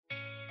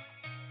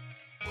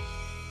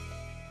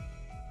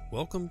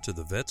Welcome to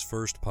the Vets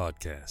First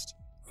podcast,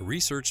 a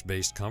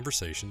research-based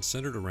conversation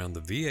centered around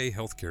the VA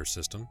healthcare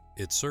system,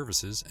 its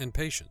services, and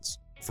patients.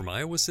 From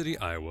Iowa City,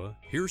 Iowa,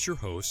 here's your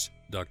hosts,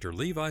 Dr.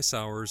 Levi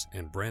Sowers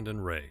and Brandon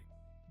Ray.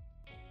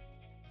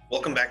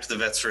 Welcome back to the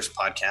Vets First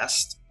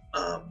podcast.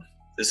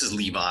 This is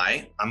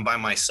Levi. I'm by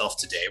myself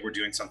today. We're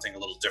doing something a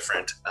little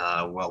different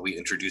while we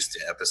introduce the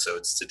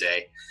episodes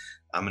today.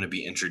 I'm going to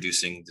be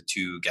introducing the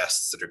two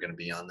guests that are going to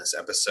be on this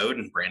episode,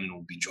 and Brandon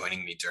will be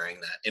joining me during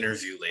that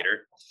interview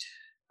later.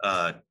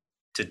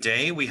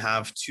 Today we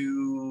have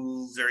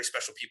two very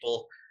special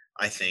people,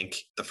 I think.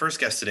 The first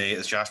guest today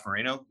is Josh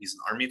Moreno. He's an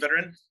Army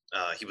veteran.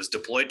 He was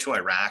deployed to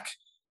Iraq.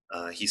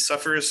 He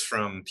suffers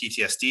from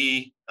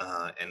PTSD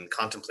and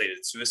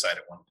contemplated suicide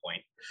at one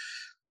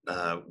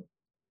point.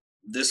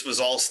 This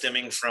was all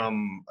stemming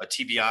from a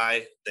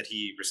TBI that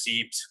he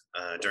received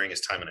during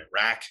his time in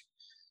Iraq.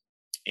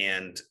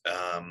 And,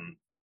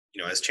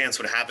 as chance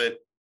would have it,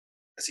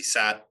 as he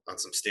sat on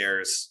some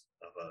stairs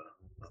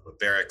of a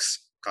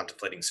barracks,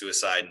 contemplating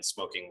suicide and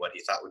smoking what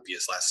he thought would be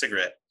his last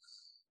cigarette,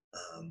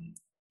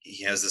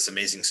 he has this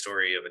amazing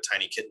story of a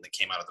tiny kitten that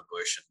came out of the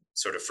bush and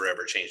sort of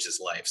forever changed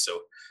his life. So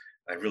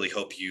I really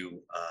hope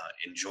you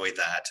enjoy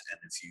that. And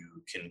if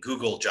you can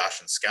Google Josh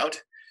and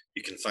Scout,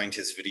 you can find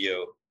his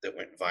video that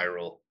went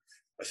viral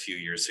a few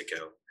years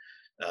ago.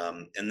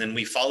 And then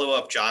we follow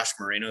up Josh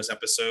Moreno's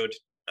episode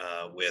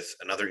with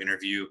another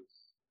interview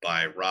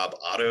by Rob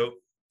Otto,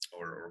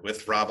 or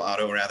with Rob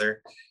Otto,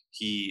 rather.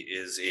 He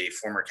is a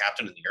former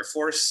captain in the Air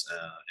Force,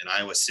 an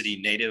Iowa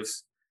City native,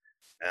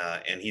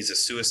 and he's a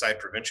suicide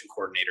prevention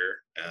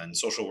coordinator and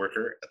social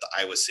worker at the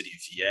Iowa City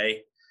VA.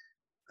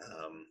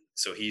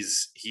 So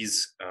he's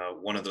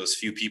one of those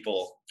few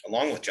people,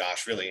 along with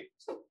Josh, really.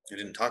 I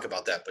didn't talk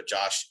about that, but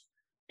Josh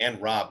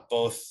and Rob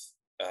both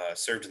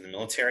served in the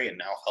military and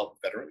now help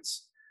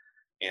veterans.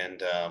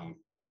 And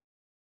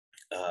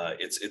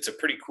it's a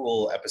pretty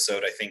cool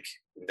episode. I think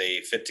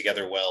they fit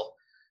together well.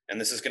 And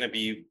this is going to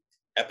be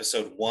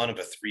episode one of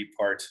a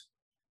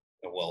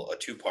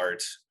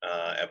two-part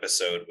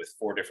episode with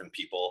four different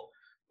people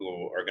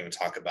who are going to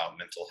talk about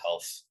mental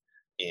health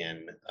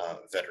in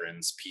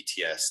veterans,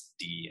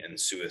 PTSD, and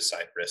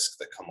suicide risk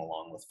that come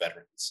along with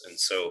veterans. And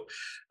so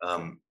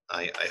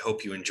I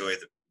hope you enjoy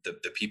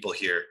the people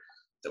here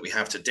that we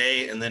have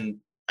today. And then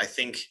I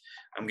think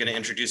I'm going to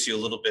introduce you a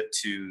little bit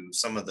to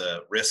some of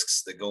the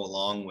risks that go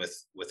along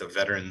with a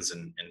veterans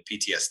and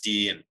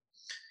PTSD. And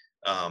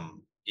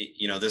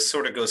this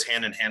sort of goes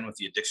hand in hand with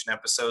the addiction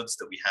episodes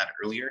that we had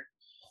earlier,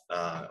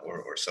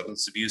 or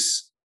substance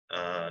abuse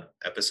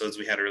episodes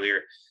we had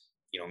earlier.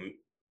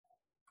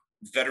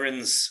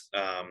 Veterans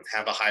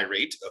have a high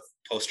rate of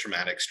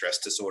post-traumatic stress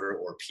disorder,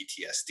 or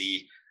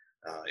PTSD.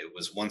 It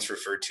was once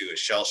referred to as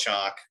shell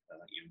shock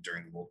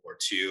during World War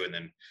II,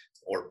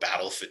 or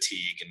battle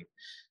fatigue.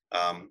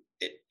 And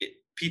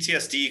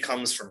PTSD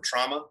comes from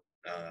trauma.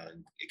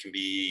 It can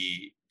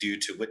be due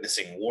to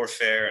witnessing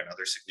warfare and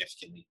other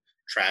significantly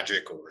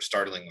tragic or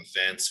startling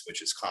events,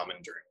 which is common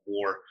during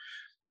war.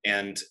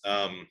 And,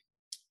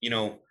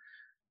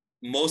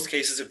 most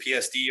cases of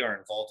PSD are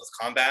involved with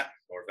combat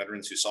or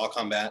veterans who saw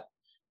combat,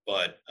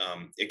 but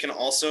it can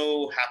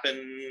also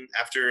happen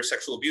after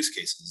sexual abuse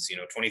cases.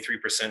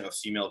 23% of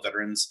female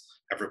veterans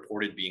have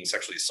reported being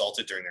sexually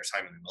assaulted during their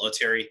time in the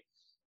military.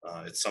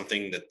 It's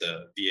something that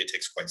the VA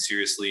takes quite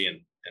seriously and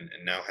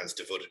now has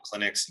devoted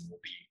clinics, and will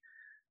be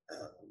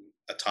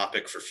a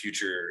topic for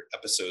future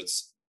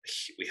episodes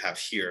we have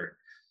here.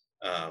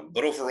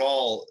 But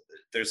overall,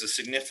 there's a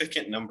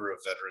significant number of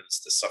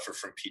veterans that suffer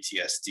from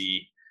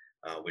PTSD,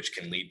 which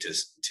can lead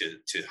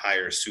to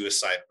higher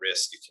suicide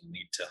risk. It can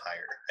lead to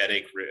higher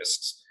headache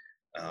risks,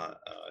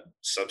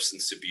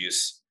 substance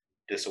abuse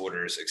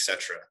disorders,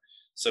 etc.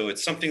 So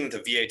it's something that the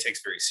VA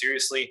takes very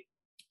seriously.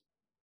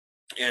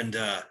 And,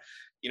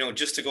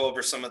 just to go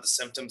over some of the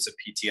symptoms of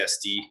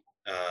PTSD,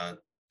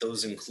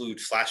 those include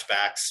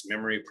flashbacks,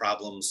 memory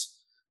problems,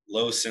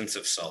 low sense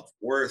of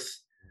self-worth.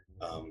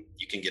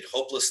 You can get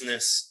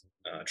hopelessness,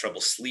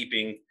 trouble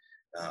sleeping.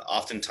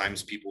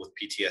 Oftentimes people with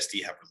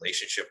PTSD have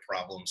relationship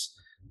problems.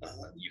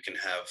 You can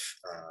have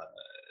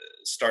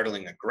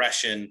startling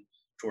aggression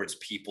towards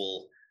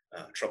people,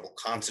 trouble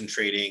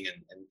concentrating,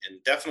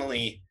 and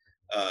definitely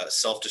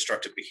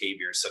self-destructive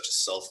behaviors such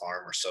as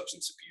self-harm or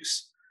substance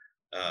abuse.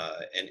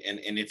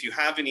 And if you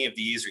have any of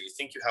these, or you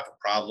think you have a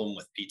problem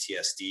with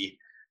PTSD,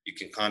 you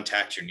can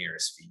contact your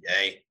nearest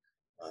VA.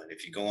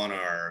 If you go on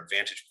our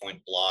Vantage Point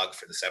blog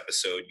for this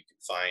episode, you can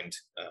find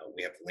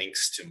we have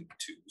links to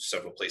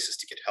several places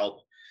to get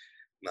help,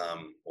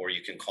 or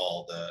you can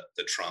call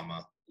the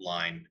trauma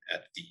line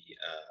at the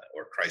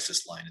or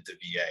crisis line at the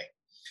VA.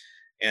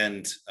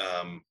 And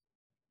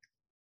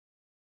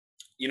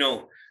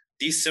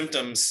these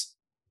symptoms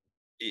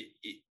it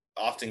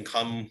often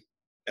come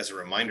as a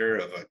reminder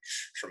of a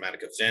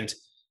traumatic event,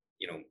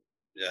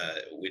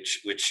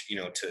 which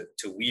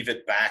to weave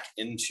it back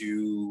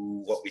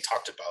into what we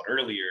talked about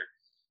earlier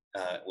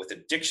with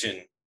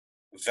addiction.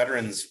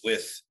 Veterans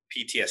with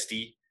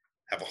PTSD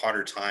have a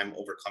harder time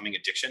overcoming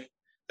addiction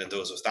than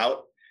those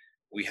without.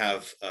 We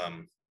have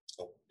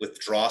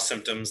withdrawal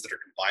symptoms that are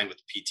combined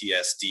with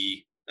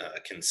PTSD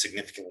can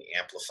significantly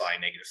amplify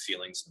negative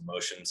feelings and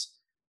emotions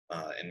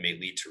and may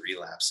lead to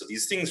relapse. So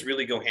these things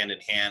really go hand in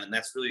hand, and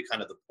that's really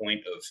kind of the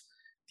point of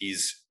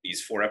these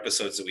 4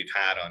 episodes that we've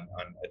had on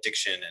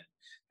addiction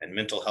and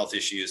mental health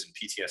issues and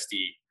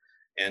PTSD.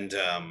 And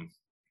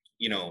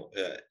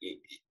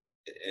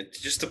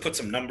just to put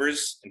some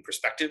numbers in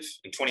perspective,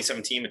 in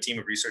 2017, a team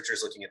of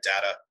researchers looking at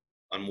data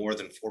on more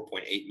than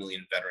 4.8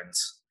 million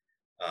veterans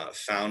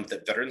found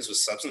that veterans with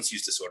substance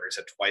use disorders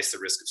had twice the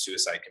risk of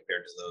suicide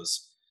compared to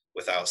those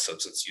without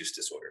substance use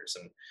disorders.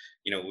 And,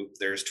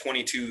 there's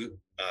 22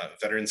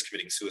 veterans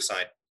committing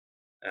suicide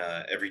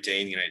every day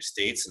in the United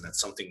States, and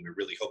that's something we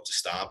really hope to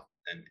stop.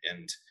 And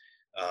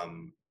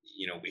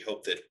we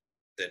hope that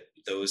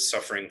those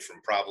suffering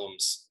from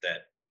problems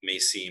that may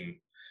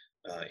seem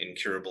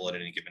incurable at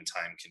any given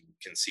time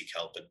can seek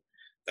help. And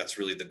that's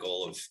really the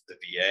goal of the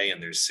VA. And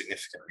there's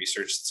significant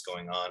research that's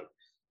going on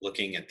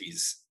looking at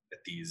these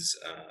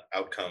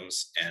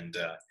outcomes, and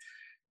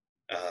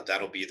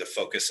that'll be the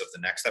focus of the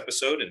next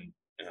episode. And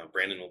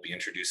Brandon will be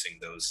introducing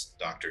those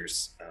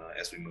doctors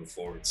as we move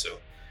forward. So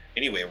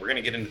anyway, we're going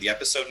to get into the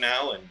episode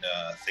now, and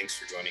thanks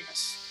for joining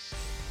us.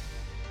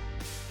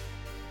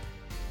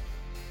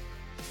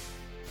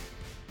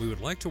 We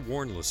would like to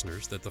warn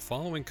listeners that the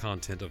following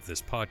content of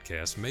this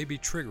podcast may be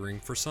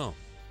triggering for some.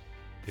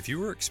 If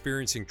you are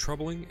experiencing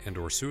troubling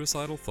and/or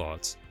suicidal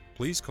thoughts,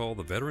 please call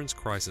the Veterans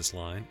Crisis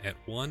Line at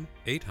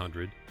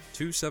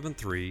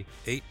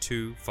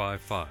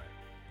 1-800-273-8255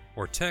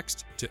 or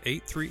text to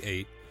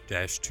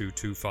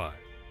 838-225.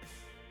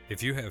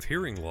 If you have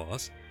hearing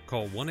loss,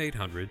 call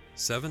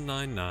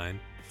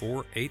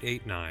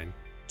 1-800-799-4889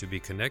 to be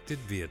connected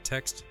via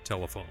text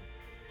telephone.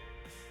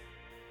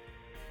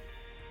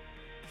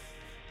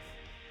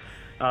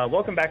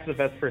 Welcome back to the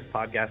Vets First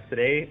podcast.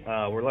 Today,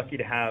 we're lucky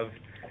to have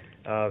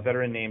a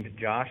veteran named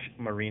Josh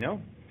Marino.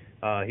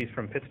 He's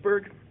from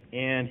Pittsburgh,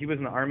 and he was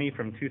in the Army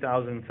from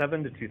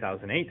 2007 to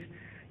 2008.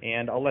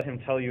 And I'll let him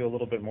tell you a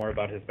little bit more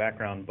about his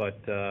background. But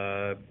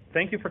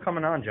thank you for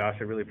coming on, Josh.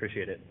 I really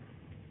appreciate it.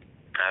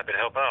 Happy to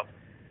help out.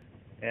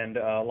 And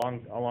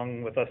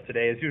along with us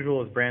today, as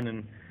usual, is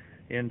Brandon.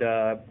 And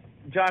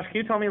Josh, can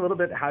you tell me a little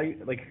bit how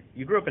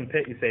you grew up in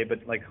Pitt, you say,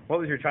 but what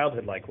was your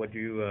childhood like? What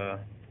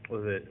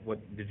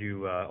did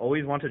you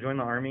always want to join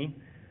the Army?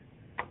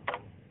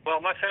 Well,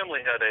 my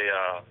family had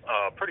a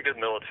pretty good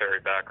military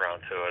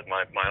background to it.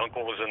 My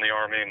uncle was in the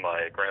Army.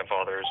 My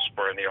grandfathers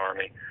were in the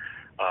Army.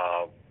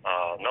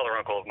 Another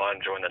uncle of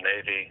mine joined the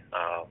Navy.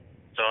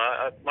 So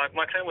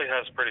my family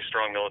has a pretty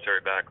strong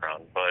military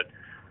background, but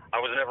I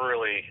was never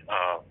really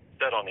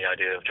set on the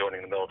idea of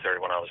joining the military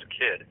when I was a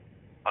kid.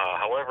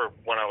 However,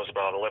 when I was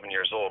about 11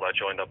 years old, I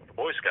joined up with the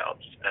Boy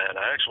Scouts, and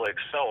I actually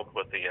excelled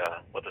with the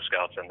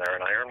Scouts in there,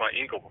 and I earned my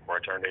Eagle before I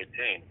turned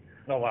 18.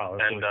 Oh wow!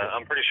 And really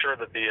I'm pretty sure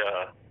that the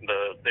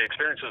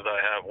experiences that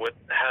I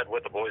had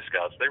with the Boy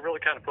Scouts, they really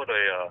kind of put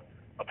a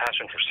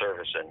passion for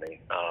service in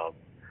me.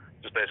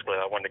 Just basically,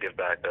 I wanted to give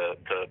back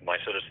to my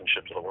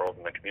citizenship to the world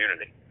and the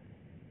community.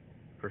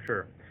 For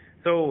sure.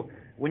 So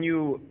when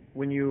you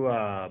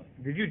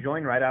did you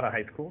join right out of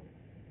high school?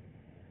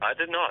 I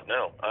did not,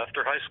 no.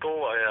 After high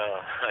school,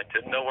 I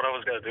didn't know what I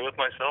was going to do with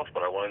myself,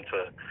 but I wanted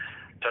to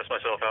test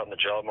myself out in the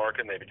job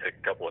market, maybe take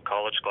a couple of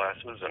college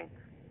classes, and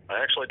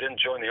I actually didn't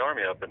join the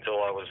Army up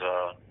until I was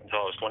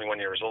 21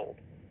 years old.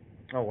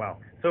 Oh wow!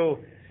 So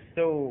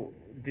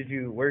did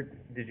you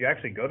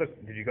actually go to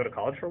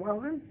college for a while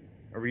then,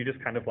 or were you just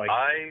kind of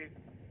trying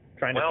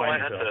to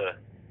find yourself?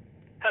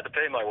 I had to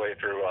pay my way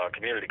through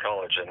community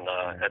college, and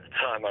at the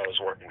time I was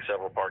working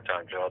several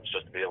part-time jobs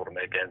just to be able to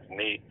make ends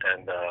meet,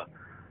 and I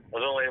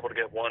was only able to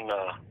get one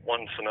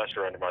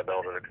semester under my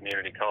belt at a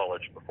community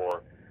college before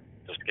it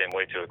just became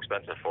way too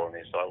expensive for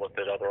me. So I looked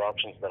at other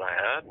options that I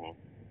had, and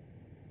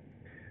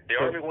the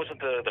Army wasn't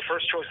the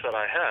first choice that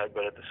I had,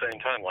 but at the same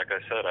time, like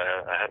I said,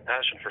 I had a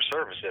passion for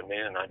service in me,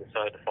 and I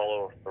decided to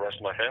follow the rest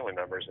of my family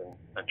members and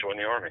join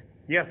the Army.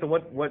 Yeah, so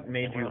what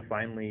made you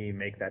finally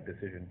make that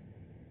decision?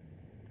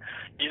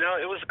 It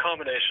was a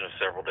combination of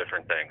several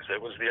different things.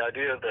 It was the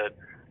idea that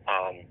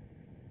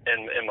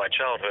in my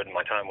childhood and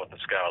my time with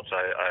the Scouts,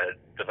 I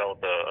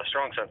developed a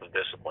strong sense of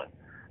discipline.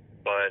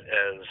 But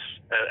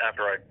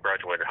after I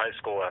graduated high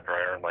school, after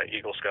I earned my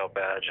Eagle Scout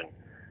badge and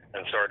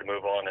started to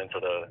move on into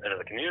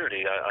the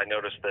community, I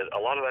noticed that a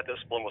lot of that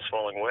discipline was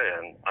falling away,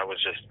 and I was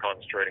just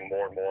concentrating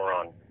more and more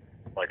on,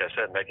 like I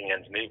said, making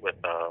ends meet with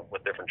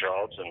different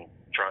jobs and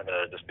trying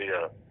to just be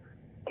a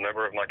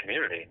member of my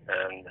community.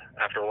 And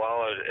after a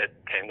while, it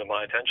came to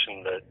my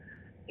attention that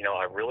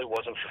I really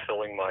wasn't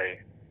fulfilling my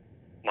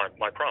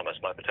promise,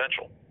 my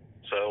potential.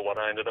 So what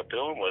I ended up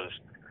doing was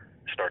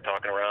start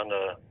talking around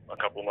to a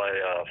couple of my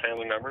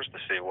family members to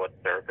see what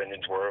their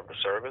opinions were of the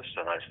service,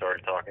 and I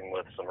started talking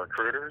with some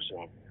recruiters,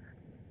 and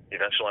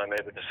eventually I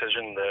made the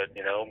decision that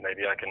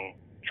maybe I can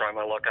try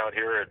my luck out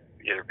here at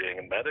either being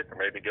a medic or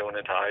maybe going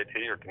into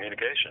IT or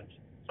communications,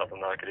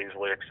 something that I could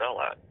easily excel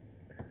at.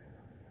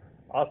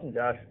 Awesome,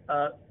 Josh.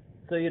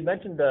 So you'd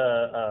mentioned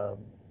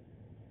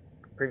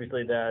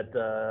previously that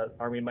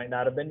Army might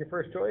not have been your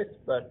first choice,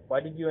 but why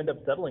did you end up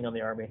settling on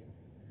the Army?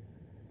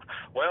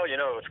 Well,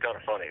 it's kind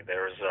of funny.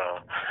 There's,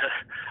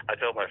 I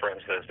tell my friends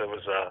this. There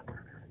was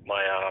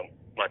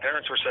my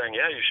parents were saying,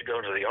 yeah, you should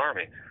go into the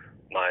Army.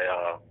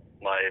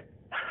 My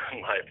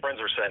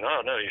friends were saying,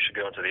 oh no, you should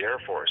go into the Air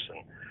Force,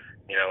 and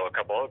a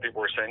couple other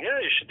people were saying,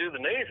 yeah, you should do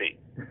the Navy.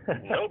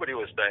 Nobody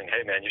was saying,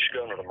 hey man, you should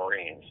go into the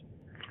Marines.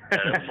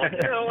 And it was like,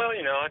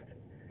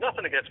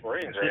 nothing against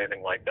Marines or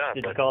anything like that.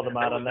 Did you call them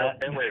out on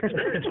that? There was no family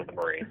experience with the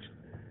Marines.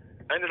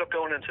 I ended up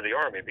going into the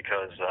Army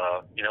because,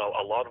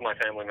 a lot of my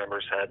family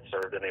members had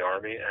served in the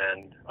Army,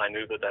 and I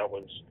knew that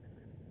was,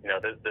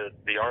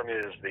 the Army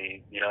is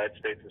the United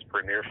States'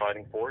 premier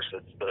fighting force.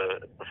 It's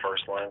the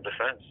first line of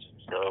defense.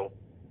 So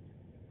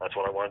that's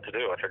what I wanted to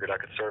do. I figured I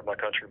could serve my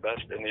country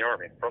best in the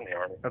Army, from the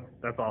Army.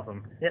 That's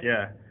awesome.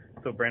 Yeah.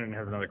 So Brandon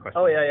has another question.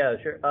 Oh yeah,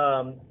 sure.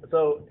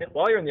 So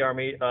while you're in the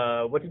Army,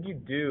 what did you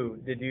do?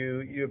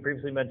 You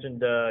previously mentioned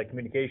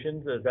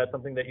communications? Is that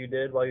something that you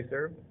did while you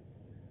served?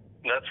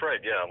 That's right.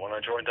 Yeah. When I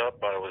joined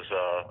up,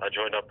 I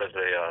joined up as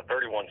a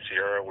 31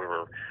 Sierra. We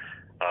were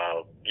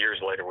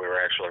years later we were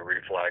actually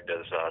reflagged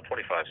as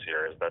 25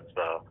 Sierras. That's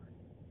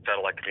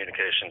satellite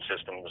communication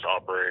systems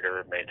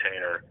operator,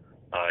 maintainer.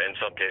 In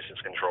some cases,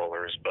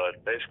 controllers,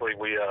 but basically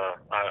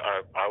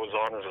I was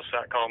on as a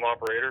SATCOM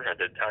operator. I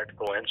did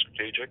tactical and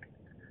strategic,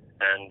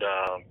 and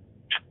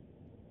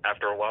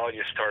after a while,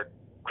 you start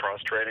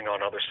cross-training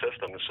on other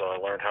systems. So I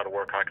learned how to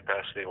work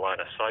high-capacity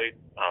line of sight,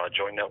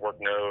 joint network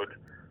node.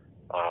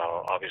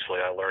 Obviously,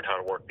 I learned how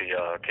to work the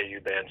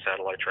KU-band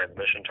satellite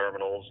transmission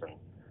terminals, and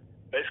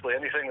basically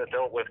anything that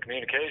dealt with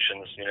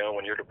communications.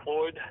 When you're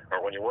deployed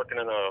or when you're working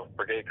in a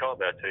brigade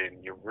combat team,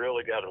 you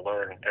really got to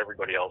learn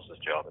everybody else's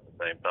job at the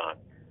same time.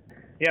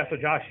 Yeah, so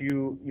Josh,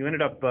 you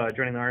ended up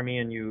joining the Army,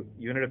 and you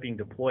ended up being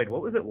deployed.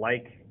 What was it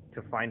like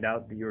to find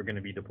out that you were going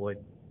to be deployed?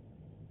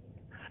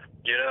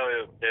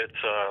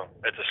 It's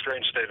a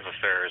strange state of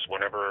affairs.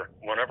 Whenever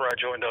I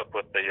joined up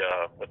with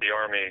the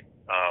Army,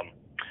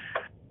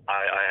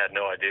 I had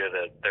no idea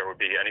that there would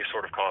be any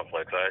sort of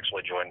conflict. I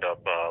actually joined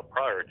up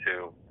prior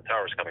to the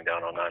towers coming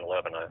down on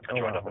 9/11. I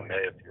joined up in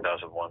May of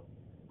 2001,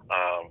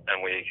 and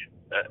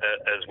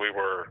as we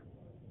were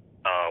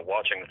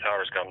watching the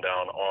towers come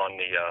down on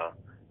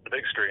the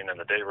big screen in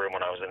the day room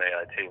when I was in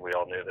AIT, we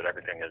all knew that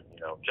everything had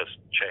just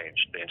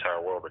changed. The entire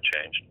world had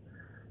changed.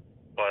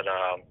 But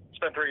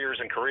spent 3 years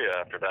in Korea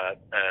after that,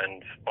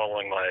 and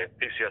following my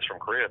PCS from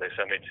Korea, they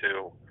sent me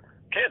to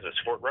Kansas,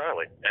 Fort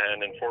Riley.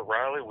 And in Fort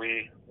Riley,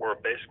 we were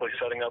basically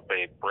setting up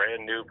a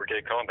brand new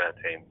brigade combat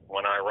team.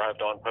 When I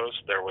arrived on post,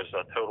 there was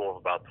a total of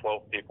about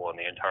 12 people in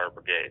the entire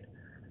brigade.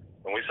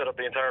 And we set up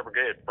the entire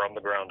brigade from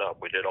the ground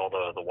up. We did all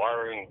the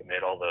wiring, we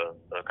made all the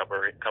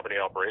company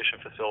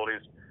operation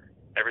facilities,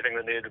 everything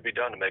that needed to be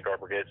done to make our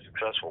brigade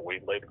successful. We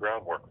laid the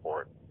groundwork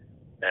for it.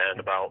 And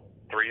about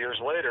 3 years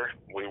later,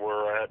 we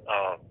were at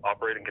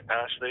operating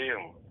capacity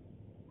and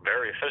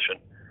very efficient.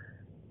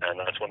 And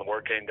that's when the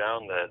word came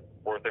down that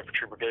 4th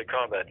Infantry Brigade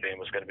Combat Team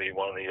was going to be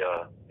one of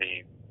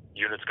the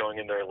units going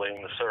in there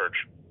leading the surge.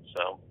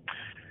 So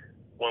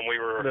when we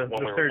were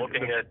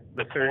looking at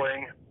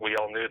deploying, we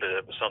all knew that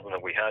it was something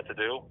that we had to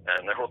do.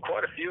 And there were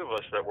quite a few of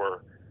us that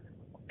were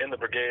in the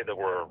brigade that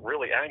were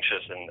really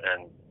anxious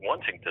and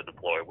wanting to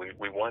deploy.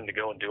 We wanted to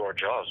go and do our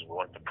jobs. We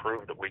wanted to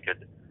prove that we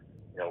could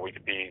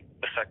be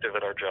effective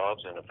at our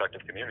jobs and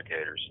effective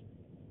communicators.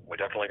 We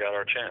definitely got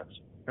our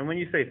chance. And when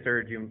you say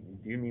surge, do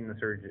you mean the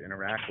surge in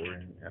Iraq or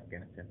in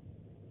Afghanistan?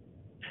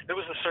 It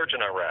was the surge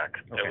in Iraq.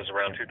 Okay. It was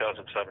around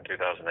 2007,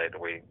 2008 that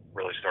we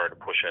really started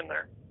to push in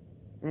there.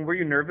 And were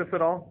you nervous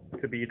at all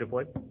to be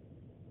deployed?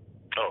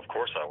 Oh, of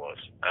course I was.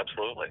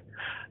 Absolutely.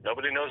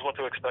 Nobody knows what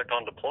to expect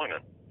on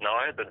deployment. Now,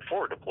 I had been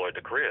forward deployed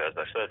to Korea, as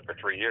I said, for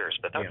 3 years,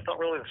 but that's not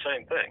really the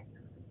same thing.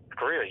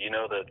 Korea,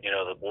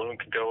 the balloon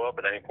can go up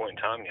at any point in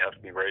time. You have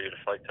to be ready to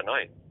fight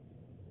tonight.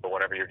 But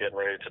whenever you're getting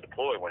ready to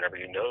deploy, whenever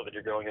you know that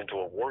you're going into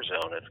a war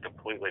zone, it's a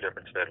completely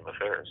different state of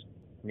affairs.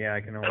 Yeah, I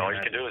can only And all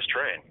imagine. you can do is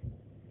train.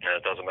 And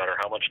it doesn't matter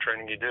how much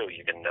training you do,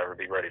 you can never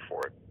be ready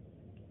for it.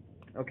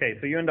 Okay,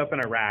 so you end up in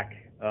Iraq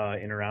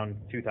in around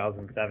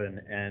 2007,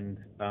 and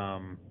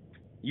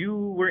you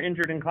were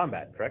injured in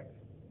combat, correct?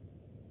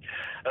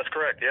 That's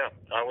correct, yeah.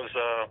 I was,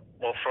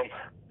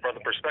 from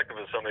the perspective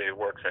of somebody who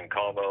works in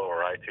combo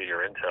or IT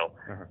or Intel,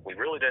 we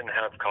really didn't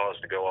have cause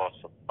to go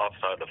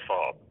offside the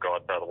fob, go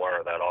outside the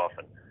wire that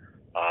often.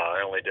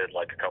 I only did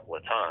like a couple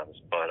of times,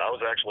 but I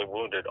was actually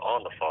wounded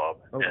on the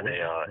fob in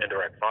a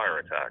indirect fire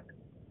attack.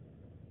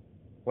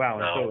 Wow.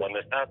 Now, when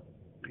this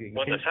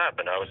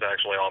happened, I was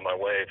actually on my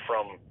way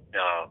from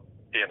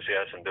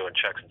DMCS and doing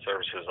checks and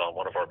services on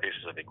one of our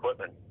pieces of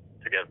equipment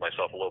to get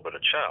myself a little bit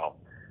of chow.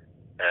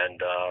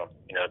 And,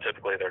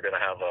 typically they're going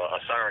to have a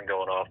siren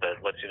going off that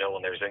lets you know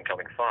when there's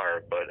incoming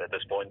fire. But at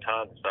this point in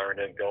time, the siren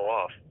didn't go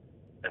off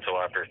until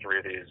after 3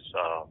 of these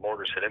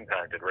mortars had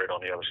impacted right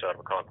on the other side of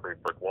a concrete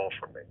brick wall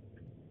from me.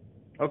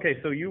 Okay,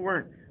 so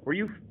were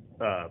you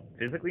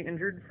physically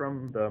injured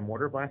from the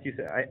mortar blast? You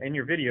said in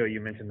your video you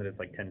mentioned that it's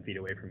like 10 feet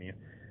away from you.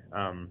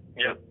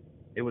 Yeah.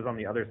 It was on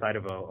the other side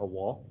of a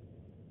wall?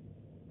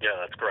 Yeah,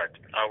 that's correct.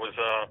 I was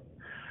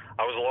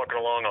walking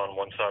along on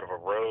one side of a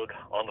road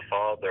on the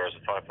fob. There was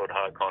a 5-foot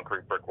high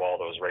concrete brick wall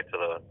that was right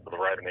to the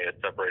right of me. It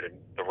separated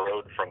the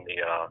road from the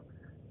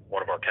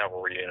one of our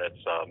cavalry units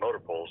motor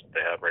pools that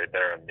they had right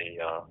there, and the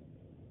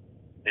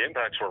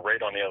impacts were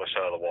right on the other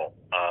side of the wall.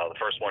 The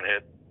first one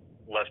hit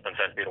less than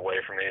 10 feet away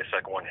from me. The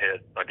second one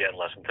hit again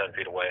less than 10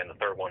 feet away, and the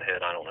third one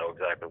hit, I don't know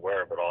exactly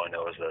where, but all I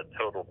know is that it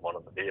totaled one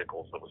of the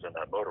vehicles that was in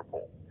that motor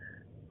pool.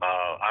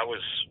 I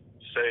was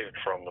saved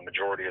from the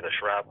majority of the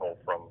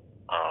shrapnel from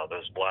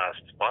those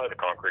blasts by the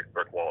concrete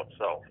brick wall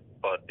itself,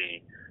 but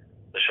the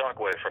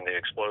shockwave from the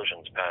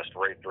explosions passed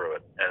right through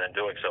it, and in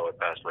doing so, it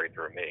passed right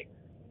through me.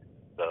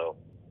 So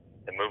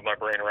it moved my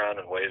brain around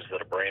in ways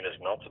that a brain is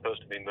not supposed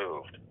to be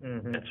moved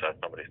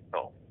inside somebody's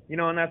skull. You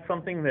know, and that's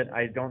something that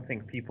I don't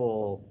think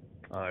people,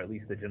 at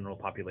least the general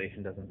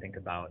population, doesn't think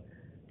about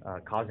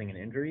causing an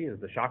injury is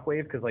the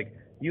shockwave, because like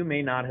you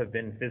may not have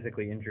been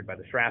physically injured by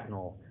the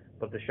shrapnel,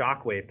 but the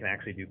shockwave can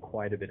actually do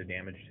quite a bit of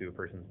damage to a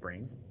person's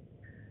brain.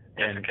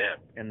 Yes, it can.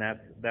 And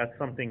that's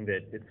something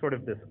that it's sort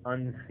of this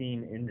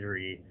unseen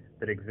injury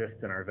that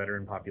exists in our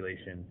veteran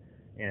population,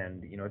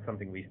 and you know it's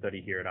something we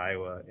study here at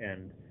Iowa,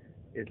 and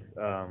it's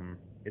I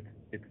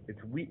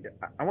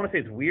want to say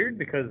it's weird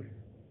because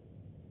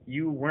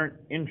you weren't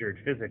injured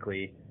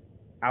physically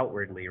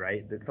outwardly,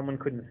 right? That someone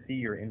couldn't see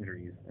your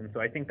injuries, and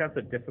so I think that's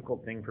a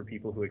difficult thing for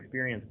people who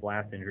experience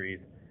blast injuries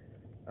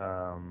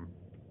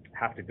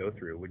have to go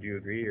through. Would you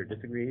agree or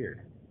disagree?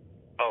 Or?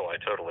 Oh, I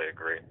totally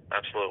agree.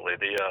 Absolutely.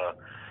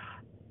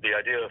 The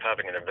idea of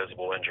having an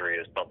invisible injury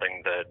is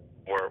something that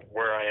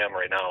where I am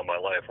right now in my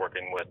life,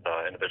 working with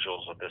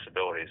individuals with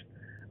disabilities,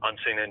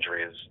 unseen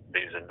injuries,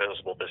 these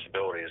invisible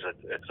disabilities,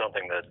 it's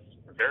something that's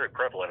very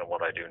prevalent in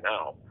what I do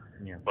now.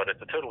 Yeah. But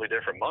it's a totally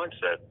different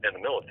mindset in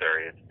the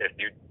military. If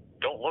you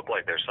don't look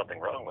like there's something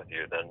wrong with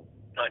you, then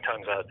 9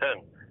 times out of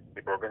 10,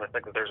 people are going to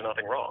think that there's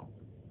nothing wrong.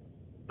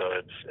 So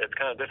it's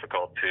kind of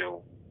difficult to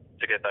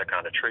get that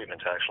kind of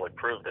treatment to actually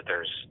prove that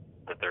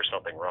there's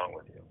something wrong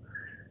with you.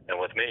 And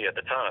with me at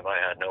the time, I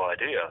had no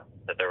idea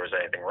that there was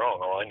anything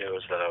wrong. All I knew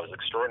is that I was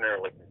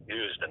extraordinarily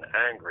confused and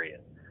angry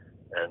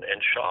and in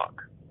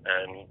shock.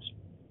 And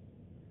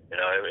you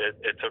know,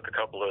 it took a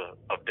couple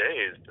of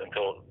days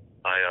until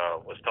I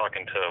was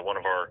talking to one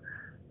of our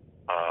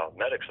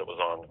medics that was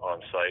on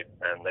site,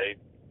 and they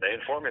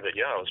informed me that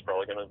I was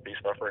probably going to be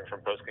suffering from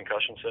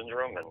post-concussion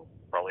syndrome and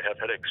probably have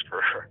headaches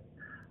for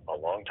a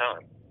long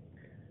time.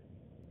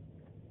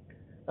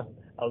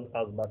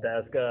 I was about to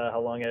ask how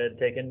long it had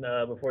taken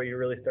before you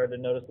really started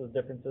to notice those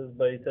differences,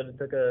 but you said it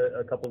took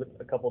a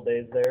couple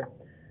days there.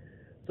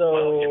 So,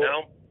 well, you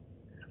know,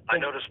 I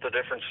noticed the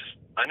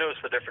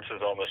differences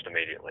almost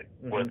immediately.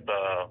 With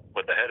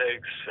the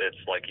headaches,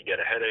 it's like you get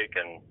a headache,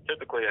 and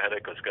typically a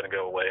headache is going to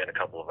go away in a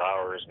couple of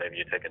hours. Maybe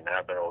you take a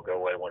nap and it'll go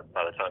away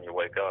by the time you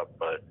wake up.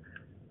 But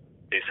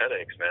these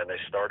headaches, man,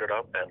 they started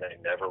up and they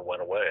never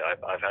went away.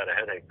 I've had a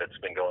headache that's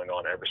been going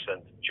on ever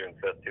since June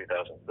 5th,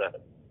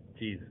 2007.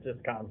 Jeez, just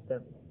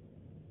constant.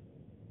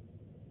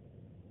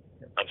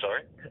 I'm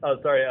sorry? Oh,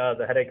 sorry.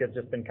 The headache has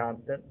just been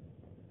constant.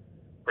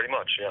 Pretty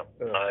much, yeah.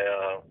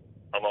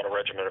 I'm on a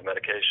regimen of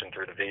medication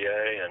through the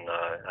VA, and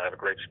I have a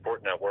great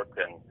support network,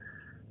 and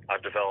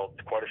I've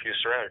developed quite a few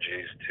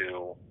strategies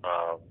to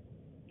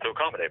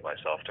accommodate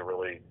myself, to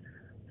really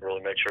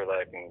make sure that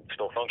I can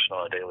still function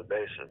on a daily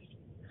basis.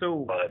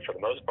 So, but for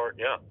the most part,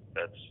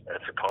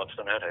 it's a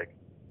constant headache.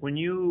 When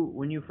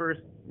you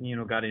first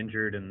got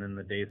injured, and then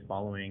the days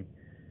following,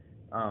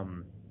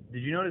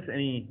 did you notice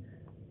any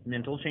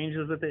mental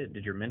changes with it?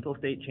 Did your mental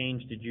state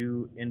change? Did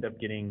you end up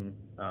getting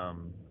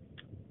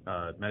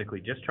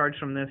medically discharged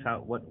from this?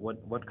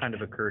 What kind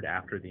of occurred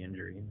after the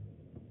injury?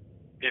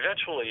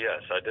 Eventually,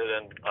 yes, I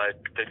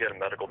did get a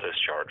medical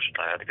discharge.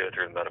 I had to go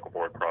through the medical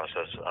board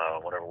process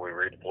whenever we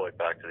redeployed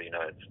back to the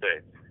United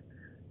States.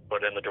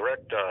 But in the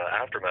direct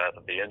aftermath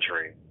of the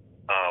injury,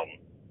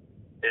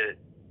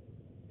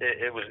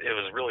 it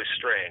was really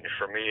strange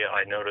for me.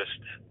 I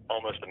noticed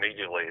almost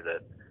immediately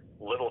that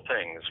little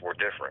things were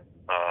different.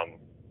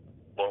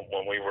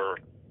 When we were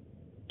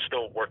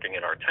still working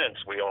in our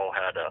tents, we all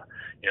had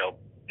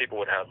people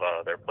would have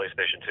their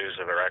PlayStation 2s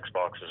or their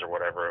Xboxes or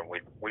whatever, and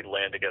we'd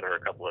land together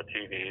a couple of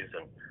TVs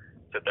and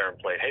sit there and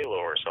play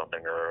Halo or something,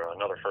 or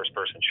another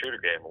first-person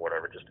shooter game or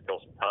whatever, just to kill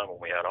some time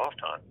when we had off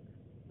time.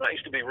 And I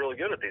used to be really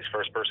good at these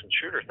first-person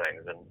shooter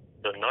things, and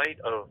the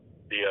night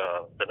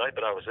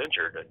that I was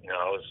injured,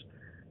 I was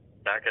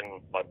back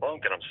in my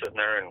bunk, and I'm sitting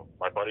there, and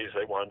my buddies,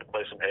 they wanted to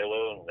play some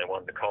Halo, and they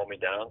wanted to calm me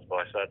down, so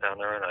I sat down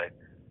there, and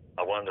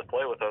I wanted to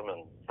play with them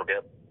and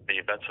forget the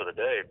events of the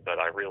day,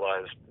 but I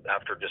realized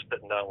after just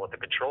sitting down with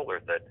the controller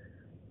that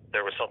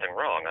there was something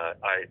wrong.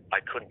 I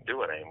couldn't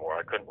do it anymore.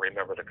 I couldn't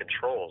remember the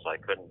controls. I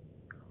couldn't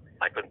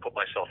put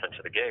myself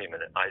into the game,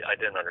 and I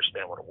didn't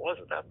understand what it was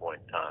at that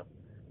point in time.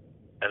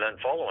 And then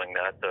following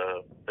that,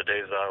 the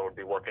days that I would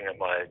be working at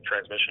my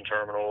transmission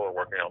terminal or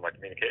working on my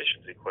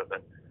communications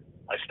equipment,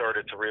 I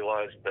started to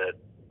realize that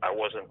I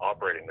wasn't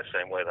operating the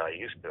same way that I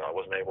used to. I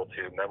wasn't able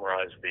to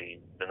memorize the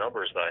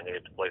numbers that I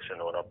needed to place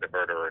into an up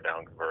converter or a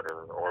down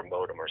converter or a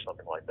modem or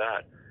something like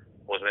that.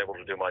 wasn't able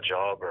to do my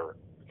job or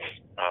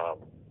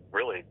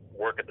really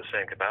work at the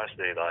same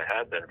capacity that I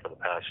had been for the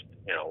past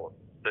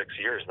 6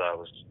 years that I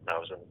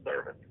was in the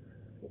service.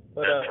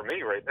 But, and for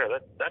me, right there,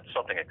 that's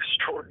something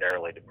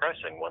extraordinarily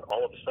depressing. When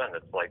all of a sudden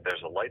it's like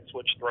there's a light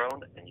switch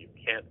thrown, and you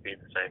can't be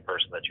the same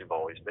person that you've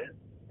always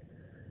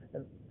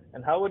been.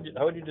 And how would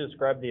you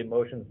describe the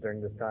emotions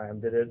during this time?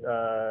 Did it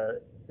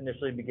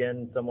initially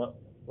begin somewhat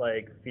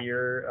like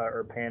fear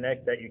or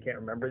panic that you can't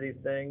remember these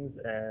things,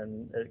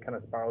 and it kind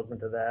of spirals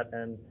into that?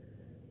 And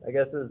I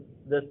guess is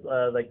this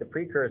like the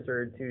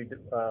precursor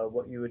to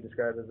what you would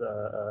describe as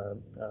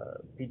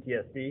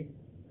PTSD?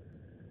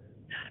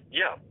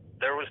 Yeah,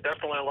 there was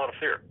definitely a lot of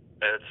fear.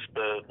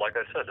 It's like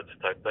I said, it's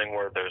the type of thing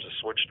where there's a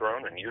switch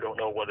thrown and you don't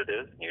know what it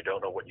is, and you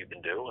don't know what you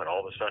can do, and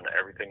all of a sudden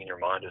everything in your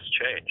mind has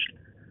changed.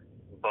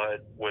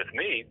 But with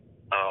me,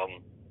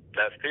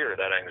 that fear,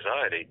 that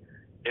anxiety,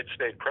 it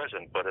stayed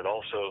present, but it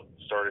also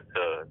started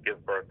to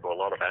give birth to a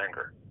lot of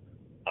anger.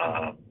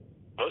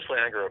 Mostly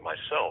anger at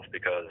myself,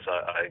 because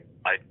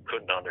I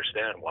couldn't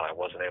understand why I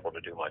wasn't able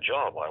to do my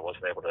job, why I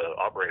wasn't able to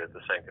operate at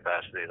the same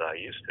capacity that I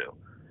used to.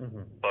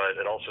 But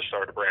it also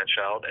started to branch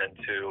out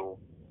into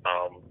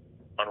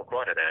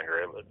unrequited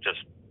anger. It was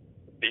just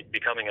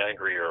becoming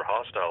angry or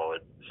hostile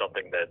at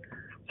something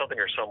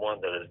or someone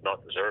that is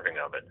not deserving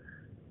of it.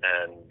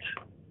 And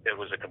it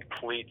was a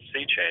complete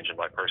sea change in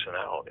my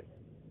personality.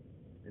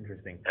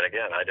 Interesting. And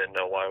again, I didn't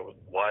know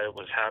why it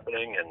was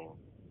happening, and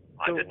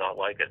I did not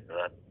like it. And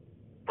that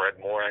bred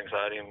more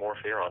anxiety and more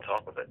fear on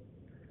top of it.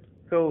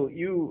 So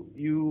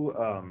you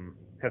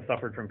have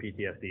suffered from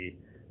PTSD,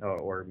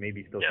 or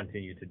maybe still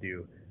continue to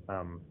do,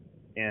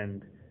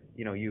 and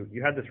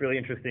you had this really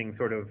interesting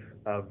sort of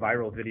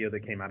viral video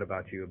that came out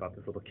about you, about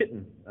this little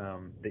kitten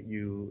that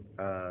you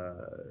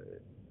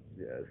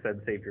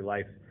said saved your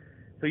life.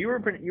 So you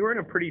were in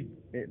a pretty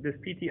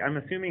I'm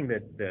assuming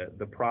that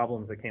the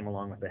problems that came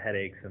along with the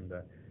headaches and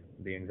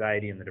the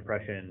anxiety and the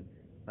depression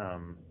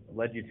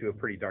led you to a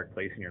pretty dark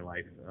place in your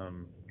life.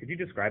 Could you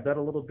describe that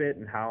a little bit,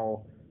 and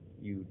how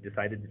you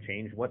decided to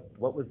change? What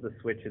was the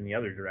switch in the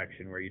other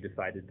direction where you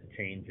decided to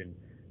change,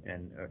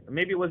 and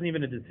maybe it wasn't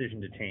even a decision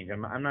to change.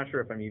 I'm not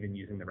sure if I'm even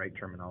using the right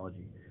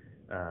terminology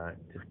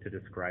to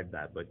describe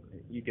that, but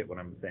you get what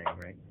I'm saying,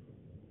 right?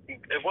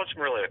 It wasn't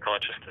really a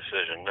conscious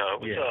decision. No,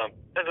 it was,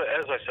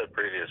 as I said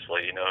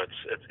previously,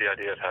 it's the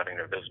idea of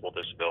having an invisible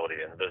disability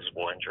and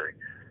invisible injury.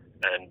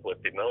 And with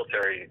the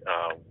military,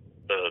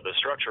 the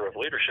structure of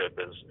leadership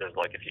is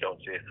like, if you don't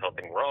see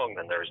something wrong,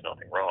 then there's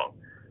nothing wrong.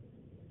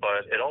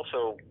 But it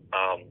also,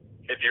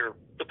 if you're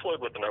deployed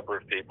with a number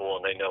of people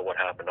and they know what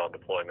happened on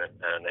deployment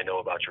and they know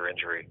about your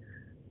injury,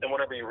 and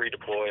whenever you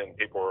redeploy and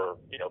people are,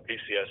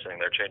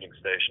 PCSing, they're changing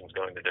stations,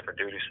 going to different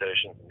duty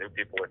stations, new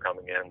people are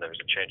coming in, there's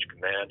a change of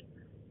command.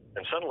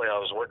 And suddenly I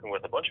was working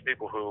with a bunch of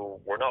people who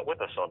were not with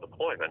us on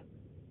deployment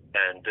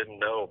and didn't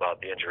know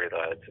about the injury that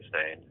I had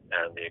sustained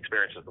and the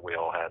experiences that we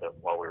all had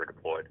while we were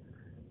deployed.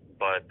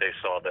 But they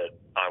saw that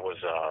I was,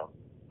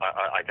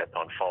 I kept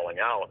on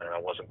falling out, and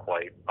I wasn't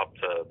quite up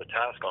to the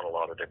task on a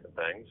lot of different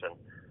things. And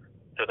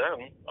to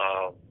them,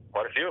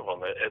 quite a few of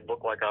them, it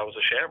looked like I was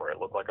a shammer. It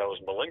looked like I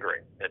was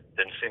malingering. It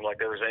didn't seem like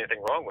there was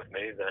anything wrong with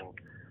me. Then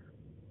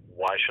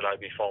why should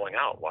I be falling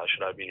out? Why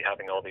should I be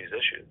having all these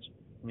issues?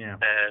 Yeah.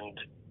 And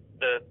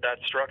that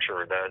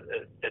structure,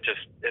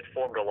 it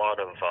formed a lot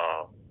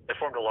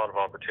of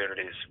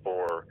opportunities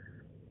for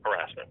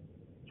harassment,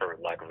 for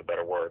lack of a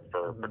better word,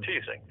 for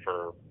teasing,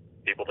 for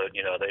people that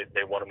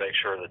they want to make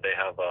sure that they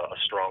have a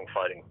strong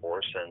fighting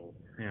force, and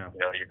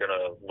you're going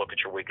to look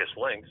at your weakest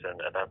links. And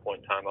at that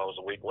point in time, I was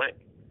a weak link.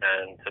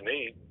 And to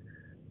me,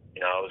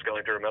 I was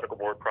going through a medical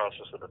board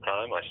process at the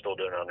time. I still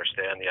didn't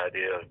understand the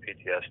idea of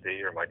PTSD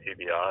or my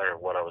TBI or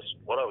what I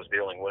was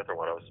dealing with or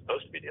what I was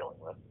supposed to be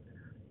dealing with.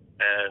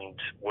 And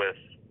with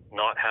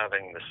not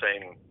having the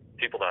same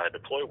people that I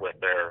deployed with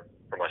there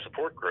for my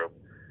support group,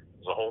 it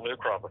was a whole new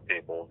crop of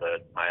people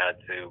that I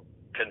had to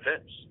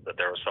convince that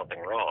there was something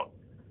wrong.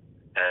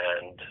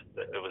 And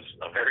it was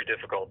a very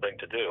difficult thing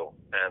to do.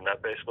 And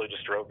that basically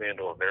just drove me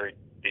into a very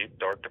deep,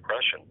 dark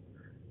depression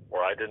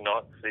where I did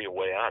not see a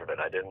way out of it.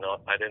 I didn't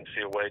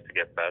see a way to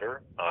get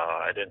better.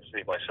 I didn't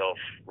see myself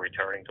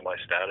returning to my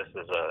status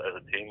as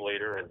a team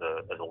leader, as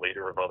a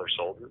leader of other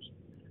soldiers.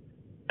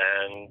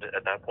 And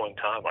at that point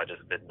in time, I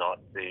just did not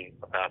see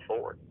a path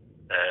forward.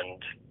 And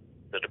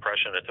the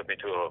depression, it took me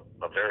to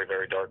a very,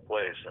 very dark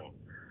place. And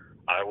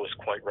I was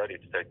quite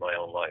ready to take my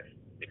own life,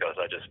 because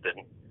I just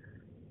didn't.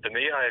 To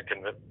me, I had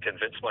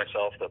convinced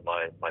myself that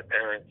my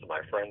parents and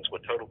my friends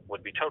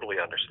would be totally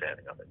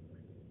understanding of it.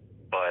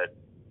 But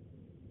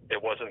it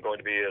wasn't going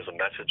to be as a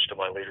message to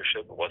my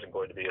leadership. It wasn't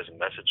going to be as a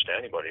message to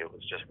anybody. It was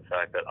just the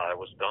fact that I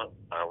was done.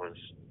 I was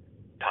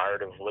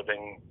tired of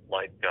living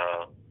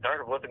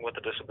with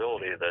a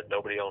disability that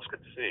nobody else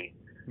could see.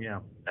 Yeah.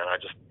 And I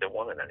just didn't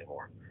want it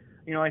anymore.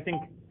 I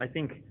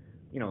think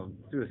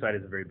suicide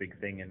is a very big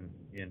thing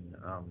in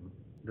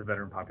the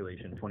veteran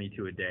population.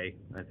 22 a day,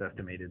 that's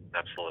estimated.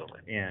 Absolutely.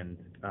 And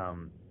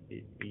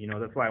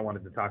that's why I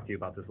wanted to talk to you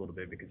about this a little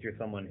bit, because you're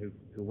someone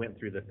who went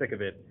through the thick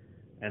of it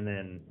and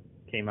then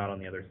came out on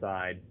the other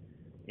side.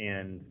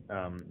 And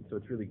so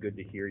it's really good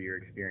to hear your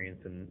experience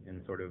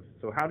and sort of.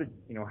 So how did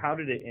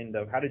it end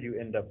up? How did you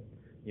end up,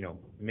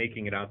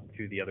 making it out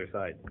to the other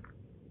side?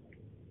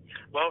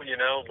 Well,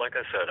 like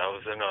I said, I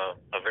was in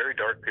a very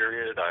dark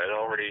period. I had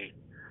already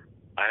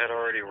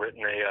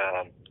written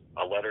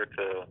a letter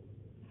to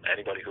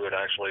anybody who would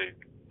actually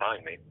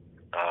find me.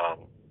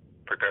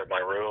 Prepared my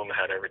room,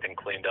 had everything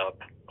cleaned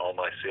up, all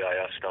my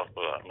CIF stuff,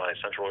 my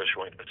central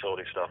issuing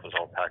facility stuff was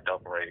all packed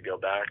up and ready to go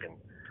back. And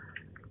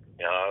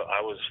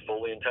I was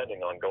fully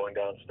intending on going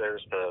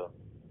downstairs to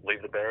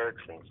leave the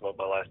barracks and smoke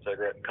my last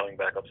cigarette and coming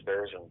back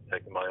upstairs and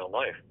taking my own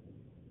life.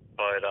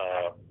 But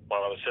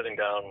while I was sitting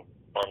down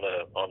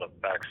on the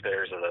back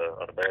stairs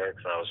of the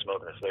barracks and I was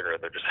smoking a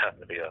cigarette, there just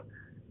happened to be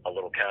a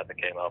little cat that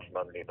came out from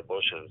underneath the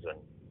bushes. And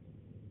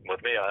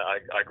with me,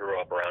 I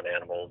grew up around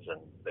animals,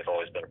 and they've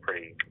always been a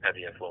pretty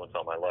heavy influence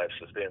on my life.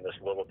 So seeing this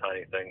little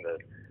tiny thing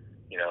that,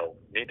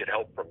 needed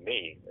help from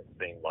me, it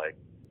seemed like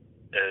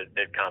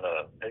it kind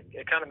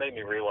of made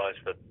me realize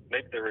that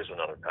maybe there is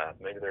another path.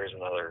 Maybe there is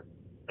an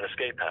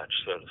escape hatch,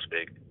 so to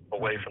speak,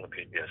 away from the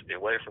PTSD,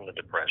 away from the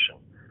depression.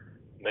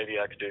 Maybe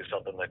I could do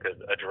something that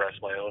could address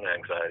my own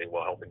anxiety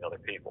while helping other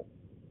people.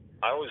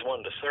 I always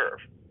wanted to serve,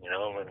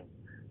 and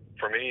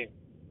for me,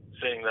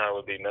 seeing that I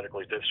would be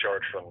medically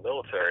discharged from the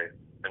military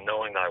and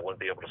knowing that I wouldn't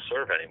be able to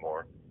serve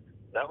anymore,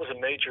 that was a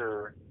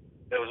major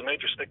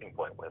sticking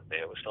point with me.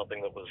 It was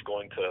something that was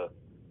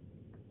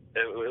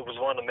it was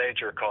one of the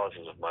major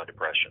causes of my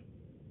depression.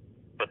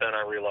 But then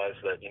I realized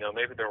that,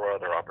 maybe there were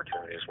other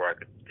opportunities where I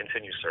could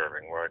continue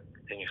serving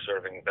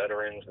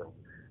veterans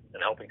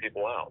and helping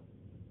people out.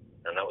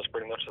 And that was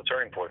pretty much the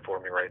turning point for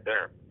me right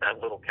there. That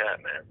little cat,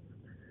 man.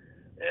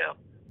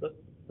 Yeah.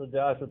 So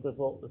Josh, with this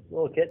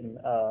little kitten,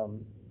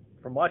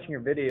 from watching your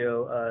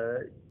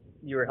video,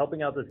 you were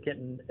helping out this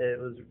kitten. It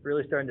was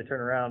really starting to turn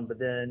around, but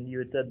then you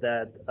had said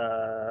that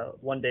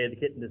one day the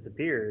kitten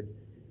disappeared,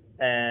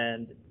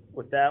 and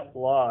with that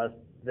loss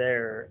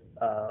there,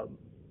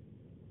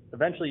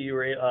 eventually you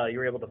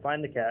were able to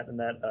find the cat in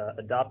that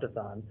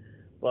adopt-a-thon.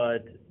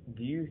 But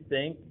do you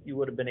think you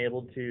would have been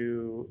able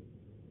to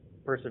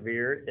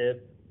persevere if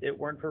it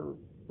weren't for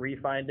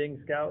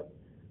refinding Scout?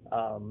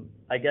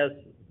 I guess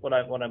what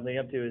I'm leading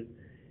up to is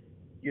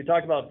you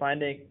talked about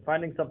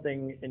finding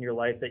something in your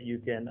life that you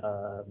can,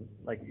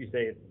 like you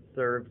say,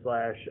 serve /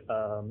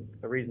 a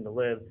reason to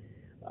live.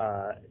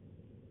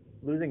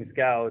 Losing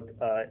Scout,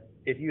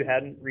 if you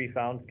hadn't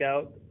refound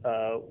Scout,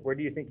 where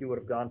do you think you would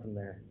have gone from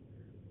there?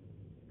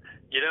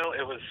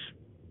 It was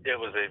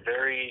a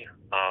very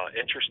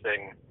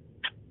interesting.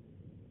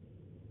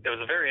 It was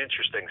a very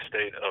interesting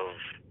state of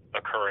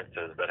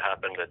occurrences that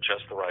happened at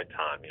just the right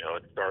time. It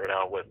started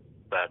out with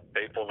that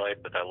fateful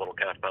night that little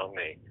cat found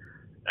me,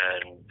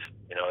 and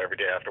every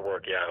day after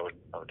work, I would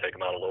take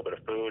him out a little bit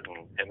of food,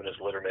 and him and his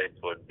litter mates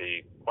would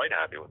be quite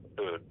happy with the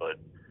food. But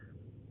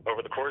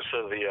over the course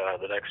of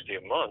the next few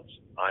months,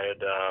 I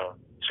had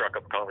struck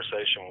up a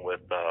conversation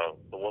with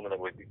the woman that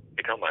would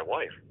become my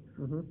wife,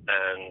 and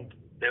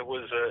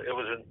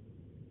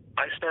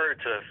I started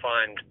to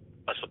find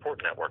a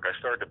support network. I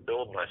started to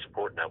build my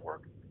support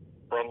network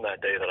from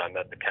that day that I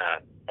met the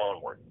cat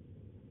onward.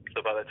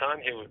 So by the time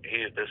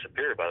he had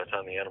disappeared, by the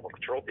time the animal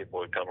control people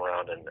would come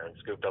around and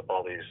scooped up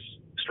all these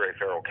stray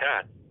feral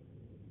cats,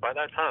 by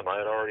that time I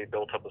had already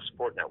built up a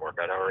support network.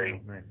 I'd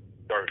already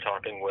started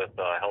talking with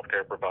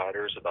healthcare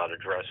providers about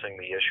addressing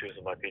the issues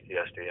of my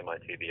PTSD and my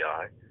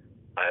TBI.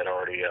 I had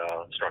already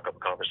struck up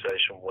a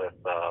conversation with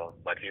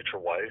my future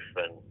wife,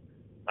 and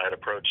I had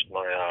approached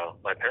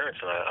my parents,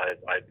 and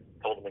I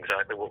told them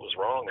exactly what was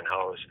wrong and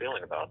how I was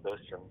feeling about this.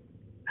 And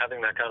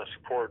having that kind of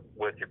support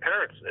with your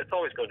parents, it's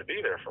always going to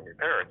be there from your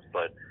parents,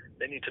 but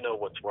they need to know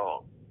what's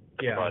wrong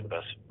to provide the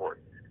best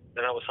support.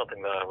 And that was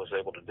something that I was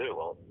able to do.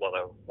 What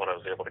I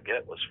was able to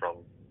get was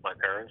from my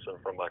parents and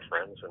from my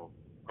friends and,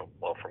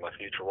 from my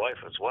future wife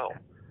as well.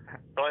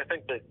 So I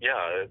think that,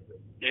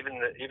 even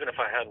if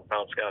I hadn't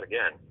found Scout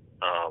again,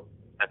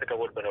 I think I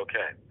would have been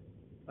okay.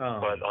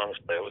 But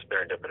honestly, it was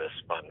serendipitous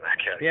finding that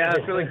cat. Yeah,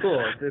 it's really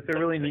cool. It's a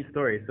really neat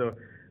story. So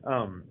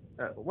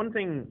one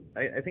thing,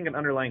 I think an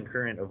underlying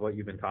current of what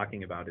you've been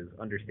talking about is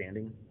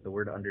understanding, the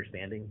word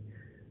understanding,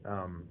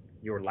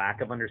 your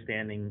lack of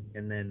understanding.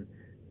 And then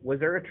was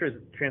there a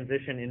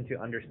transition into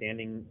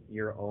understanding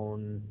your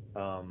own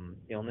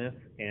illness,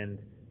 and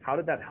how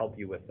did that help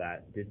you with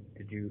that? Did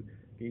you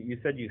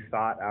said you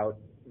sought out,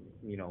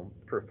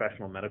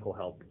 professional medical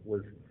help.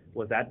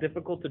 Was that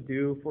difficult to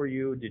do for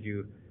you? Did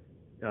you,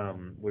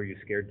 were you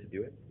scared to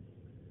do it?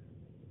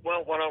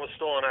 Well, when I was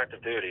still on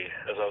active duty,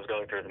 as I was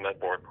going through the med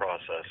board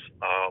process,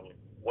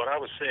 what I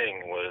was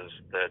seeing was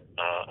that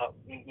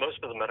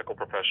most of the medical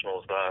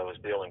professionals that I was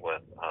dealing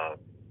with,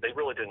 they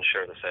really didn't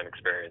share the same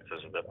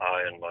experiences that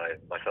I and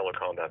my fellow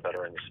combat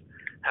veterans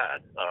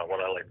had,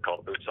 what I like to call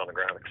the boots on the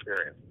ground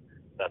experience.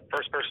 That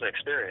first-person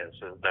experience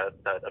is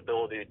that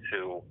ability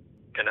to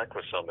connect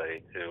with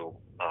somebody,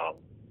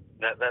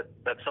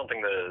 that's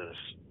something that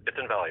it's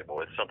invaluable.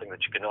 It's something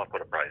that you cannot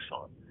put a price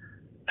on.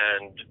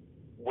 And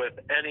with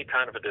any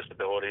kind of a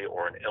disability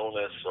or an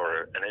illness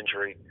or an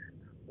injury,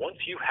 once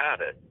you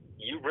have it,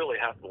 you really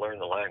have to learn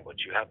the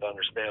language. You have to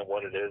understand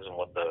what it is and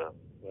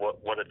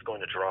what it's going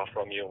to draw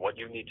from you and what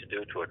you need to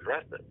do to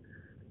address it.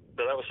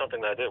 So that was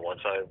something that I did once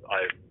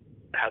I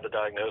had the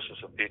diagnosis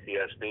of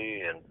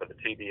PTSD and for the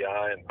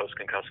TBI and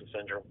post-concussive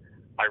syndrome.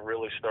 I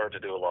really started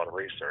to do a lot of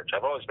research.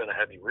 I've always been a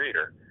heavy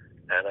reader,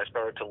 and I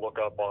started to look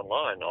up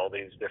online all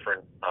these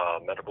different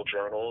medical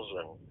journals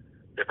and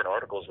different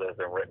articles that have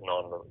been written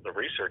on the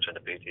research into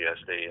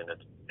PTSD and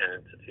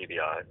into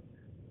TBI.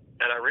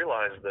 And I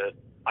realized that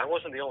I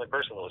wasn't the only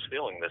person that was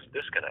feeling this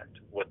disconnect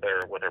with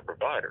their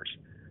providers.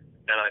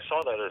 And I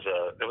saw that as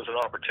it was an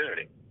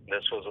opportunity.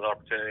 This was an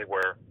opportunity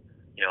where,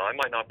 I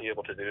might not be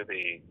able to do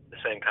the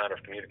same kind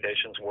of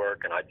communications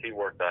work and IT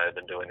work that I had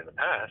been doing in the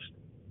past,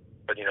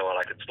 but you know what,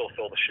 I could still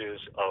fill the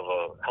shoes of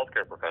a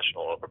healthcare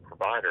professional, of a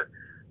provider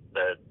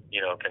that,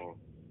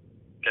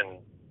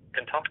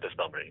 can talk to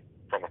somebody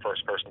from a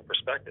first person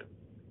perspective.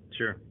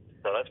 Sure.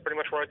 So that's pretty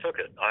much where I took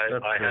it.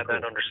 I had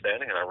that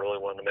understanding, and I really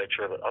wanted to make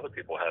sure that other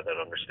people had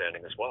that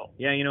understanding as well.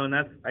 Yeah, and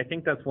I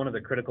think that's one of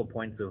the critical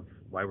points of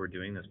why we're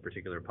doing this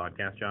particular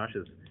podcast, Josh,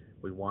 is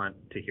we want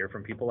to hear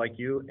from people like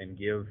you and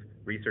give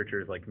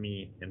researchers like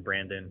me and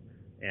Brandon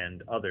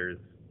and others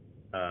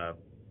a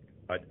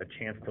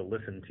chance to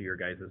listen to your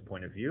guys'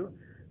 point of view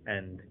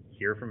and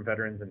hear from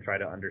veterans and try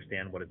to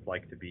understand what it's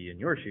like to be in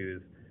your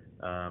shoes.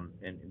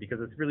 And because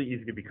it's really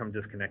easy to become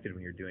disconnected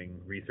when you're doing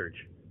research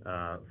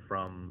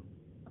from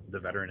the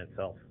veteran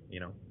itself,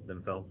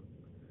 themselves.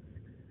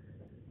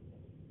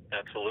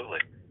 Absolutely.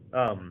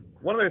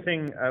 One other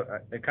thing,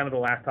 kind of the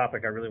last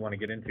topic I really want to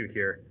get into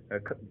here.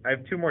 I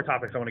have two more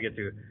topics I want to get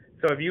to.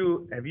 So have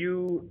you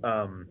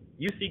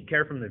you seek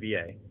care from the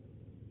VA?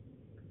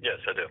 Yes,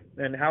 I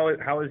do. And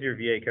how has your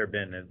VA care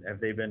been? Have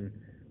they been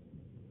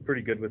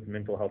pretty good with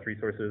mental health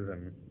resources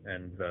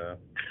and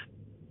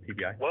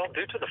TBI? Well,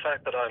 due to the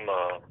fact that I'm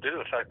a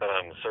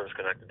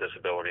service-connected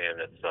disability and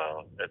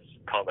it's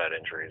combat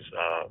injuries,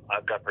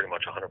 I've got pretty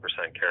much 100%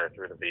 care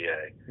through the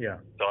VA. Yeah.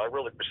 So I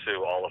really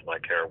pursue all of my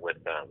care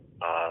with them,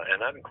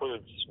 and that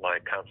includes my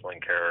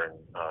counseling care and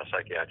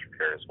psychiatric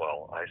care as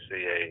well. I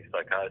see a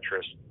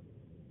psychiatrist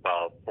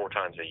about 4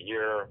 times a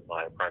year.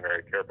 My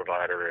primary care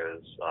provider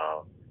is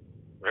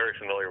very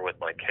familiar with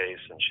my case,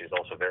 and she's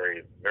also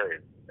very, very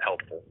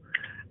helpful.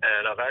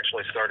 And I've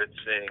actually started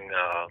seeing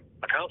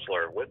a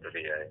counselor with the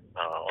VA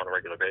on a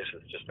regular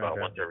basis, just about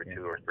once every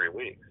 2 or 3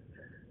 weeks.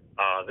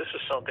 This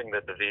is something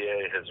that the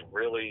VA has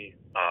really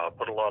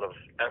put a lot of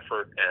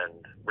effort and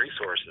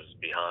resources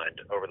behind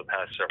over the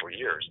past several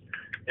years.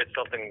 It's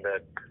something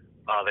that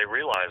they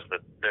realize that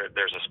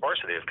there's a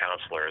sparsity of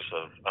counselors,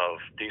 of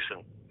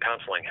decent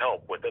counseling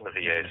help within the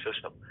VA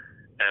system,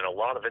 and a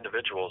lot of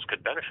individuals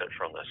could benefit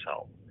from this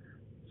help.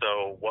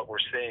 So what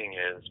we're seeing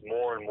is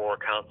more and more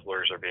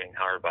counselors are being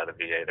hired by the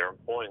VA. They're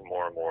employing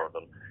more and more of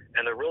them,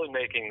 and they're really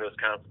making those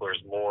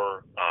counselors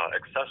more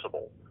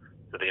accessible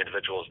to the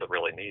individuals that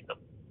really need them.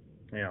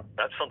 Yeah,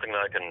 that's something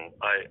that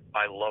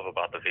I love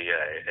about the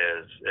VA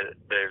is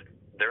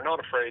they're not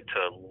afraid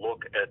to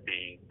look at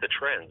the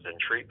trends in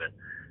treatment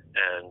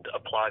and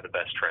apply the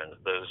best trends,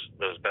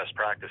 those best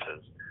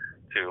practices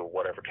to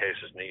whatever case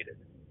is needed.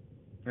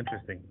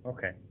 Interesting.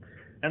 Okay.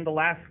 And the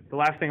last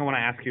thing I want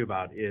to ask you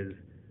about is,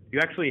 you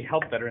actually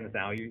help veterans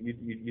now.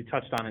 You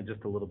touched on it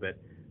just a little bit,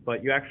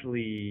 but you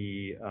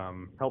actually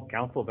help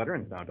counsel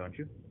veterans now, don't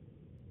you?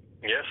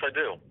 Yes, I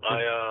do.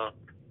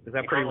 Is that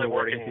I'm pretty currently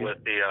rewarding working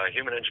with the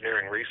Human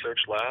Engineering Research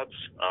Labs,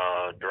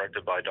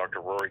 directed by Dr.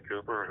 Rory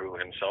Cooper, who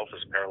himself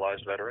is a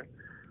paralyzed veteran.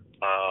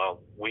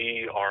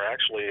 We are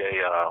actually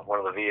one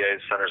of the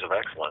VA's centers of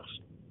excellence.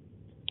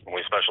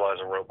 We specialize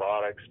in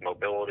robotics,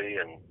 mobility,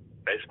 and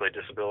basically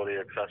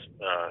disability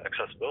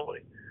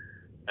accessibility.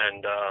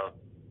 And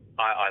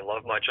I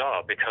love my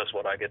job because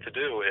what I get to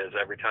do is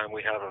every time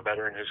we have a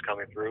veteran who's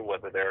coming through,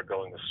 whether they're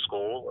going to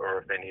school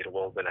or if they need a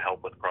little bit of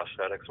help with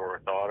prosthetics or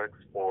orthotics,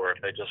 or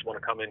if they just want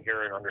to come in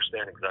here and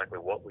understand exactly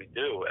what we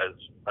do as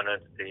an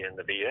entity in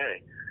the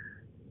VA,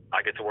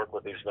 I get to work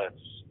with these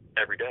vets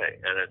every day,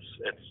 and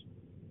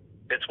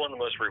it's one of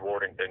the most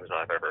rewarding things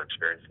I've ever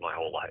experienced in my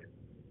whole life.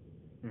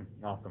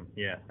 Awesome.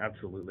 Yeah,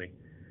 absolutely.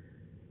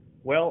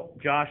 Well,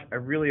 Josh, I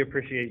really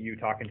appreciate you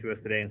talking to us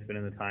today and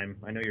spending the time.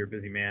 I know you're a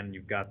busy man and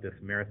you've got this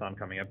marathon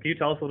coming up. Can you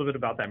tell us a little bit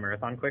about that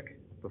marathon quick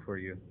before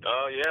you?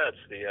 Oh yeah, it's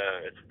the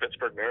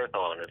Pittsburgh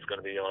Marathon. It's going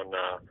to be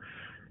on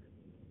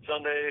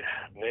Sunday,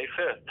 May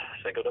 5th,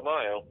 Cinco de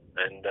Mayo,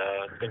 and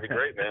it's going to be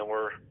great, man.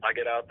 I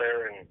get out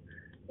there and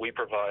we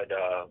provide,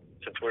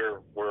 since we're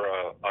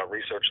a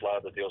research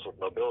lab that deals with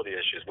mobility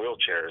issues,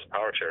 wheelchairs,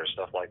 power chairs,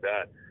 stuff like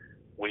that.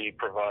 We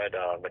provide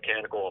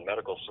mechanical and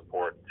medical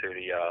support to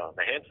the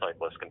hand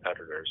cyclist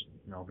competitors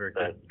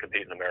that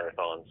compete in the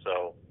marathon.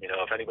 So,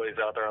 if anybody's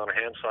out there on a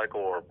hand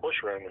cycle or a push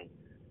room, and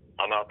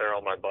I'm out there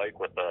on my bike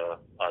with a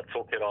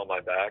toolkit on my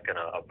back and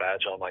a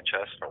badge on my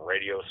chest and a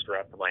radio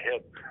strapped to my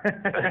hip.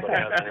 If anybody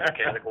has any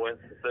mechanical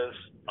instances,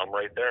 I'm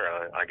right there.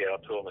 I get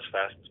up to them as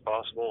fast as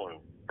possible and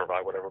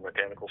provide whatever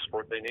mechanical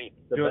support they need.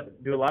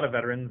 Do a lot of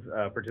veterans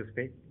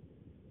participate?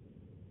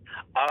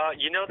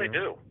 They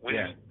do. We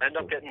end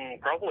up getting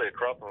probably a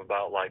crop of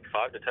about like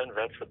 5 to 10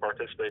 vets that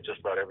participate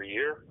just about every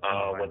year,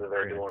 whether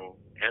they're doing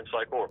hand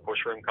cycle or push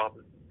rim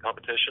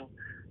competition.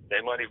 They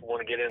might even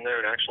want to get in there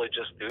and actually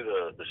just do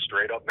the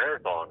straight up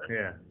marathon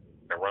and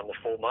run the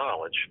full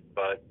mileage.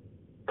 But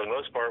for the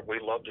most part,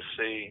 we love to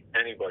see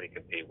anybody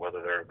compete,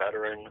 whether they're a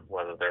veteran,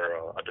 whether they're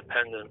a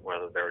dependent,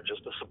 whether they're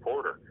just a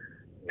supporter.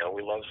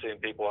 We love seeing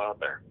people out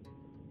there.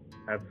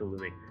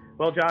 Absolutely.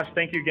 Well, Josh,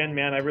 thank you again,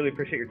 man. I really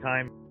appreciate your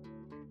time.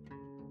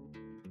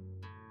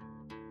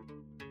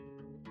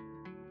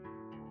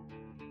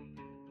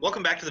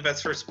 Welcome back to the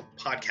Vets First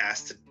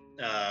podcast.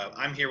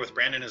 I'm here with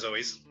Brandon, as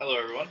always. Hello,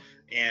 everyone.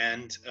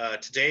 And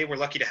today we're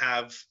lucky to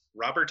have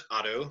Robert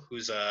Otto,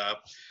 who's a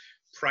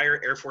prior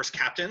Air Force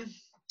captain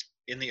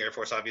in the Air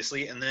Force,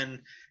 obviously. And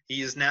then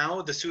he is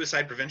now the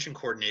suicide prevention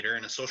coordinator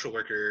and a social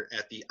worker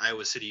at the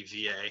Iowa City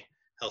VA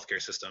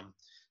healthcare system.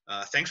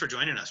 Thanks for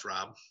joining us,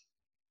 Rob.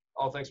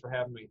 Oh, thanks for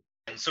having me.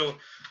 And so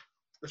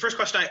the first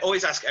question I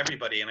always ask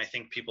everybody, and I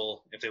think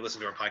people, if they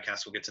listen to our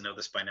podcast, will get to know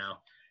this by now,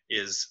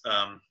 is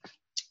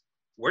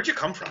where'd you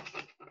come from?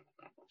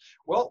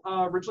 Well,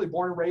 originally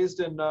born and raised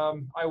in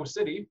Iowa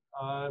City.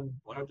 Iowa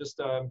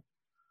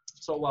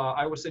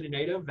City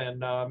native,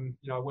 and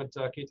I went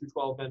K through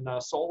 12 in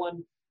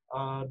Solon,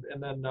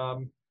 and then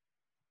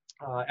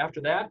after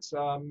that,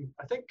 I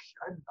think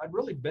I'd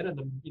really been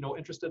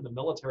interested in the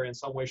military in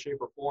some way,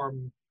 shape, or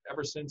form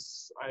ever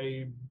since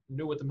I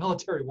knew what the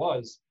military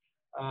was.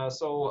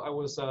 So I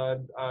was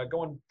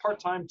going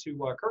part-time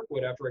to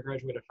Kirkwood after I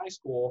graduated high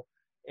school,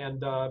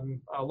 and a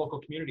local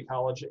community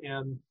college,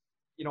 and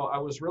I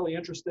was really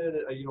interested,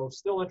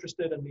 still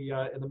interested in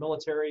the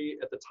military.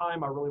 At the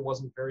time, I really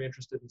wasn't very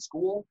interested in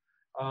school,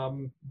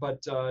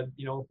 but I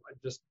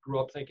just grew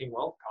up thinking,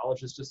 well,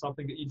 college is just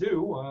something that you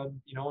do,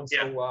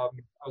 So I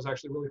was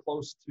actually really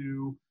close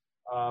to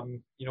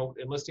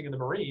enlisting in the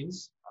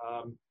Marines,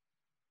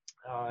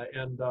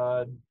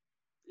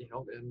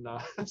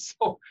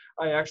 so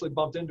I actually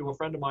bumped into a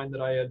friend of mine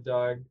that I had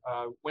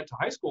went to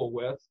high school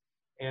with,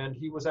 and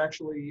he was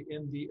actually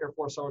in the Air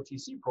Force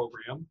ROTC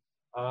program.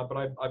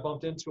 But I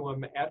bumped into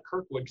him at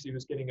Kirkwood because he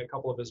was getting a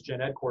couple of his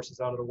gen ed courses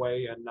out of the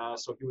way, and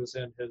so he was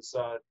in his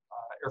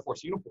Air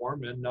Force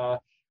uniform, and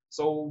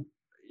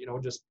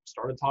just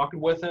started talking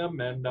with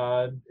him, and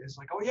he's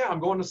like, "Oh yeah, I'm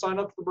going to sign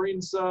up for the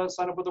Marines,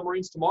 sign up with the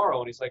Marines tomorrow,"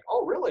 and he's like,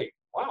 "Oh really?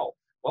 Wow.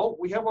 Well,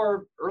 we have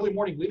our early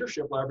morning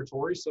leadership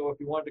laboratory, so if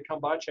you wanted to come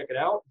by, check it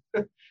out."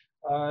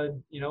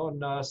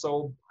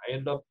 So I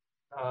ended up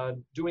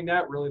doing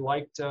that. Really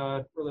liked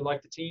the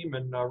team,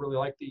 and really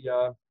liked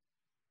the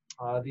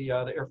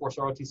Air Force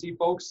ROTC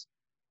folks,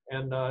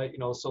 and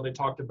so they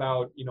talked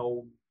about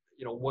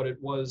what it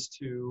was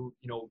to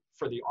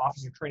for the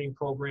officer training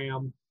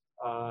program,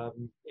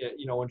 and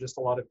just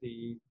a lot of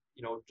the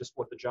just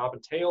what the job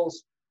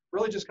entails.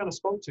 Really just kind of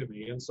spoke to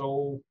me, and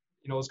so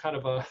it was kind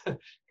of an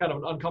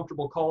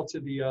uncomfortable call to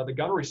the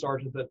gunnery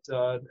sergeant at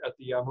the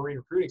Marine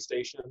recruiting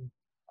station,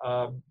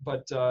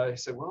 but he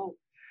said, "Well,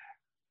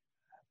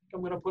 I think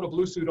I'm going to put a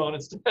blue suit on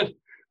instead."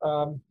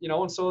 And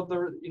so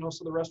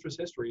the rest was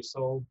history.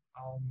 So,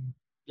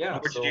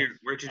 Where'd you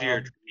do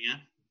your training at?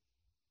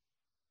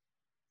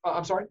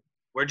 I'm sorry?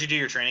 Where'd you do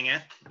your training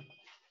at?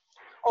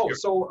 Oh,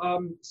 so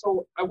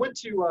I went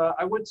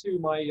to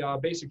my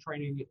basic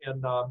training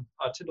in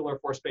Tyndall Air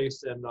Force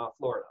Base in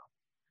Florida.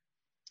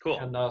 Cool.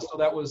 And so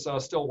that was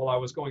still while I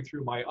was going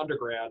through my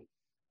undergrad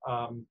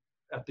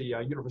at the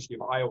University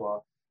of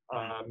Iowa.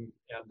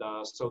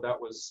 So that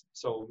was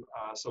so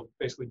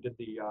basically did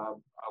I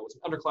was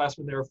an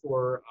underclassman there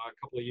for a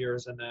couple of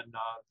years, and then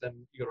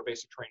you go to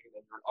basic training, and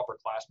then you're an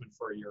upperclassman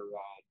for your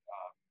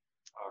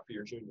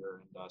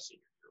junior and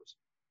senior years.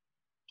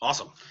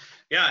 Awesome.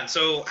 Yeah. And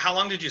so how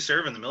long did you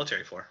serve in the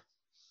military for?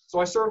 So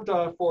I served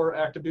for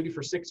active duty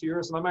for 6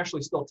 years, and I'm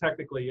actually still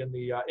technically in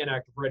the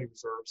inactive ready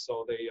reserve.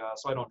 So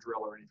so I don't drill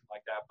or anything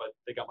like that, but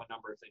they got my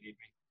number if they need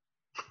me.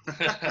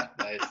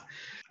 Nice.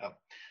 So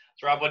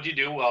Rob, what did you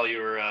do while you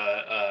were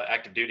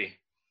active duty?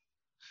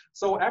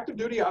 So active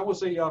duty, I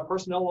was a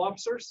personnel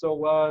officer. So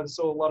a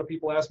lot of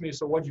people ask me,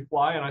 so what'd you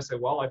fly? And I say,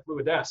 well, I flew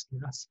a desk.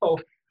 So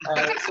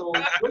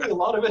really a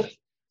lot of it.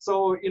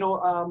 So I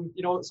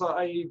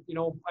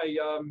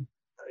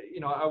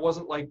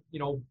wasn't like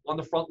on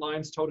the front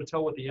lines toe to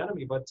toe with the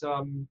enemy, but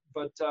a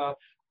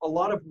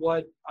lot of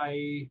what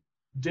I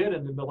did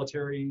in the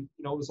military,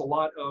 was a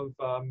lot of,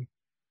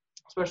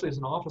 especially as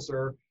an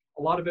officer,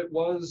 a lot of it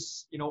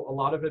was, a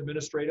lot of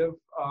administrative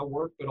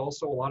work, but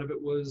also a lot of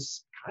it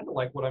was kind of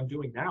like what I'm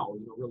doing now,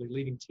 really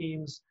leading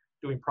teams,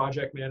 doing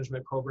project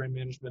management, program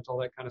management, all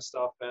that kind of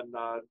stuff. And,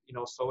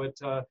 so it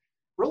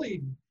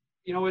really,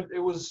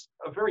 it was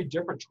a very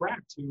different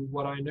track to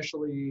what I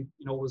initially,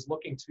 was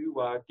looking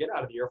to get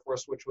out of the Air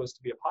Force, which was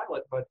to be a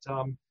pilot. But,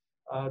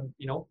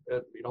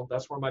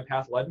 that's where my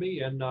path led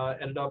me, and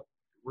ended up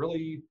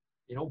really,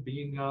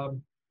 being,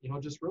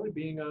 just really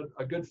being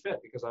a good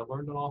fit, because I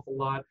learned an awful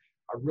lot.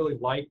 I really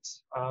liked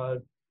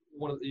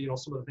one of the,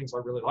 some of the things I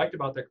really liked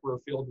about that career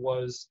field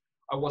was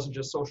I wasn't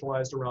just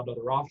socialized around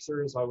other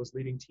officers. I was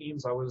leading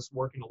teams. I was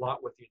working a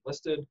lot with the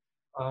enlisted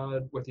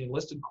with the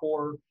enlisted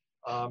corps,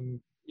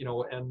 you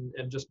know, and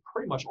just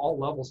pretty much all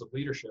levels of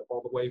leadership,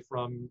 all the way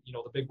from, you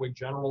know, the bigwig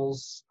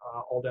generals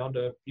all down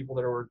to people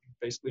that are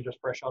basically just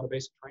fresh out of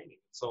basic training.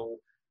 So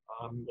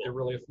it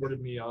really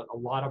afforded me a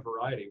lot of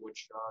variety,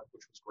 which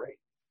was great.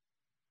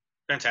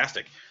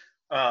 Fantastic.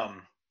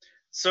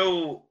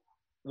 So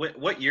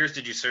what years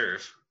did you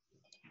serve?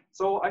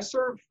 So I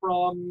served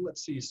from,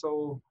 let's see,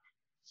 so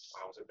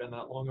wow, has it been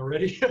that long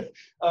already?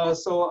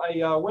 So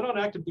I went on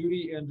active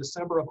duty in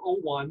December of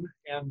 '01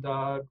 and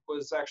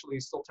was actually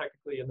still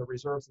technically in the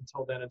reserves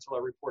until then, until I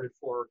reported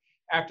for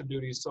active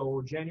duty.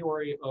 So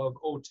January of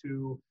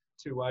 '02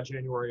 to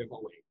January of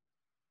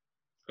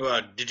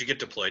 '08. Did you get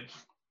deployed?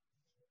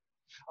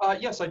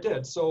 Yes, I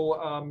did.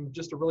 So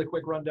just a really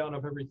quick rundown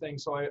of everything.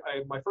 So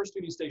my first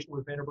duty station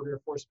was Vandenberg Air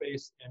Force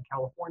Base in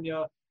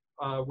California,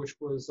 which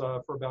was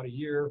for about a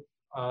year.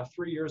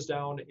 3 years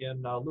down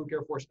in Luke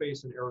Air Force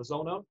Base in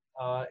Arizona,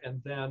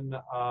 and then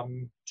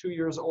 2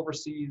 years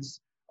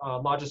overseas,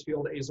 Lajes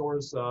Field,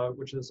 Azores,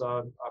 which is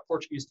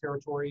Portuguese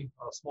territory,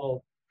 a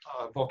small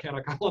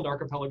volcanic island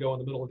archipelago in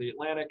the middle of the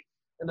Atlantic,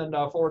 and then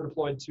forward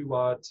deployed to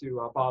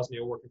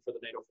Bosnia, working for the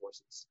NATO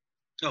forces.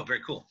 Oh,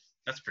 very cool.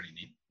 That's pretty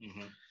neat.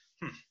 Mm-hmm.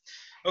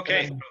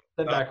 Okay.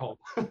 Then back home.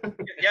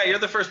 Yeah, you're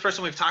the first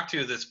person we've talked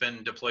to that's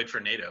been deployed for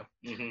NATO.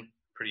 Mm-hmm.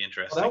 Pretty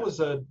interesting. Well,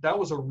 that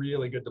was a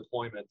really good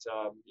deployment.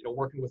 You know,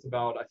 working with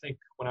about, I think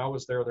when I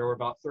was there were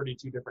about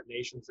 32 different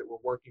nations that were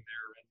working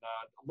there, and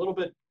a little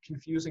bit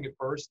confusing at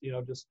first, you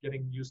know, just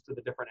getting used to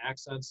the different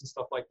accents and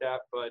stuff like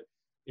that. But,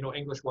 you know,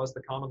 English was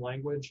the common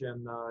language,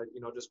 and, you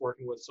know, just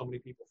working with so many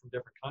people from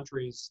different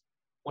countries,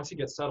 once you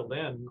get settled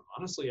in,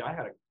 honestly, I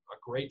had a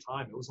great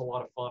time. It was a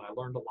lot of fun. I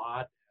learned a lot,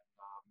 and,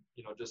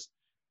 you know, just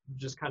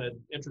kind of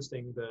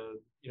interesting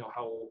you know,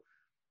 how,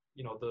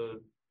 you know, the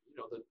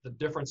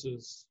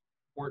differences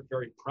weren't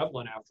very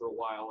prevalent after a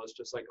while. It's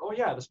just like, oh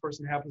yeah, this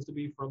person happens to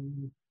be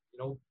from, you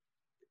know,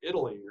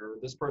 Italy, or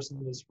this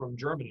person is from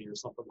Germany or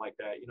something like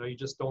that. You know, you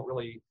just don't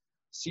really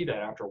see that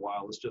after a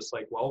while. It's just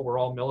like, well, we're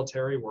all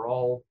military, we're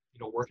all, you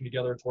know, working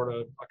together toward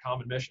a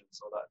common mission.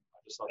 So that I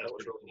just thought that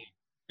was really neat.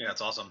 Yeah,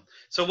 it's awesome.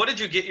 So what did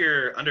you get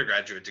your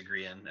undergraduate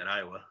degree in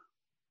Iowa?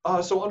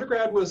 So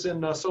undergrad was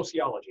in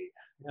sociology,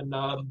 and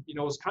you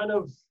know, it was kind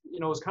of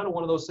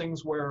one of those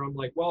things where I'm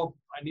like, well,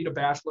 I need a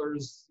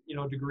bachelor's, you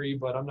know, degree,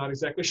 but I'm not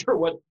exactly sure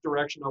what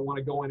direction I want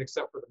to go in,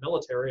 except for the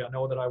military. I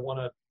know that I want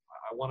to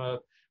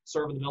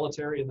serve in the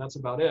military, and that's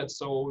about it.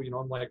 So, you know,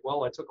 I'm like,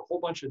 well, I took a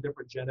whole bunch of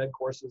different gen ed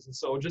courses, and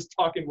so just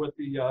talking with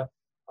the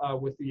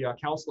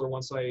counselor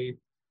once I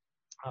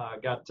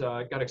got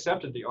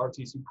accepted to the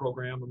RTC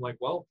program, I'm like,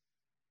 well,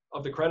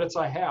 of the credits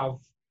I have,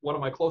 what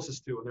am I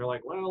closest to? And they're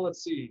like, well,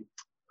 let's see.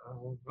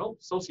 Well,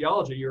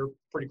 sociology, you're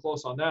pretty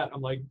close on that.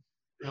 I'm like,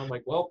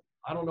 well,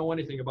 I don't know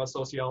anything about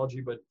sociology,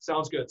 but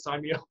sounds good.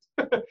 Sign me up.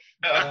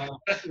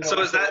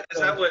 So is that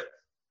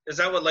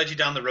what led you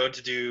down the road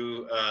to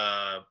do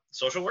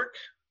social work?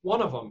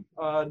 One of them.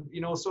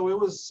 You know, so it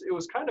was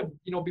kind of,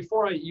 you know,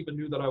 before I even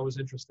knew that I was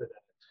interested in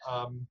it.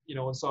 You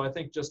know, and so I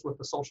think just with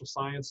the social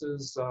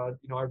sciences,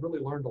 you know, I really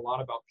learned a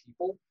lot about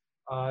people.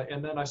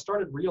 And then I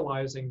started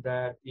realizing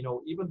that, you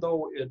know, even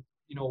though it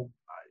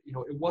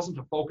wasn't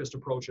a focused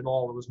approach at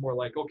all. It was more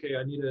like, okay,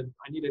 I need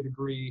a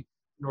degree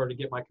in order to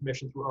get my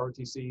commission through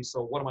ROTC.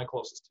 So what am I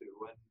closest to?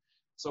 And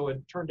so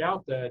it turned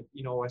out that,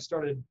 you know, I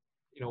started,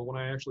 you know, when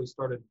I actually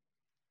started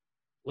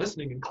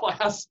listening in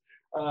class,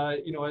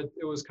 you know, it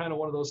was kind of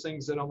one of those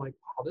things that I'm like,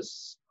 wow,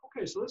 this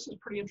is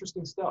pretty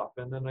interesting stuff.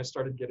 And then I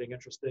started getting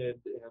interested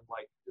in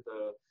like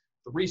the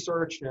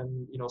research,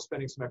 and, you know,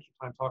 spending some extra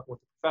time talking with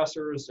the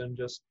professors, and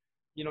just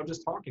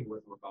talking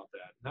with them about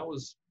that. And that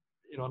was,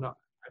 you know,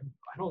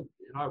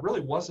 I really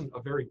wasn't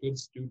a very good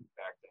student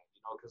back then, you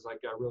know, because like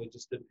I really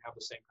just didn't have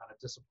the same kind of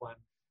discipline.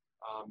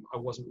 I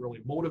wasn't really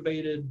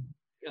motivated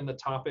in the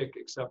topic,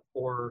 except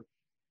for,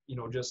 you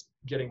know, just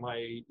getting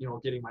my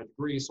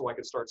degree so I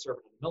could start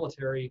serving in the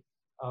military.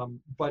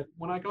 But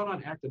when I got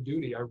on active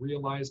duty, I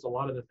realized a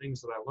lot of the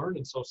things that I learned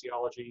in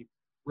sociology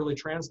really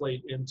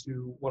translate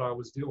into what I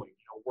was doing,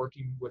 you know,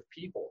 working with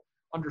people,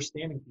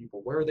 understanding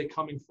people, where are they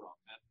coming from,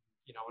 and,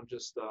 you know, and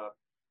just,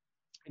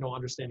 you know,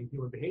 understanding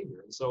human behavior.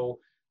 And so,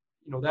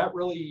 you know, that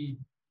really,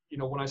 you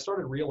know, when I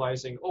started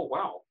realizing, oh,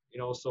 wow, you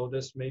know, so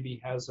this maybe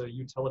has a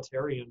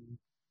utilitarian,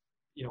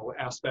 you know,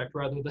 aspect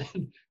rather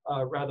than,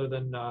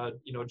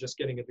 you know, just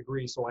getting a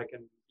degree so I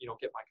can, you know,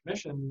 get my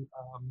commission,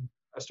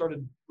 I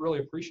started really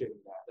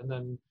appreciating that. And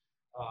then,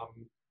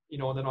 you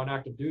know, and then on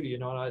active duty, you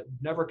know, I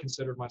never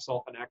considered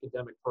myself an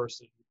academic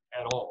person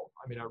at all.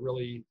 I mean, I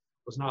really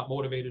was not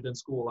motivated in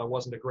school. I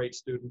wasn't a great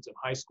student in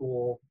high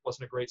school,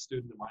 wasn't a great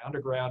student in my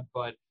undergrad,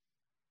 but,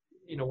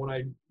 you know, when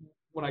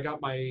I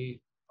got my, you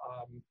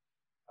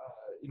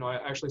know, I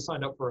actually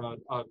signed up for a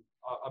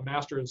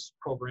master's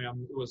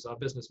program. It was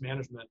business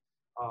management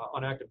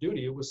on active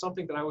duty. It was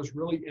something that I was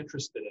really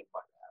interested in by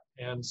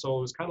that. And so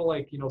it was kind of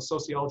like, you know,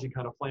 sociology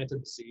kind of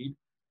planted the seed.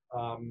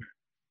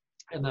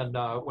 And then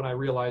when I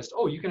realized,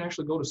 oh, you can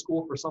actually go to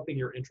school for something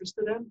you're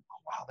interested in. Oh,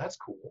 wow, that's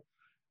cool.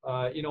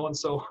 And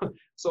so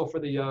for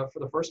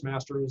the first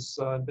master's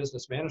in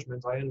business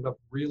management, I ended up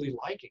really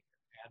liking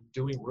it and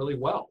doing really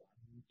well.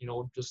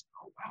 Just,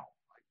 oh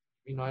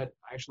wow, I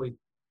actually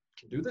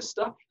can do this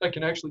stuff. I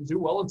can actually do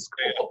well in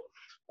school.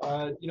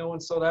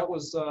 And so that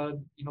was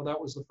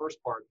the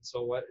first part. And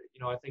so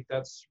I think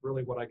that's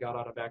really what I got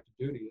out of active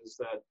duty, is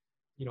that,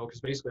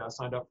 because basically I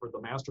signed up for the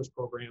master's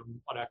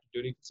program on active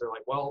duty because they're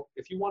like, well,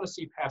 if you want to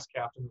see past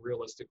captain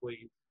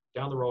realistically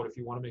down the road, if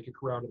you want to make a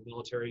career out of the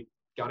military,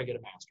 got to get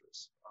a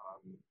master's.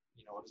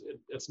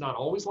 It's not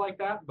always like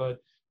that, but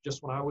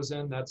just when I was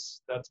in,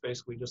 that's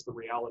basically just the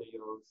reality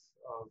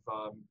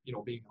of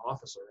being an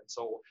officer. And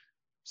so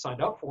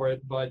signed up for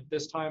it, but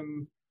this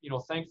time,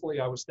 thankfully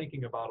I was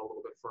thinking about it a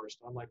little bit first.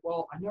 I'm like,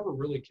 well, I never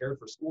really cared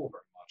for school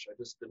very much. I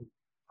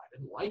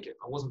didn't like it.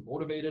 I wasn't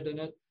motivated in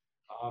it.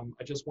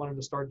 I just wanted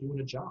to start doing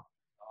a job.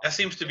 That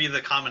seems to be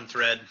the common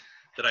thread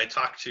that I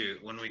talk to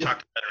when we talk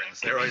to veterans.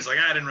 They're always like,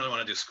 I didn't really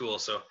want to do school,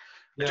 so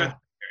yeah.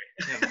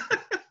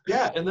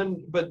 Yeah, and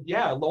then, but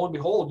yeah, lo and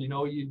behold,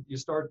 you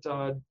start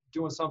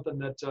doing something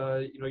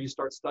that, you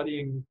start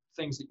studying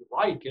things that you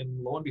like,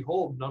 and lo and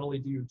behold, not only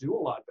do you do a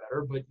lot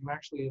better, but you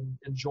actually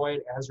enjoy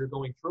it as you're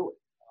going through it.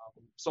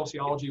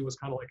 Sociology was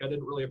kind of like, I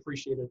didn't really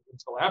appreciate it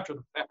until after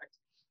the fact.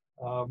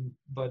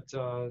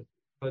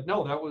 But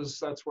no,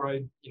 that's where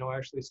I,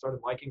 actually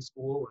started liking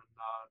school, and,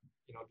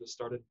 just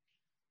started,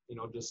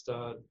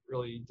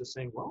 really just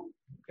saying, well,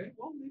 okay,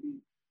 well, maybe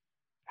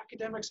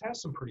academics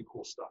has some pretty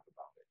cool stuff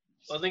about it.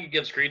 Well, I think it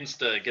gives credence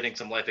to getting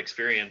some life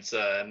experience,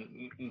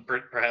 and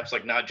perhaps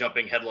like not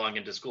jumping headlong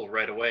into school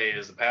right away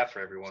is the path for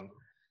everyone.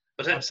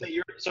 But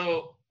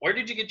so where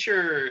did you get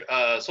your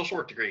social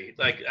work degree?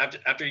 Like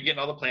after you get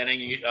all the planning,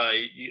 you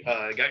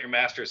got your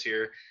master's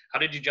here. How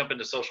did you jump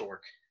into social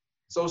work?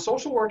 So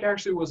social work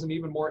actually was an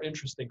even more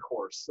interesting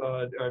course,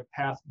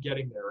 path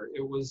getting there.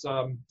 It was,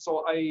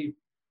 so I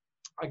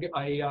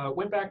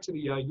went back to the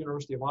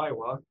University of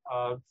Iowa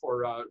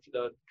for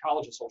the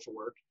College of Social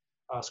Work,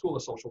 School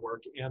of Social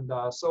Work. And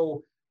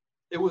so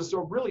it was a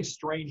really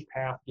strange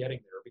path getting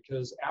there,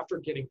 because after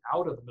getting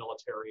out of the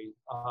military,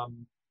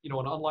 and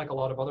unlike a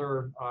lot of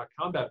other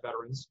combat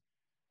veterans,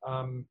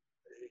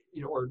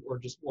 or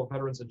just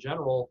veterans in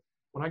general,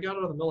 when I got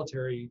out of the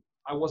military,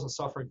 I wasn't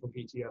suffering from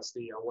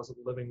PTSD. I wasn't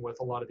living with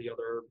a lot of the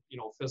other,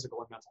 physical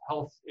and mental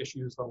health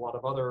issues that a lot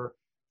of other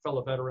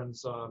fellow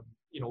veterans,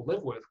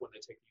 live with when they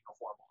take the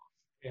uniform off.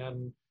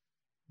 And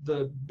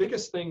the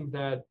biggest thing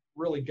that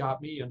really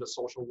got me into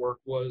social work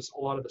was a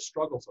lot of the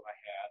struggles that I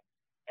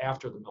had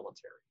after the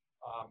military.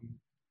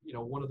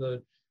 One of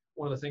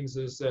the things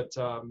is that,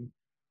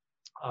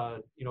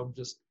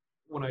 just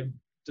when I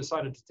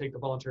decided to take the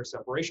voluntary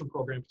separation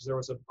program, because there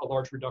was a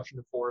large reduction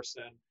in force,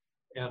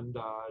 and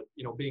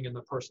being in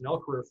the personnel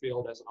career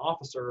field as an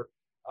officer,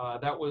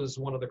 that was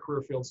one of the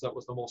career fields that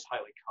was the most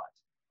highly cut.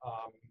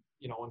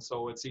 And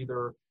so it's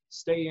either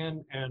stay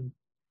in and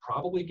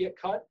probably get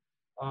cut,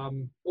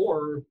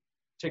 or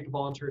take the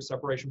voluntary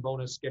separation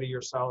bonus, get a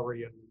year's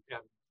salary, and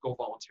go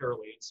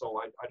voluntarily. And so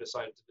I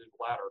decided to do the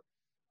latter.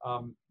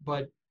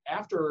 But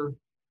after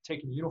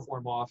taking the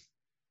uniform off,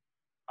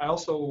 I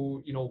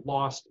also,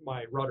 lost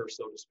my rudder,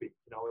 so to speak.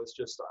 It's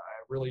just, I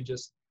really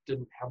just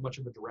didn't have much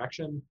of a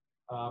direction.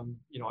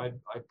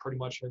 I pretty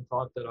much had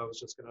thought that I was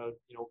just gonna,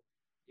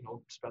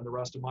 spend the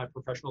rest of my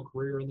professional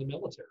career in the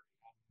military.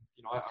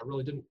 I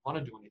really didn't want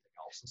to do anything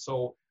else. And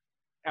so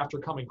after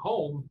coming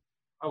home,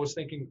 I was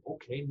thinking,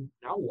 okay,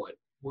 now what?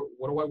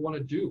 What do I want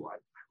to do? I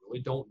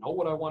really don't know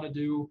what I want to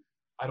do.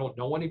 I don't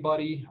know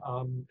anybody.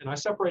 And I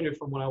separated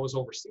from when I was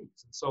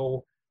overseas. And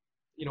so,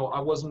 I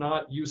wasn't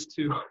used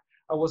to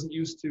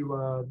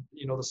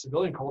the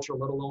civilian culture,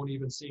 let alone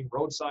even seeing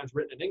road signs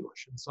written in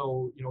English. And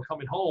so,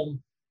 coming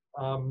home,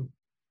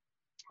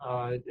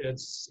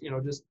 it's,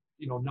 just,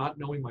 not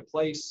knowing my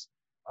place,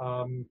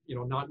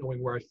 not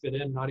knowing where I fit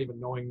in, not even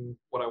knowing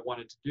what I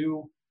wanted to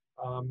do.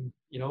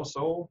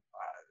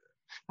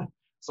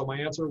 So my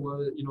answer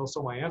was,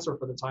 my answer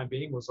for the time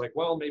being was like,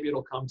 well, maybe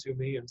it'll come to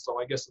me. And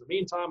so I guess in the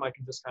meantime, I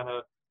can just kind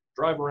of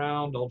drive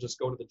around. I'll just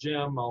go to the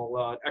gym.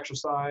 I'll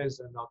exercise,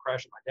 and I'll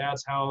crash at my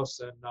dad's house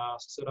and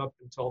sit up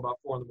until about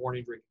 4 in the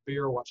morning, drinking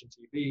beer, watching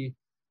TV.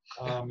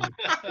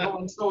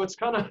 And so it's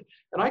kind of,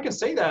 and I can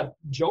say that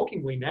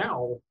jokingly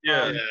now.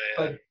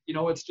 But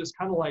it's just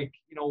kind of like,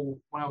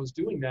 when I was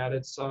doing that,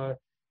 it's I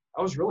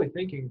was really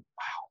thinking,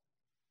 wow,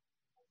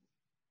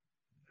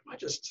 am I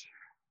just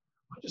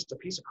a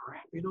piece of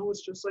crap?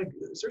 It's just like,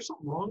 is there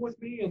something wrong with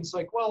me? And it's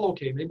like, well,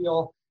 okay, maybe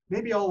I'll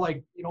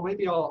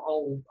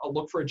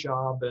look for a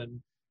job,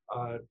 and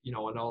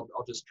and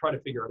I'll just try to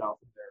figure it out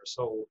from there.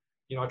 So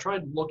I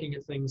tried looking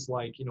at things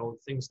like,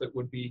 things that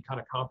would be kind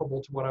of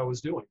comparable to what I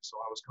was doing. So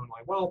I was kind of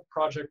like, well,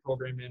 project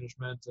program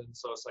management. And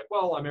so it's like,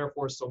 well, I'm Air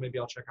Force, so maybe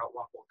I'll check out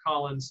Rockwell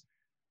Collins,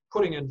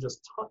 putting in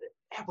just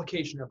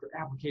application after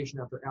application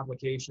after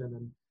application,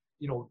 and,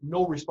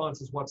 no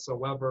responses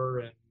whatsoever.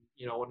 And,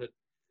 and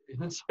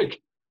it's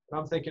like, and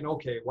I'm thinking,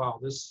 okay, wow,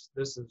 this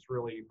is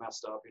really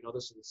messed up. I don't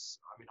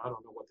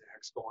know what the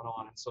heck's going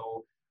on. And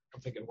so I'm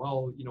thinking,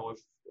 well, if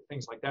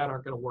things like that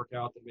aren't going to work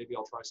out, then maybe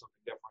I'll try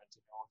something different.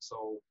 And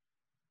So,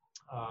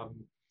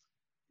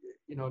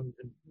 you know, and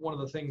one of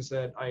the things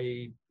that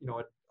I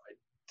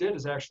did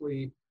is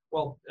actually,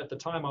 well, at the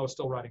time I was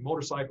still riding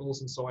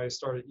motorcycles. And so I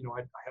started, you know,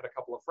 I had a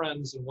couple of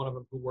friends, and one of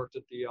them who worked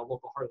at the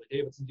local Harley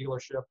Davidson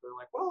dealership. They're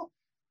like, well,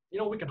 you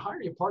know, we can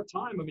hire you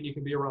part-time. I mean, you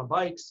can be around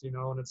bikes, you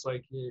know, and it's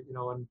like, you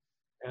know,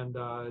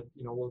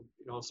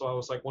 so I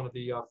was like one of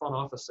the front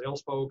office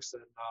sales folks,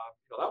 and,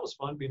 you know, that was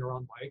fun being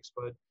around bikes,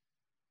 but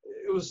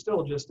it was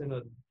still just in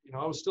a, you know,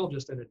 I was still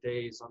just in a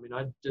daze. I mean,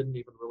 I didn't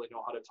even really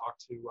know how to talk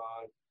to,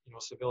 you know,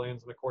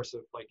 civilians. And of course,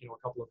 if like, you know, a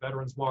couple of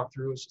veterans walked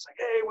through, it's just like,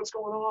 hey, what's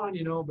going on,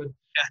 you know, but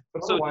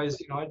So, otherwise,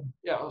 you know,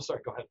 oh,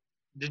 sorry, go ahead.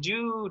 did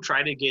you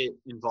try to get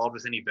involved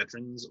with any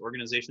veterans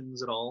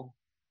organizations at all?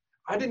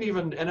 I didn't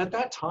even, and at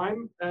that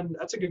time, and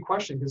that's a good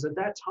question, because at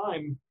that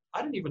time,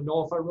 I didn't even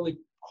know if I really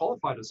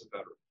qualified as a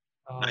veteran.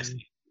 I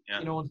see. Yeah.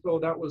 You know, and so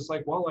that was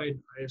like, well, I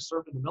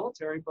served in the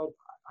military, but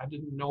I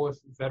didn't know if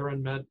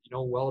veteran meant, you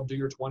know, well, do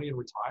your 20 and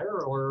retire,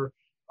 or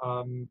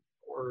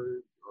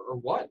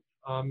what.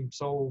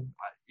 So,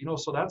 you know,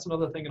 so that's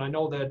another thing. And I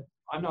know that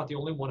I'm not the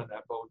only one in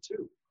that boat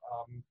too.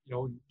 You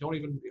know, I don't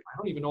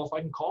even know if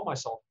I can call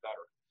myself a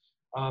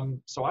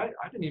veteran. So I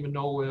didn't even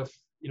know if,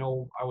 you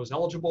know, I was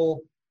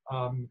eligible.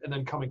 And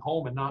then coming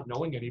home and not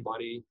knowing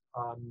anybody,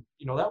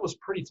 you know, that was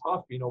pretty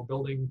tough, you know,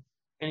 building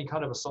any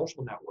kind of a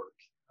social network.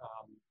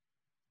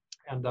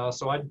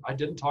 So I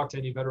didn't talk to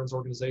any veterans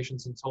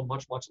organizations until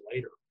much, much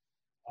later.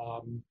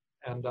 You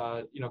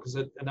know,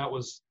 and that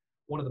was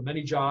one of the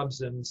many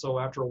jobs. And so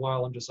after a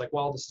while, I'm just like,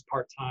 well, this is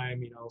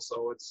part-time, you know,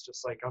 so it's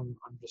just like, I'm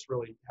just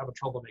really having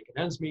trouble making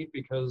ends meet,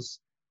 because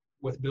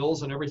with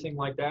bills and everything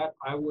like that,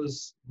 I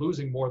was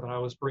losing more than I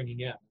was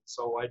bringing in.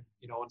 So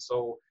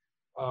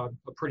a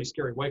pretty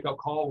scary wake-up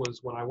call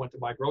was when I went to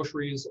buy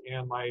groceries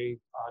and my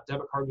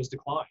debit card was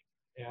declined,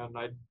 and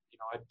I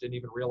didn't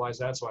even realize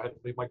that, so I had to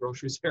leave my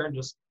groceries there and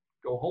just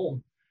go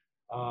home.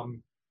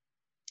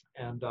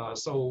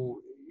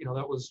 So you know,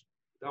 that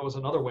was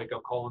another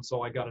wake-up call, and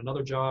so I got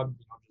another job,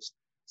 you know, just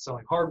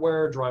selling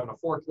hardware, driving a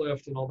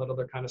forklift, and all that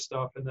other kind of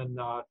stuff. And then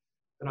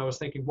I was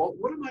thinking, well,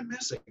 what am I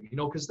missing? You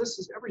know,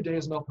 because every day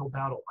is an uphill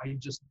battle. I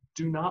just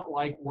do not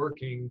like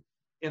working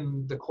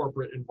in the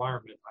corporate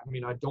environment. I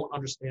mean, I don't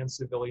understand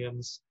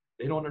civilians.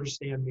 They don't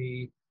understand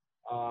me.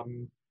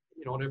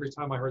 You know, and every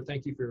time I heard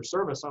 "thank you for your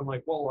service," I'm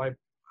like, well, I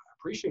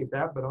appreciate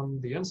that, but on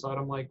the inside,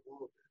 I'm like,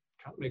 well,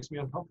 it kind of makes me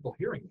uncomfortable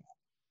hearing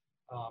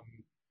that.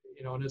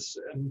 You know,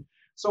 and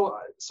so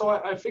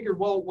I figured,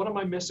 well, what am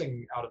I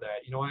missing out of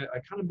that? You know, I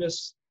kind of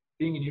miss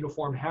being in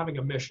uniform, having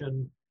a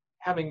mission,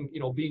 having, you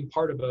know, being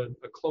part of a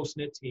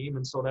close-knit team.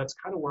 And so that's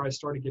kind of where I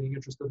started getting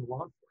interested in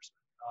law enforcement.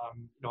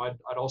 You know,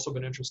 I'd also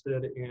been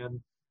interested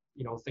in,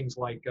 you know, things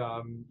like,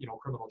 you know,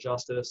 criminal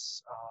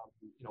justice.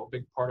 You know, a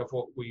big part of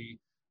what we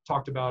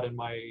talked about in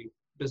my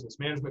business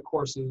management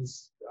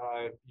courses,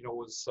 you know,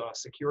 was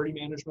security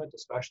management,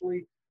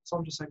 especially. So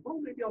I'm just like, well,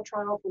 maybe I'll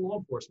try out for law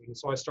enforcement. And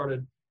so I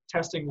started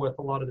testing with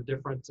a lot of the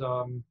different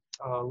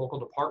local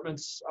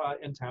departments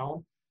in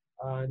town,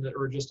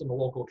 or just in the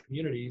local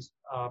communities,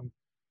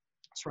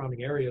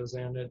 surrounding areas.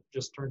 And it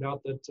just turned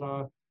out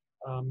that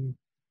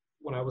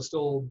when I was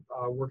still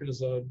working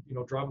as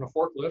driving a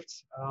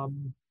forklift,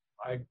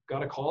 I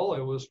got a call.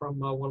 It was from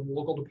one of the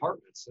local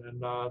departments,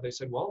 and they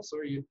said, well, so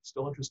are you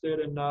still interested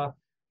in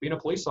being a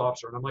police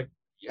officer? And I'm like,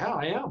 yeah,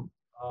 I am.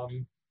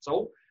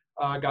 So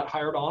I got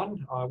hired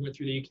on, went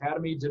through the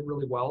academy, did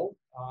really well.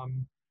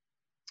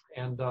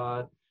 And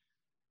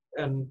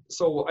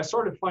so I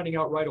started finding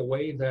out right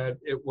away that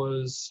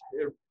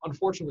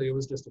unfortunately, it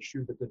was just a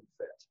shoe that didn't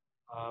fit.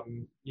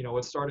 You know,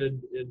 it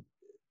started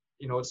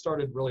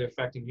really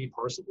affecting me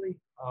personally.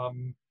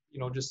 You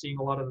know, just seeing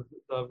a lot of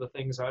the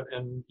things out,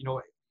 and, you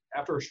know,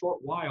 after a short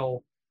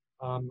while,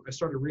 I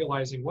started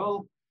realizing,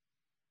 well,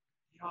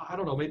 you know, I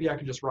don't know, maybe I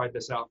can just ride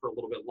this out for a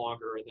little bit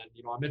longer. And then,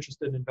 you know, I'm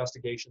interested in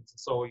investigations. And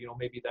so, you know,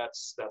 maybe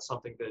that's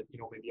something that, you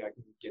know, maybe I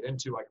can get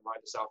into. I can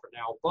ride this out for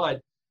now.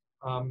 But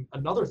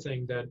another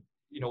thing that,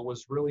 you know,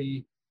 was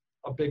really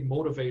a big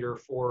motivator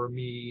for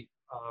me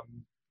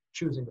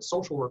choosing the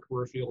social work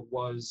career field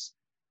was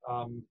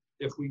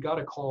if we got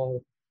a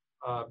call,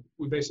 it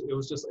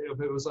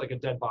was like a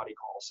dead body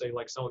call, say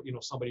like, so, you know,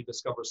 somebody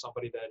discovers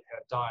somebody that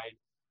had died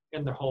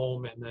in their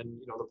home, and then,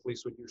 you know, the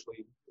police would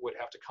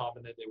have to come,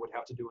 and then they would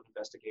have to do an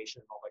investigation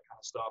and all that kind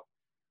of stuff.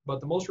 But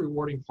the most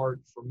rewarding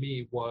part for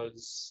me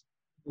was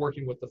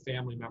working with the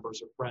family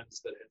members or friends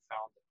that had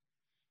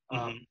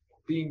found them.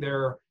 Being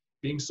there,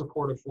 being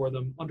supportive for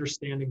them,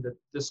 understanding that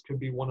this could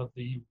be one of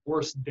the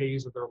worst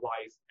days of their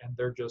life, and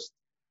they're just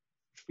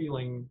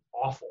feeling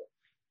awful.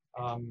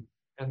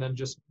 And then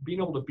just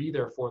being able to be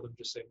there for them,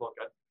 just say, look,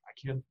 I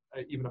can't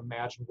even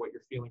imagine what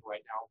you're feeling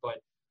right now,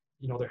 but,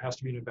 you know, there has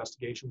to be an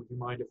investigation. Would you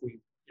mind if we,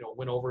 you know,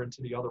 went over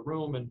into the other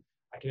room, and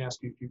I can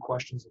ask you a few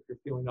questions if you're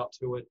feeling up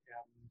to it,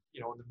 and,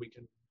 you know, and then we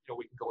can go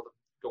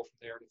from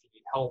there. And if you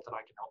need help, then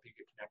I can help you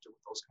get connected with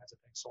those kinds of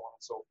things, so on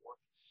and so forth.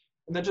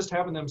 And then just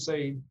having them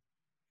say,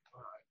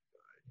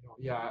 you know,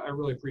 yeah, I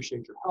really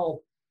appreciate your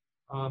help.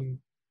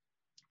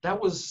 That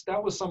was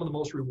some of the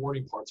most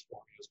rewarding parts for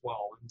me as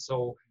well. And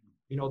so,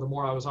 the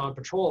more I was on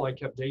patrol, I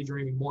kept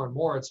daydreaming more and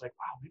more. It's like,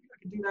 wow, maybe I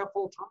can do that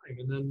full time.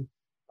 And then,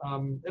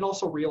 and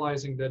also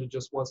realizing that it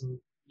just wasn't,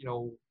 it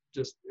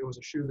was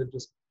a shoe that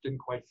just didn't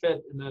quite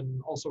fit. And then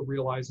also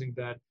realizing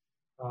that,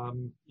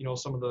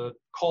 some of the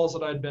calls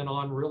that I'd been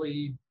on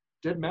really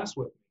did mess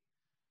with me.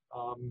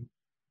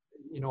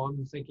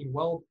 I'm thinking,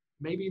 well,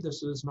 maybe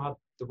this is not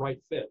the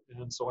right fit.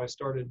 And so I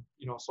started,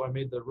 so I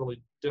made the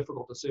really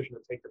difficult decision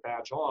to take the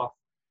badge off.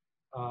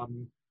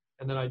 And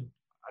then I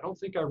don't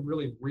think I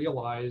really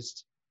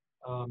realized,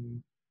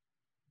 the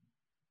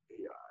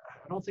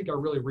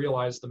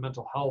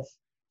mental health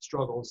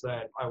struggles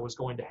that I was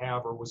going to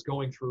have or was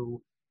going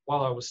through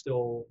while I was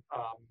still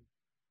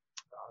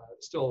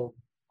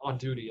on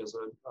duty as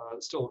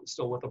still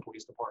with the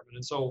police department.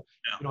 And so,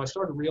 I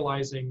started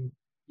realizing,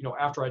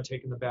 after I'd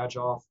taken the badge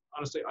off,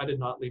 honestly, I did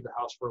not leave the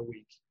house for a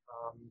week.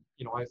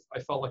 I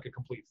felt like a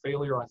complete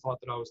failure. I thought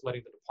that I was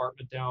letting the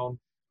department down,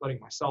 letting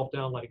myself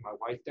down, letting my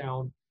wife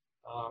down.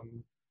 I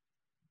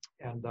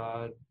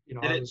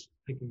was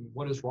thinking,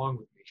 what is wrong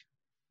with me?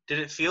 Did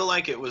it feel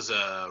like it was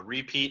a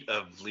repeat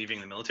of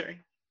leaving the military?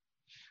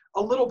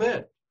 A little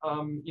bit,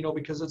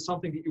 because it's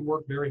something that you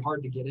work very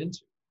hard to get into.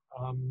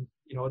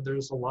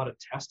 There's a lot of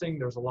testing.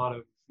 There's a lot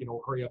of,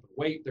 hurry up and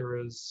wait. There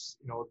is,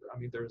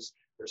 there's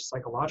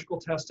psychological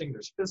testing.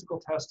 There's physical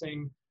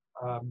testing.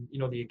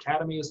 The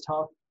academy is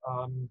tough.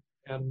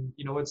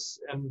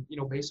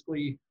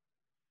 Basically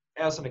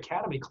as an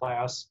academy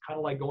class, kind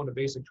of like going to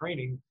basic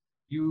training,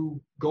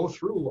 you go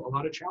through a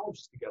lot of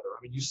challenges together.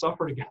 You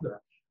suffer together.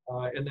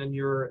 And then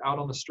you're out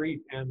on the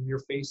street and you're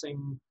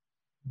facing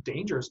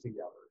dangers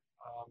together.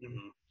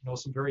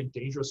 Some very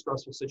dangerous,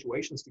 stressful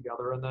situations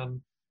together. And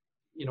then,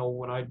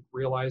 when I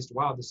realized,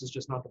 wow, this is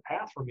just not the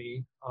path for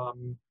me,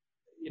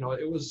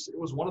 it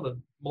was one of the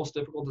most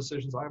difficult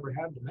decisions I ever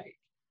had to make.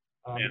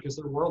 Because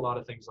there were a lot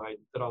of things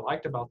that I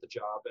liked about the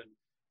job, and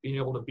being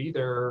able to be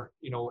there,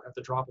 at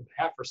the drop of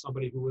a hat for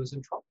somebody who was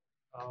in trouble.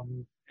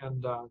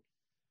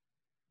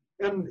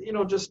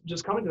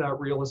 Just coming to that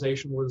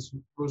realization was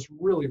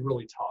really,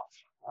 really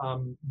tough.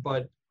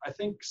 But I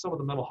think some of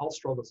the mental health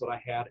struggles that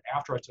I had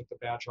after I took the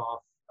badge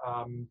off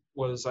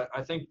was,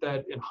 I think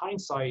that in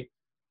hindsight,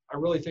 I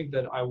really think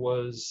that I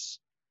was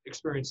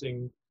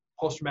experiencing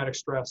post-traumatic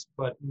stress,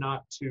 but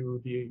not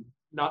to the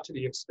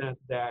extent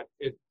that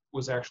it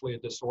was actually a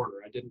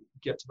disorder. I didn't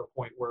get to the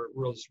point where it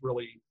was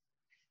really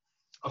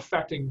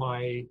affecting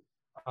my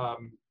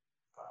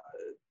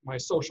my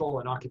social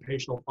and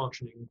occupational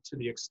functioning to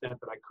the extent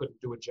that I couldn't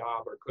do a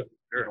job or couldn't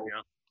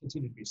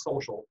continue to be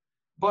social.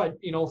 But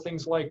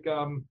things like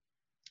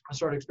I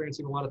started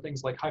experiencing a lot of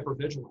things like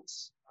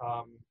hypervigilance.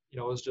 It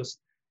was just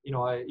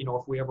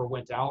if we ever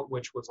went out,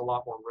 which was a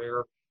lot more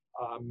rare,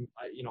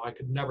 I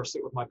could never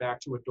sit with my back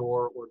to a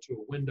door or to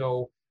a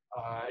window.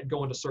 I'd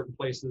go into certain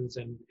places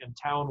in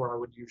town where I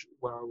would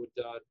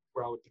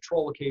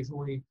patrol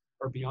occasionally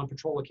or be on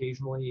patrol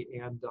occasionally,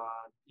 and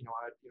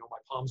my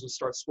palms would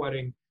start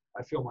sweating.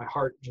 I feel my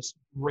heart just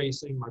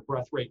racing, my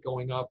breath rate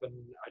going up, and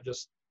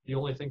the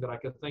only thing that I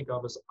could think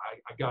of is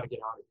I got to get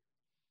out of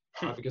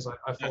here because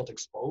I felt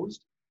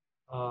exposed.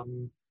 Of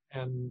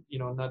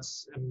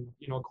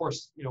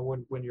course,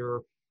 when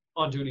you're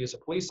on duty as a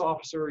police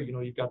officer,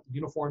 you've got the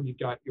uniform, you've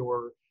got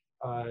your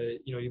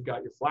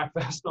flak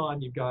vest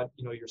on, you've got,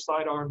 your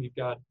sidearm, you've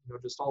got,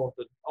 just all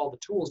the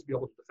tools to be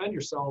able to defend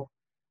yourself.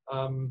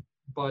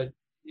 But,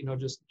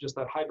 just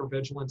that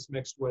hypervigilance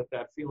mixed with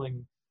that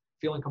feeling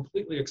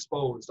completely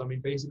exposed.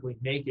 Basically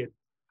naked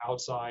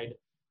outside.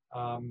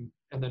 And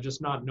then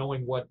just not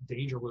knowing what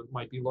danger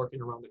might be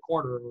lurking around the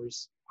corner.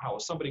 Is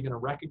somebody going to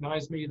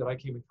recognize me that I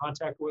came in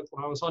contact with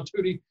when I was on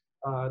duty?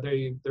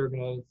 They're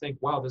going to think,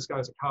 wow, this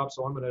guy's a cop,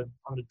 so I'm going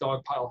to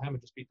dogpile him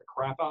and just beat the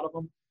crap out of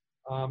him.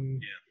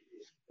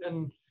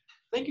 And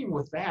thinking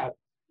with that,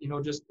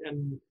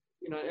 and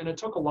it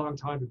took a long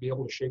time to be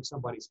able to shake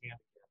somebody's hand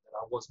again that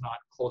I was not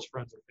close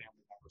friends or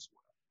family members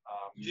with.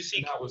 Did you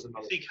seek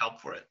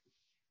help for it?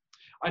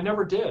 I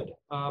never did.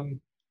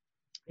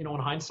 In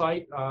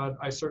hindsight,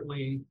 I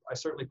certainly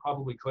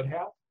probably could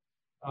have.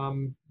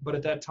 But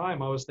at that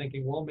time, I was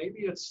thinking, well,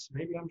 maybe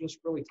I'm just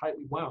really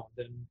tightly wound.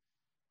 And,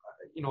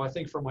 I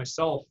think for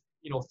myself,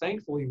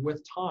 thankfully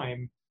with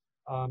time,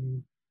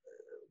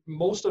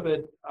 most of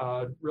it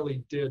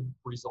really did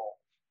resolve.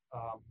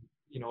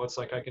 It's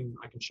like I can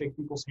shake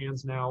people's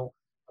hands now.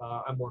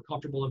 I'm more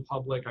comfortable in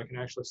public. I can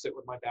actually sit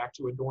with my back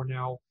to a door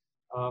now.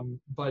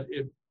 But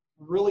it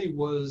really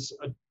was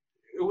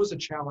a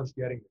challenge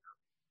getting there.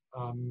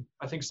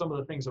 I think some of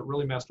the things that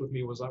really messed with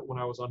me was when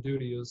I was on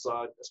duty is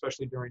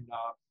especially during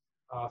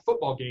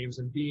football games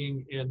and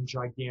being in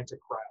gigantic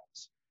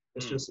crowds.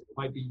 It's just, it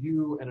might be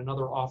you and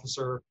another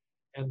officer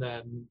and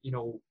then,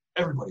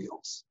 everybody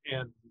else.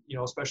 And,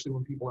 especially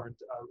when people are,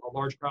 a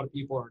large crowd of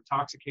people are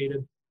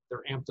intoxicated,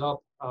 they're amped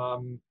up.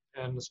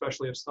 And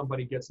especially if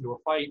somebody gets into a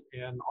fight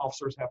and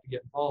officers have to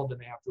get involved and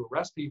they have to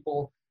arrest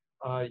people,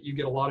 you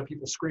get a lot of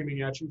people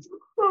screaming at you,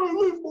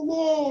 leave them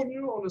alone,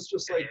 and it's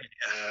just like,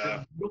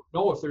 you don't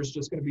know if there's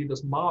just going to be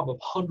this mob of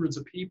hundreds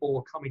of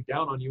people coming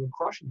down on you and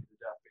crushing you to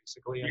death,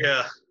 basically. And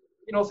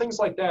things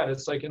like that.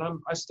 It's like, and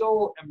I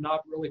still am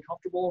not really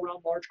comfortable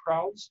around large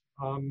crowds.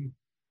 And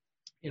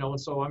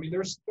so, I mean,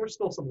 there's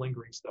still some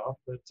lingering stuff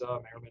that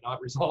may or may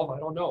not resolve. I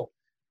don't know.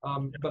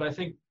 But I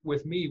think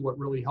with me, what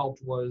really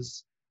helped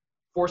was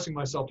forcing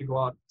myself to go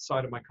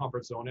outside of my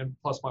comfort zone, and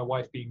plus my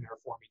wife being there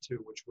for me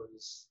too, which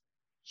was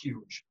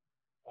huge.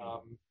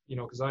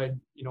 Because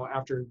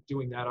after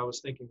doing that, I was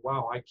thinking,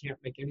 wow, I can't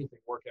make anything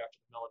work after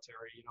the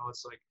military.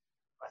 It's like,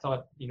 I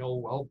thought,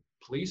 well,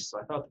 police,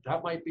 I thought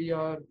that might be,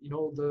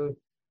 the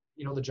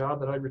job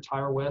that I'd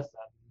retire with,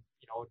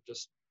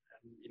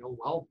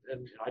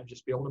 and I'd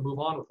just be able to move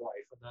on with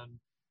life. And then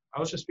I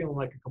was just feeling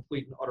like a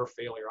complete and utter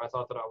failure. I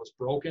thought that I was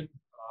broken.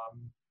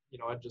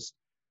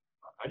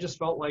 I just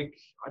felt like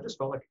a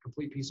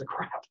complete piece of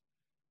crap.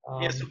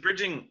 So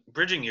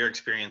bridging your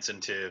experience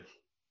into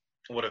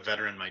what a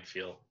veteran might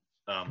feel.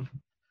 I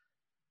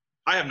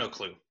have no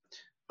clue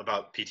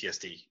about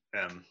PTSD.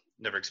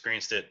 Never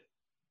experienced it.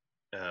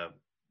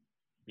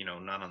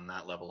 Not on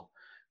that level.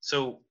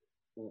 So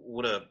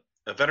would a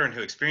veteran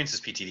who experiences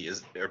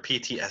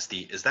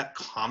PTSD, is that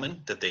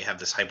common that they have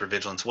this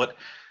hypervigilance? What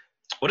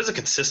does it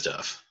consist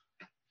of?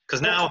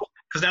 Because now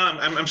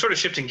I'm sort of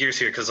shifting gears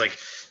here, because like,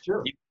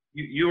 sure.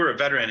 You were a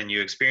veteran and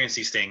you experienced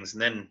these things,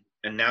 and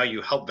now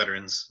you help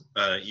veterans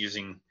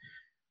using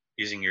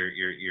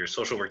your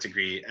social work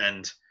degree.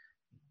 And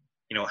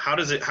how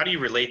do you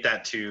relate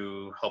that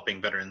to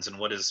helping veterans, and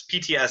what does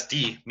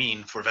PTSD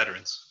mean for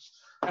veterans?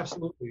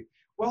 Absolutely.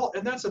 Well,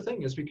 and that's the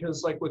thing, is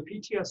because like with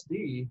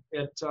PTSD,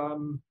 it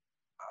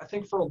I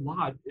think for a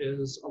lot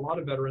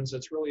of veterans,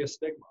 it's really a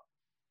stigma.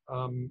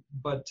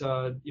 But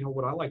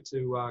what I like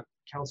to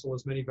counsel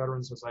as many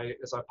veterans as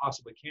I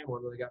possibly can,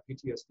 whether they got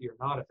PTSD or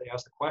not, if they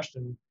ask the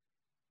question,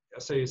 I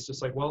say it's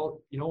just like,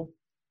 well,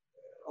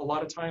 a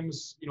lot of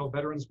times,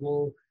 veterans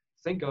will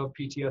think of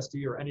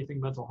PTSD or anything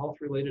mental health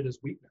related as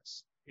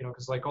weakness,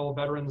 because like all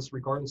veterans,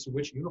 regardless of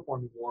which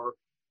uniform you wore,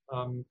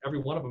 every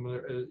one of them,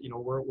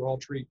 we're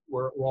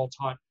all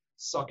taught,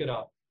 suck it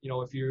up.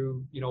 If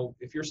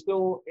you're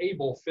still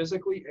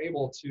physically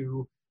able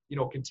to,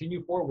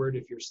 continue forward,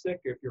 if you're sick,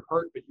 if you're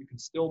hurt, but you can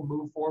still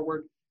move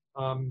forward,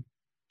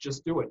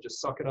 just do it,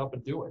 just suck it up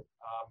and do it.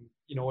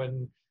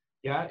 And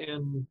yeah,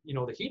 in,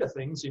 the heat of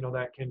things,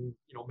 that can,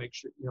 make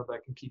sure,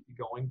 that can keep you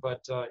going,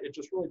 but it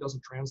just really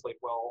doesn't translate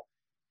well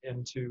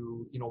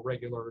into,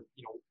 regular,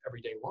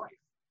 everyday life.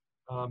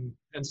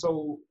 And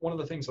so one of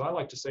the things that I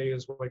like to say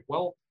is like,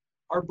 well,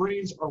 our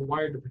brains are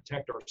wired to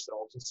protect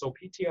ourselves. And so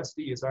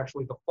PTSD is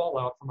actually the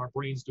fallout from our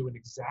brains doing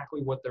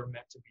exactly what they're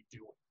meant to be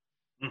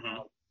doing.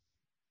 Mm-hmm.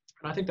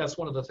 And I think that's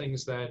one of the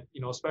things that,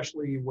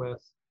 especially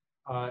with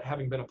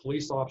having been a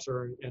police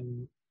officer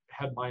and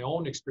had my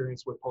own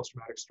experience with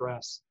post-traumatic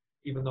stress,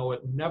 even though it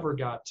never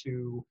got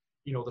to,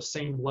 the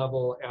same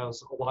level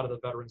as a lot of the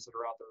veterans that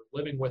are out there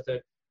living with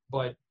it,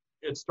 but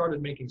it started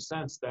making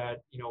sense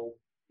that,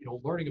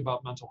 learning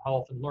about mental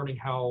health and learning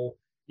how,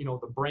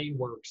 the brain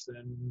works,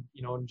 and,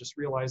 and just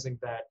realizing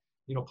that,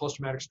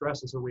 post-traumatic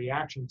stress is a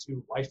reaction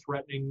to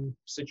life-threatening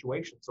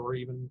situations or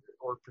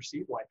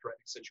perceived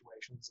life-threatening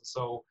situations. And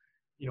so,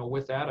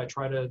 with that, I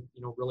try to,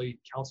 really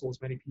counsel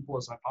as many people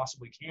as I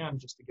possibly can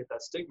just to get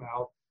that stigma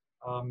out.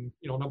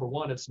 Number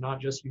one, it's not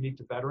just unique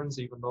to veterans,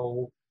 even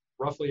though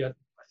roughly, I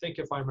think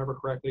if I remember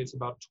correctly, it's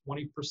about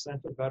 20%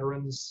 of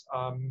veterans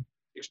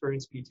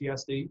experience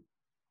PTSD.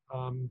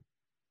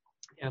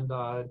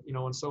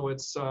 And so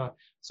it's,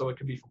 so it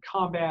could be from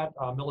combat.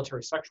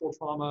 Military sexual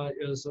trauma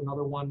is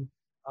another one.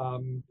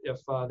 If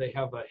they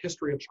have a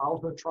history of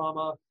childhood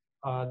trauma,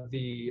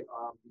 the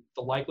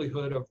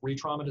likelihood of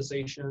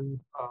re-traumatization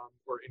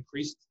or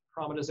increased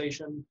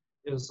traumatization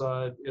is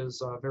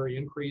very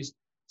increased.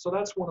 So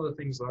that's one of the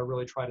things that I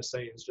really try to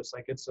say is just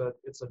like, it's a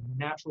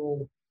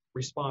natural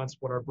response,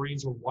 what our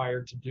brains are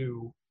wired to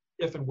do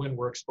if and when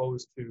we're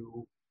exposed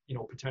to,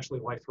 potentially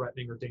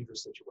life-threatening or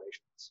dangerous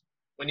situations.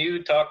 When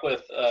you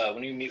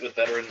when you meet with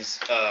veterans,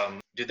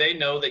 do they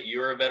know that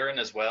you're a veteran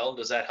as well?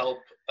 Does that help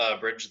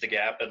bridge the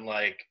gap and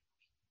like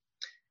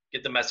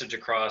get the message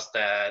across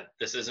that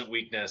this isn't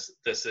weakness,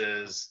 this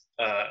is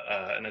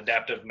an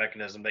adaptive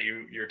mechanism that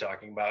you're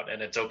talking about,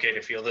 and it's okay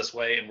to feel this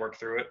way and work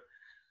through it?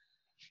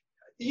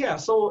 Yeah,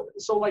 so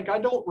like I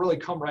don't really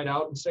come right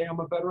out and say I'm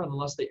a veteran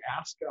unless they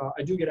ask.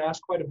 I do get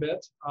asked quite a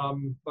bit,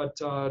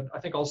 but I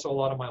think also a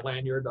lot of my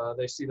lanyard,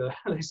 they see the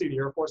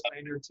Air Force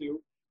lanyard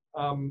too.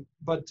 And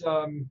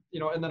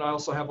then I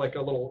also have like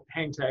a little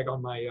hang tag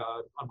on my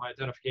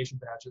identification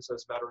badge that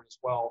says veteran as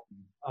well.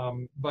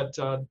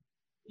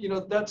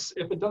 That's,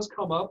 if it does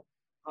come up,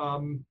 a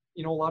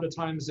lot of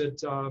times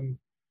it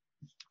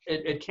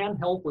can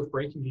help with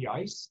breaking the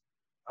ice.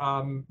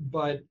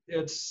 But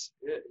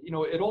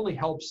it only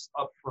helps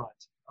up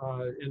front,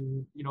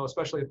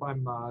 especially if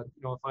I'm,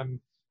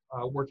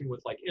 working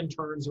with like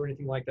interns or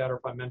anything like that, or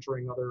if I'm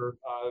mentoring other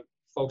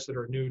folks that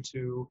are new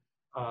to,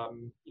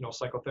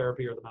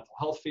 psychotherapy or the mental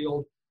health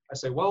field. I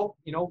say, well,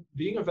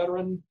 being a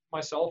veteran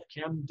myself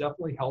can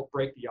definitely help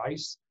break the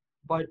ice.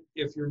 But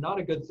if you're not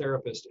a good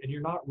therapist and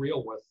you're not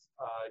real with,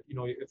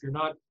 if you're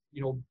not,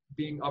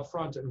 being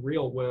upfront and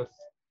real with,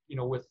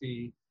 with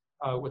the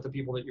with the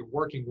people that you're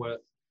working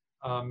with,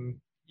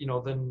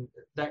 then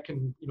that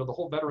can, the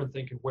whole veteran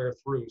thing can wear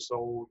through.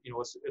 So,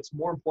 it's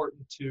more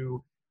important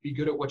to be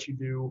good at what you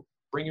do,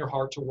 bring your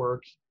heart to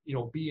work,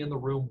 be in the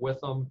room with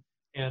them,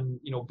 and,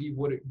 be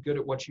good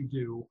at what you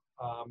do,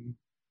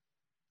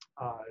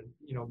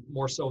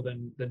 more so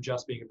than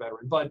just being a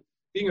veteran. But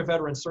being a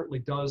veteran certainly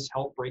does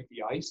help break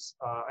the ice.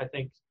 I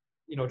think,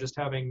 just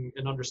having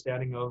an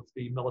understanding of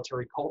the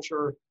military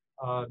culture,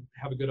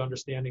 have a good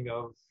understanding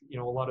of,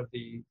 a lot of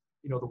the,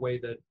 the way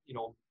that,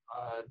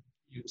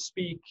 you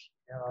speak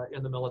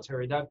in the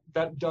military,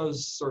 that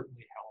does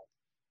certainly help.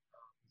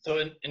 So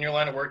in your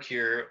line of work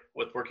here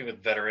with working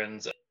with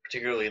veterans,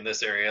 particularly in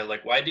this area,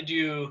 like what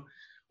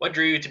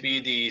drew you to be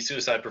the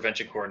suicide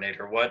prevention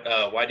coordinator?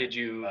 Why did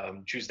you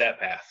choose that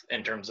path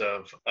in terms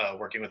of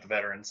working with the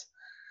veterans?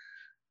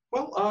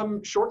 Well,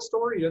 short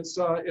story, it's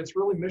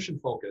really mission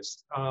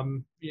focused.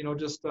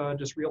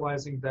 Just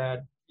realizing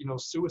that,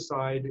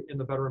 suicide in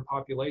the veteran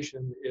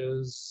population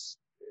it's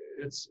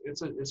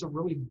a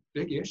really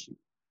big issue.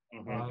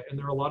 Mm-hmm. And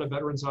there are a lot of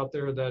veterans out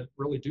there that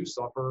really do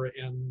suffer,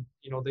 and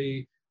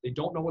they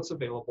don't know what's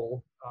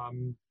available.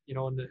 And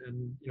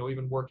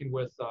even working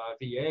with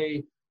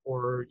VA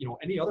or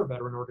any other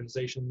veteran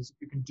organizations,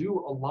 you can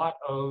do a lot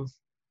of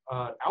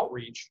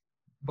outreach,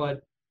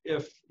 but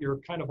if you're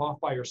kind of off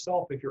by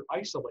yourself, if you're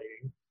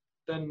isolating,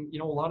 then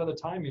a lot of the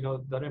time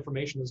that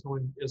information is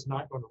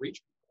not going to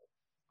reach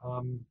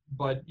people.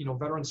 But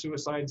veteran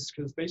suicides,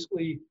 because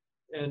basically,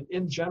 and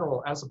in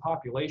general as a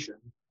population,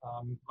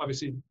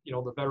 obviously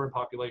the veteran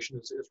population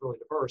is really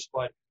diverse,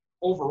 but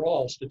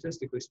overall,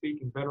 statistically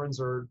speaking,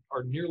 veterans are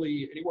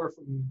nearly anywhere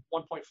from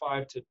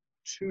 1.5 to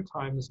 2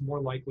 times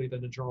more likely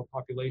than the general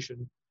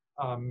population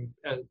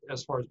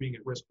as far as being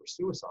at risk for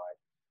suicide.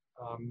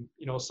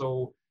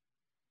 So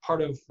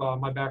part of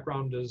my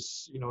background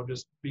is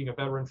just being a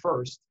veteran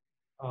first.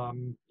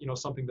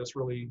 Something that's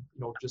really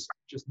just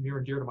near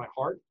and dear to my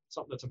heart,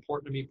 something that's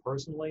important to me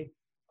personally.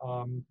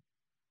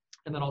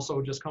 And then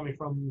also just coming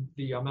from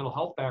the mental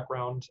health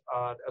background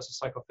as a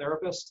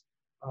psychotherapist,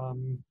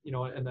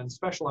 and then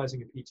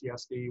specializing in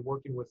PTSD,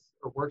 working with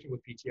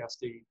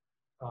PTSD.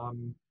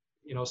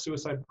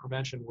 Suicide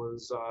prevention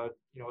was,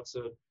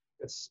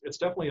 it's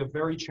definitely a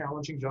very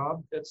challenging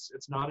job.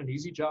 It's not an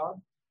easy job,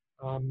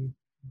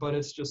 but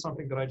it's just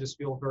something that I just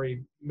feel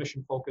very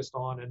mission focused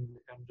on and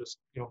just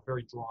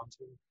very drawn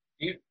to.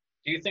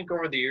 Do you think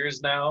over the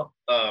years now,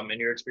 in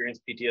your experience,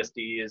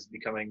 PTSD is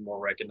becoming more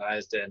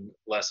recognized and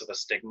less of a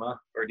stigma,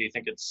 or do you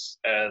think it's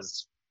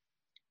as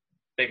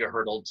big a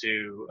hurdle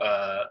to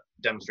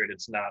demonstrate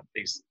it's not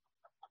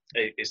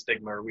a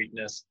stigma or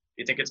weakness?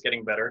 Do you think it's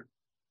getting better?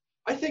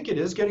 I think it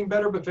is getting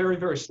better, but very,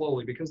 very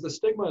slowly, because the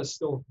stigma is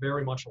still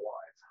very much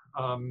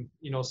alive.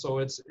 So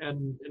it's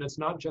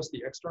not just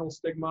the external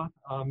stigma,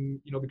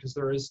 because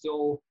there is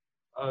still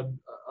a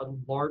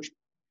large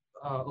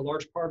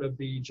part of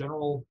the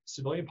general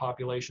civilian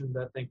population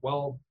that think,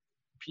 well,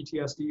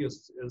 PTSD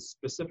is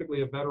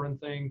specifically a veteran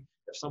thing.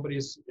 If somebody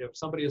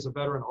is a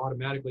veteran,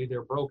 automatically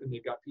they're broken.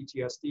 They've got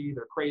PTSD.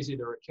 They're crazy.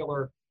 They're a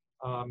killer.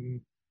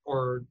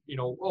 Or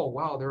oh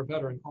wow, they're a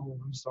veteran. Oh,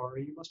 I'm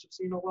sorry, you must have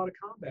seen a lot of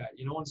combat.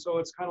 And so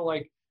it's kind of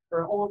like,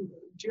 or oh,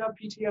 do you have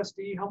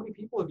PTSD? How many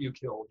people have you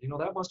killed?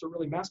 That must have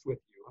really messed with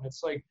you. And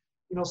it's like,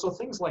 so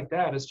things like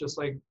that. It's just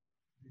like,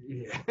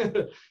 yeah.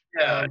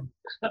 Yeah.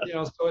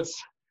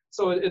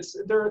 So it's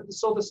there.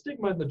 So the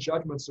stigma and the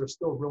judgments are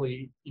still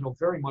really,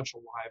 very much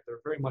alive.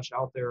 They're very much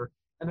out there.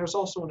 And there's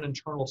also an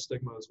internal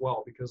stigma as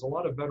well, because a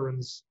lot of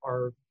veterans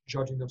are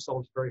judging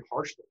themselves very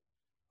harshly.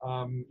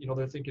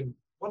 They're thinking,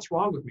 what's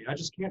wrong with me? I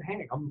just can't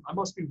hang. I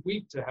must be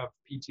weak to have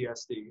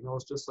PTSD.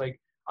 It's just like,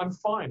 I'm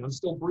fine. I'm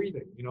still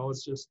breathing.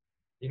 It's just,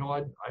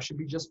 I should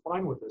be just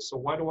fine with this. So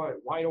why do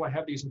I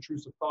have these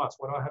intrusive thoughts?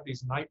 Why do I have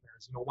these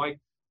nightmares?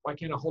 Why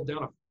can't I hold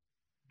down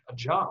a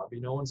job?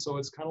 And so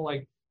it's kind of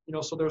like,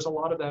 so there's a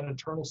lot of that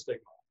internal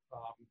stigma.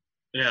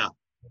 Yeah.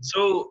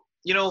 So,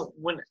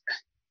 when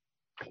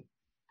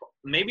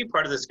maybe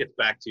part of this gets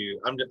back to,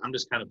 I'm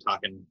just kind of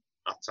talking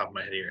off the top of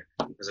my head here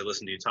as I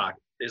listen to you talk,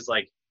 is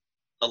like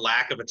a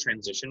lack of a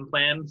transition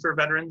plan for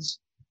veterans.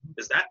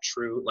 Is that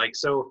true? Like,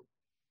 so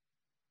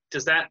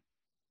does that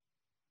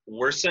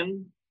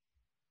worsen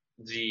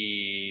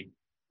the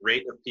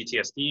rate of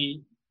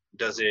PTSD?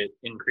 Does it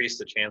increase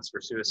the chance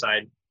for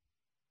suicide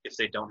if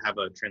they don't have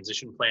a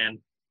transition plan?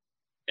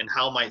 And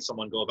how might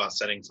someone go about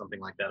setting something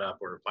like that up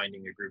or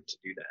finding a group to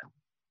do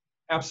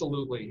that?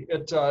 Absolutely.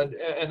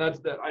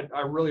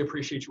 I really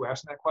appreciate you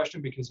asking that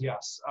question, because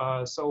yes.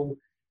 So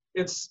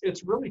it's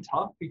really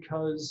tough,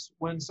 because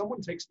when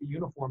someone takes the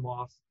uniform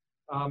off,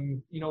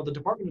 the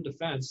Department of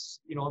Defense,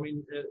 in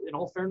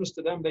all fairness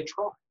to them, they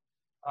try.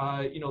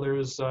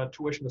 There's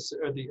tuition,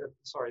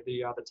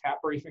 the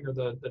TAP briefing, or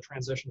the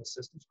transition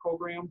assistance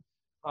program.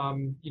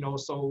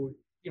 So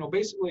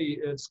basically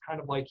it's kind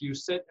of like you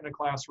sit in a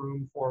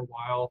classroom for a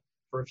while,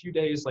 for a few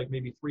days, like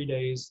maybe 3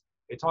 days.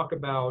 They talk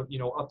about,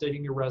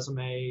 updating your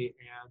resume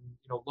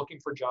and, looking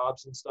for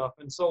jobs and stuff.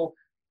 And so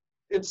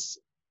it's,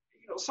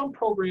 some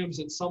programs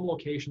at some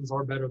locations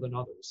are better than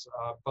others.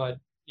 But,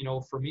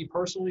 for me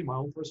personally, my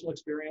own personal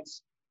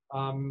experience,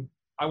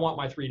 I want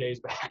my 3 days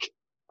back.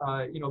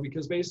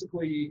 Because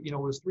basically, it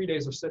was 3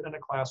 days of sitting in a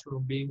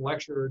classroom being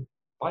lectured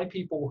by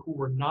people who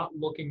were not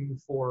looking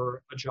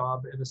for a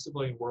job in the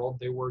civilian world.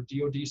 They were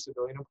DoD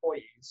civilian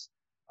employees.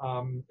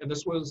 And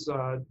this was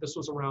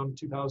around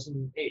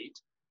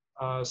 2008.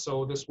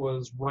 So this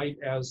was right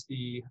as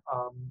the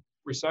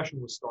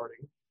recession was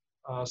starting.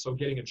 So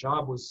getting a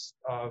job was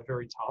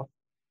very tough.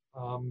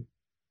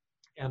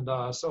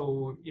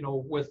 So,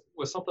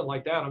 with something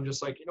like that, I'm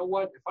just like, you know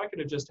what, if I could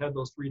have just had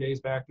those 3 days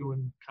back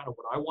doing kind of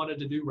what I wanted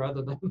to do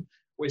rather than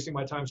wasting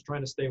my time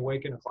trying to stay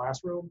awake in a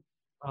classroom,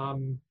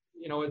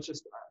 it's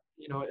just,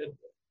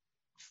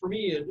 for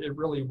me, it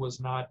really was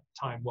not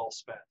time well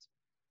spent.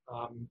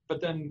 But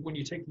then when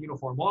you take the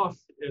uniform off,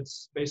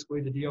 it's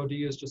basically the DoD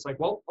is just like,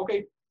 well,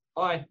 okay,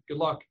 bye, good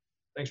luck,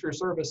 thanks for your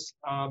service.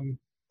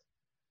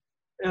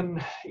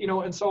 And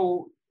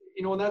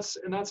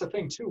that's a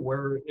thing too,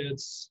 where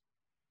it's,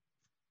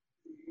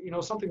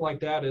 something like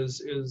that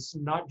is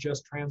not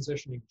just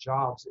transitioning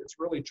jobs, it's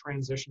really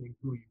transitioning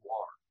who you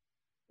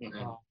are.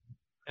 Mhm.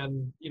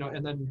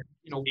 And then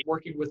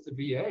working with the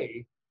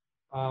VA,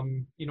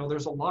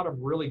 there's a lot of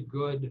really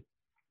good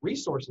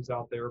resources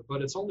out there,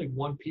 but it's only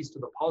one piece to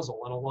the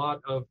puzzle, and a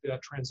lot of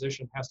that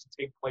transition has to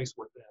take place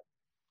within.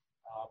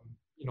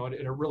 And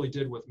it really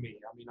did with me.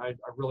 I mean, I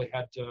really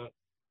had to,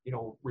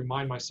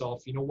 remind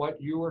myself, you know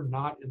what, you are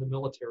not in the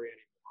military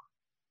anymore.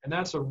 And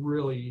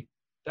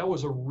that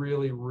was a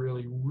really,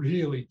 really,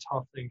 really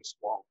tough thing to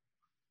swallow,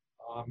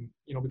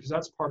 because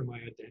that's part of my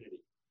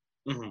identity.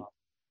 Mhm.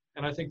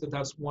 And I think that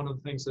that's one of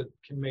the things that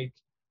can make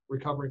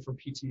recovering from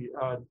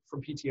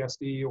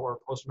PTSD or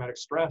post-traumatic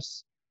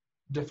stress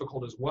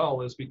difficult as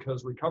well, is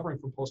because recovering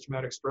from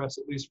post-traumatic stress,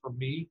 at least for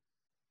me,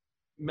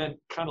 meant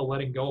kind of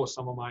letting go of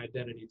some of my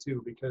identity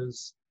too,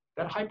 because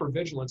that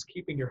hypervigilance,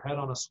 keeping your head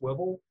on a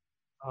swivel,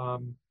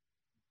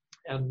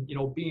 and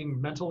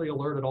being mentally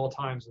alert at all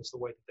times is the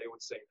way that they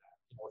would say that.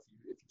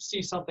 If you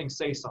see something,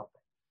 say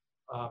something.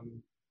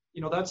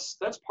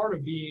 That's part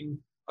of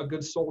being a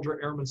good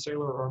soldier, airman,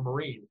 sailor, or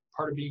Marine.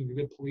 Part of being a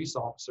good police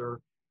officer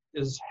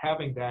is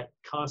having that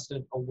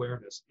constant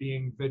awareness,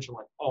 being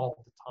vigilant all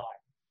the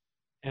time.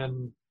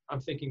 And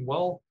I'm thinking,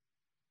 well,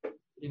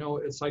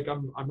 it's like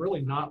I'm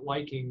really not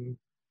liking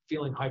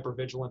feeling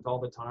hypervigilant all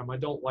the time. I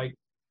don't like,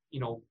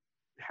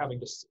 having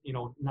to,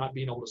 not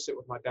being able to sit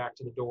with my back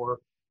to the door,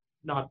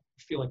 not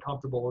feeling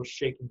comfortable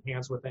shaking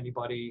hands with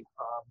anybody,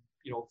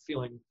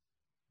 feeling,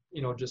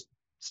 just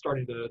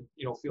starting to,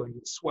 feeling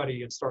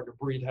sweaty and starting to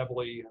breathe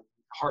heavily and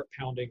heart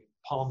pounding,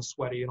 palms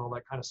sweaty and all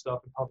that kind of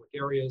stuff in public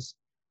areas.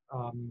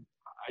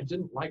 I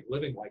didn't like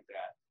living like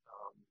that.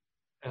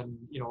 And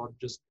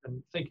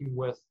thinking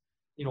with,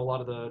 a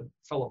lot of the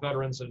fellow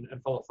veterans and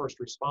fellow first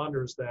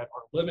responders that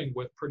are living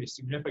with pretty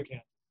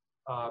significant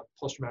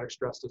post-traumatic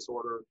stress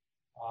disorder.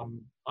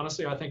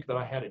 Honestly, I think that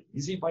I had it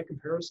easy by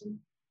comparison,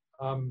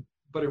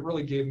 but it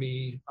really gave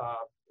me a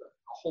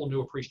whole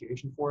new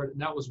appreciation for it.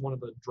 And that was one of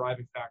the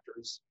driving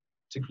factors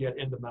to get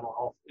into mental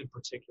health in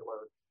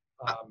particular.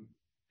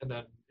 And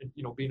then,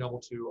 being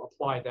able to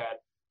apply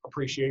that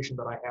appreciation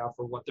that I have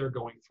for what they're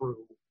going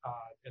through,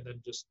 and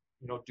then just,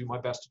 do my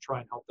best to try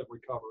and help them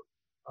recover.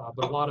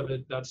 But a lot of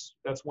it, that's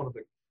one of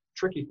the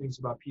tricky things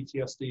about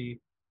PTSD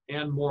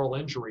and moral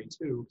injury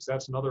too, because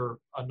that's another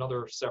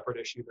separate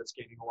issue that's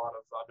gaining a lot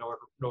of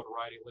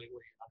notoriety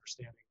lately, and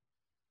understanding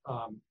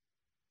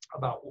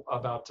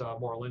about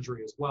moral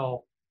injury as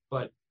well.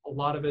 But a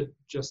lot of it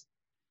just,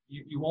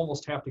 you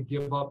almost have to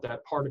give up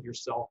that part of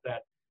yourself,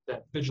 that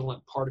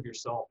vigilant part of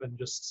yourself, and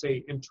just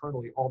say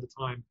internally all the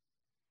time,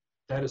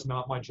 that is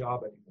not my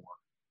job anymore.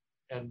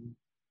 And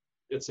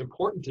it's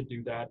important to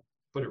do that,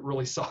 but it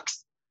really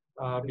sucks,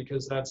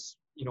 because that's,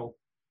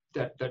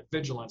 that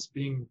vigilance,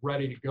 being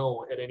ready to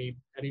go at any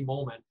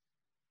moment,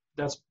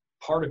 that's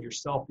part of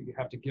yourself that you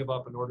have to give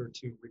up in order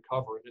to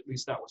recover. And at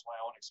least that was my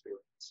own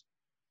experience.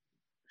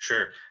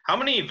 Sure. How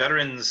many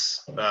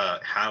veterans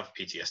have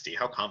PTSD?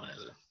 How common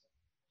is it?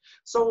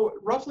 So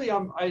roughly,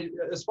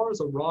 as far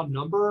as a raw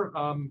number,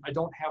 I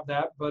don't have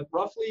that, but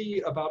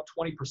roughly about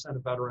 20%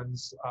 of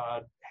veterans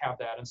have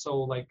that. And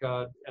so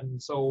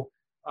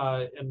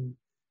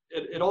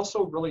it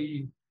also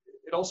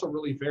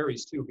really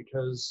varies too,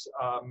 because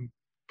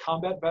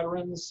combat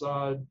veterans,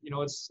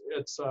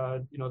 it's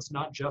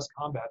not just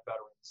combat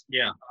veterans.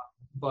 Yeah.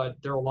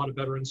 But there are a lot of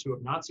veterans who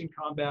have not seen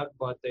combat,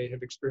 but they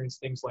have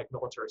experienced things like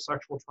military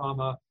sexual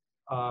trauma,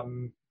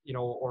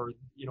 or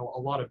a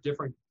lot of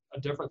different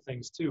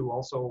things too.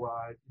 Also,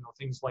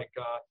 things like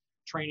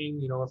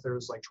training. If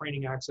there's like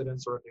training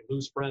accidents, or if they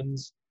lose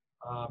friends,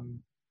 or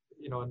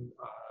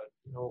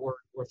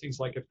things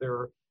like if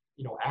they're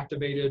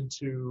activated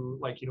to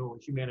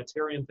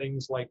humanitarian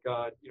things like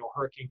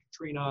Hurricane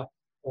Katrina,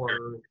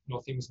 or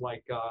things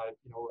like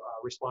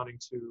responding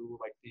to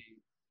like the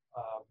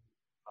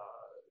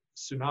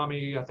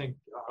tsunami, I think,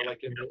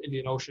 like in the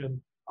Indian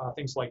Ocean,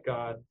 things like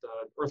the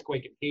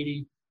earthquake in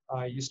Haiti.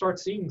 You start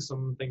seeing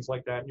some things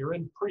like that, and you're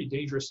in pretty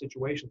dangerous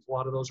situations. A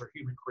lot of those are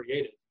human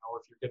created.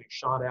 If you're getting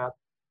shot at,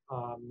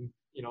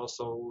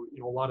 So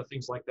a lot of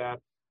things like that.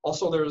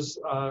 Also, there's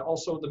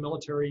also the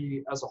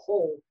military as a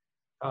whole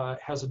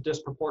has a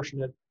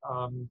disproportionate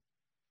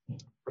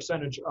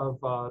percentage of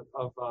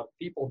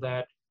people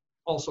that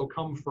also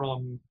come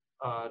from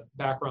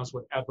backgrounds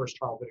with adverse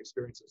childhood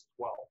experiences as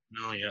well.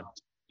 Oh yeah.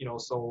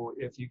 So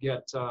if you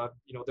get, so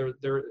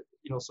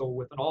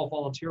with an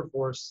all-volunteer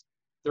force,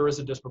 there is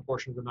a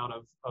disproportionate amount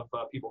of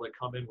people that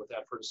come in with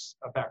adverse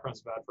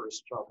backgrounds of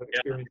adverse childhood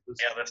experiences.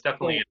 Yeah, that's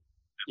definitely,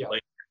 yeah,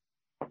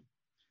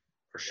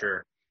 for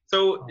sure.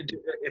 So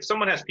if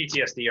someone has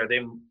PTSD, are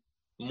they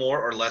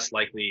more or less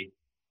likely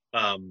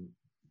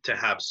to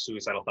have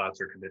suicidal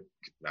thoughts or commit?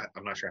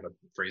 I'm not sure how to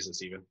phrase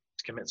this even.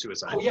 To commit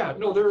suicide. Oh yeah,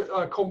 no, there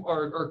are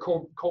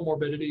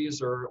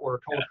comorbidities or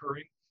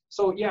co-occurring.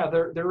 So yeah,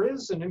 there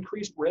is an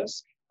increased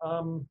risk.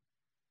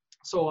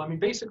 So I mean,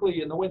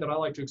 basically, in the way that I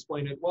like to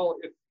explain it, well,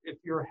 if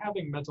you're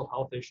having mental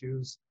health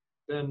issues,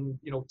 then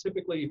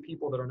typically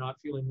people that are not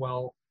feeling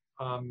well,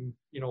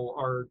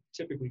 are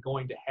typically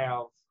going to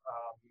have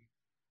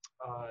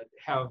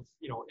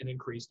an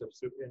increase in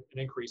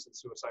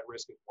suicide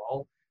risk as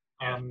well.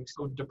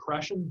 So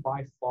depression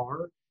by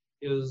far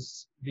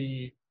is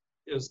the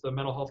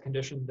mental health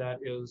condition that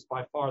is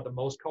by far the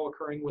most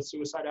co-occurring with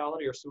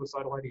suicidality or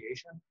suicidal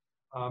ideation.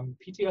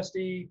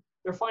 PTSD,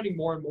 they're finding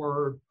more and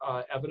more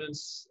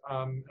evidence,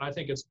 and I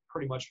think it's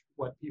pretty much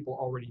what people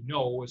already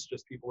know. It's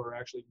just people are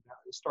actually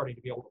starting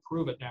to be able to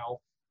prove it now,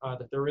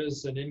 that there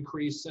is an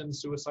increase in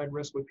suicide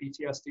risk with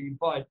PTSD.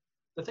 But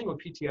the thing with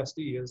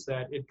PTSD is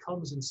that it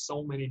comes in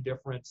so many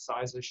different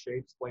sizes,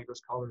 shapes,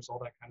 flavors, colors, all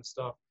that kind of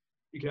stuff.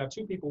 You can have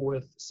two people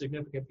with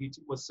severe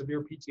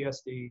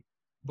PTSD,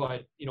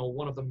 but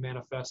one of them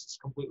manifests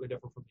completely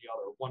different from the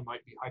other. One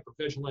might be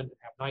hypervigilant and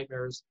have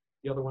nightmares.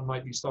 The other one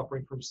might be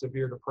suffering from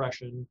severe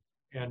depression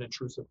and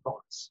intrusive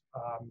thoughts.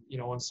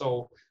 And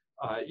so,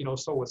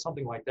 so with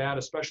something like that,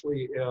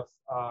 especially if,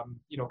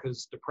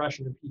 because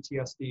depression and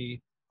PTSD,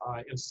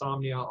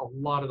 insomnia, a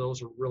lot of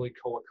those are really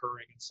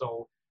co-occurring. And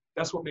so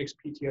that's what makes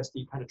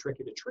PTSD kind of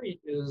tricky to treat,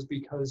 is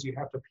because you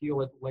have to peel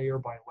it layer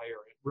by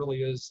layer. It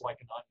really is like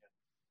an onion.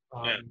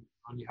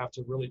 And you have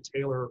to really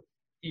tailor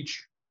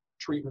each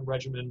treatment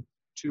regimen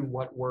to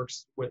what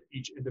works with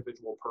each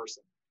individual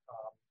person.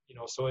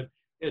 So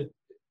it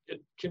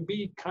can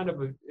be kind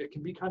of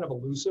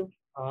elusive.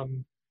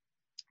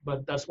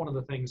 But that's one of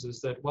the things, is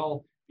that,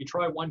 well, you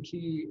try one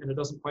key and it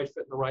doesn't quite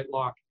fit in the right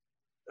lock.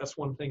 That's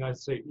one thing I'd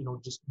say,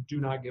 just do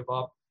not give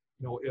up.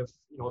 If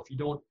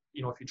you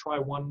try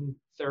one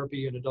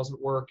therapy and it doesn't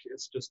work,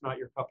 it's just not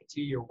your cup of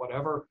tea or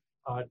whatever,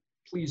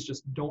 please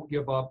just don't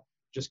give up.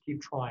 Just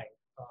keep trying.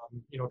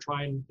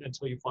 Trying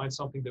until you find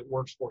something that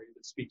works for you,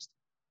 that speaks to you.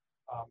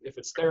 If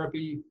it's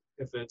therapy,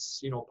 if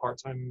it's,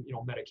 part-time,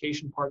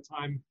 medication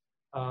part-time,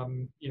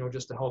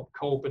 just to help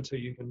cope until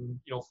you can,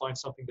 find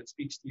something that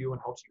speaks to you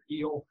and helps you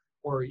heal.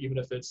 Or even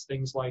if it's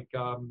things like,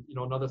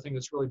 another thing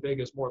that's really big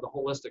is more the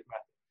holistic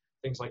method.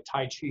 Things like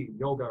Tai Chi,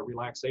 yoga,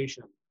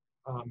 relaxation.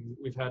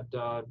 We've had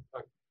a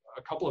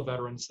couple of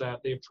veterans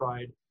that they've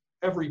tried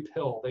every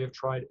pill. They have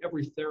tried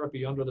every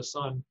therapy under the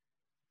sun.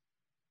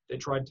 They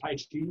tried Tai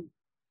Chi.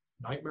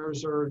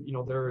 Nightmares are,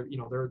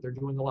 they're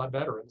doing a lot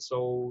better. And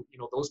so,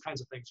 those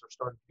kinds of things are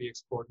starting to be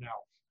explored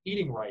now.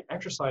 Eating right,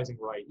 exercising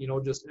right,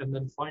 and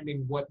then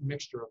finding what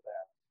mixture of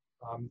that.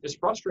 It's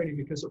frustrating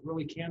because it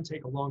really can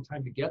take a long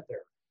time to get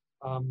there.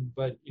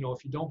 But,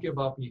 if you don't give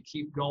up and you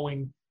keep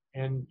going,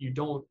 and you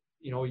don't,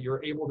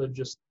 you're able to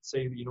just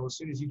say, as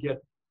soon as you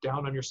get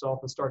down on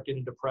yourself and start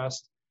getting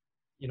depressed,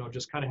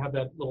 just kind of have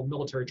that little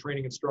military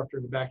training instructor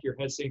in the back of your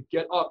head saying,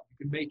 get up, you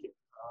can make it.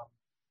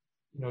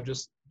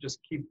 Just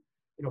keep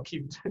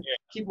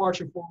keep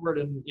marching forward,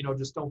 and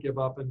just don't give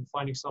up, and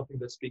finding something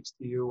that speaks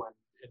to you and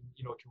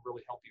can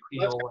really help you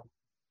heal.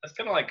 That's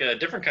kind of like a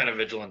different kind of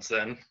vigilance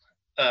then,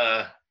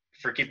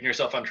 for keeping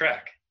yourself on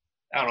track.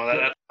 I don't know,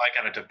 I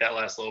kind of took that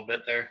last little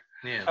bit there.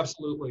 Yeah,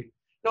 absolutely.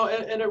 No,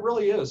 and it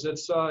really is.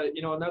 It's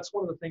and that's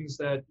one of the things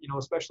that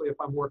especially if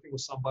I'm working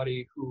with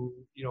somebody who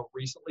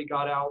recently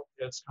got out,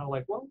 it's kind of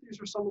like, well, these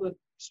are some of the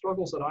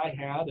struggles that I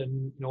had,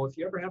 and if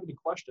you ever have any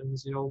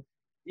questions,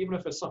 even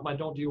if it's something I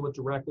don't deal with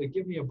directly,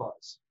 give me a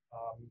buzz.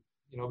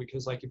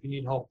 Because like if you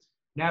need help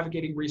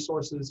navigating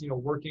resources,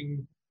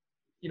 working,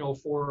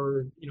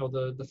 for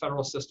the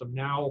federal system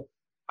now,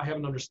 I have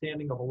an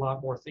understanding of a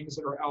lot more things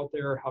that are out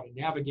there, how to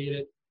navigate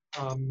it.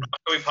 Can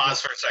we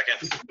pause for a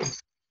second?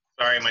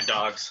 Sorry, my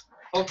dogs.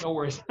 Oh, no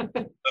worries.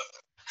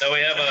 So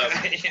we have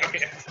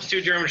two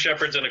German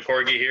Shepherds and a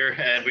Corgi here,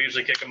 and we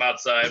usually kick them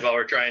outside while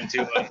we're trying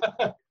to.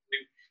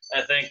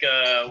 I think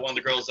one of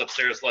the girls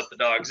upstairs let the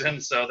dogs in,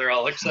 so they're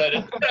all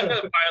excited,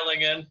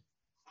 piling in.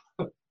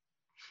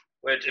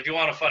 Which, if you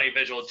want a funny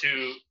visual,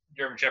 two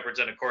German Shepherds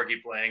and a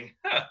Corgi playing.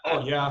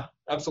 Oh yeah,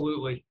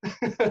 absolutely.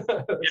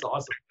 That's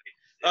awesome.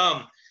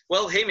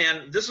 Well, hey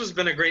man, this has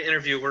been a great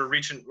interview.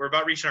 We're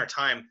about reaching our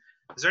time.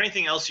 Is there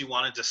anything else you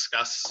want to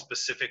discuss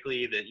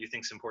specifically that you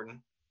think is important?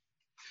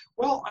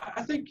 Well,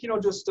 I think,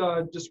 just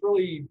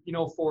really,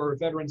 for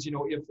veterans,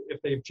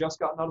 if they've just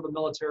gotten out of the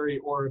military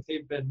or if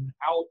they've been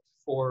out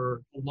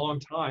for a long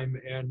time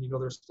and,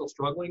 they're still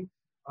struggling,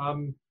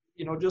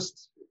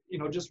 just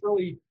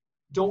really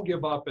don't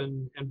give up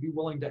and be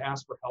willing to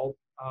ask for help.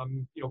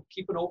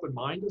 Keep an open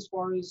mind as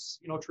far as,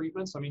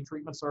 treatments. I mean,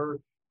 treatments are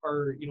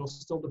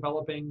still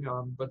developing,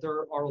 but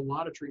there are a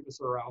lot of treatments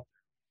that are out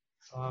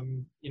there.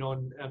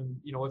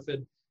 If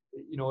it,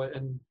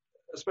 and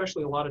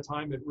especially a lot of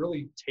time, it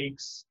really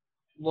takes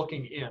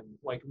looking in,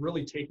 like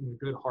really taking a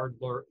good hard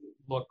look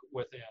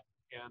within,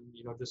 and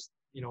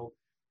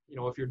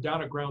if you're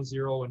down at ground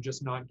zero and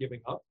just not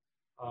giving up,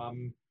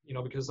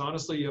 because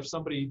honestly, if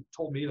somebody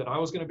told me that I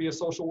was going to be a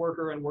social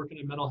worker and working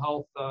in mental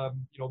health,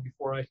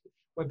 before I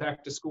went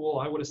back to school,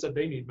 I would have said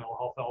they need mental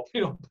health help,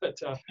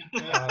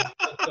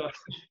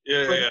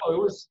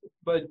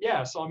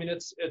 So I mean,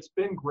 it's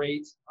been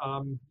great,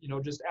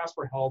 just ask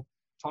for help,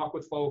 talk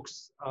with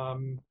folks,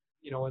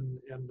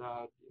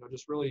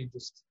 just really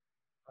just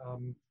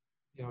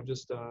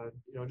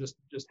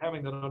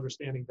having that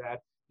understanding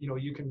that,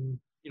 you can,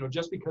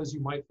 just because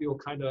you might feel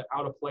kind of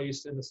out of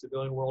place in the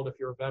civilian world, if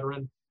you're a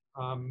veteran,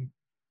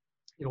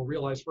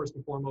 realize first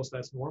and foremost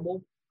that's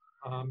normal.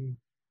 And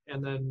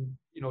then,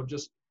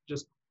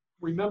 just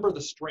remember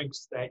the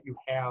strengths that you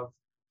have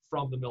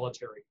from the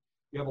military.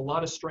 You have a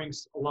lot of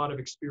strengths, a lot of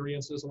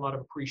experiences, a lot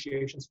of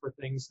appreciations for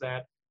things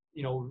that,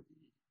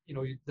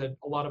 that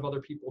a lot of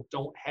other people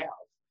don't have.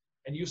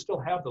 And you still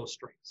have those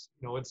strengths.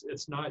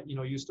 It's not,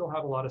 you still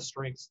have a lot of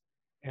strengths,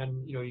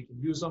 and, you can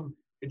use them.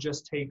 It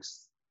just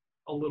takes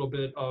a little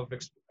bit of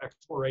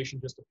exploration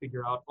just to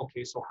figure out,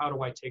 okay, so how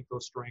do I take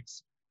those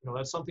strengths?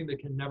 That's something that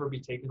can never be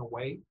taken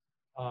away.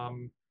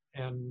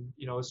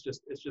 It's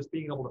just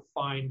being able to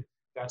find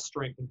that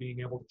strength and being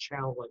able to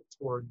channel it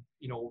toward,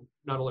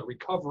 not only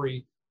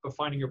recovery, but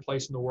finding your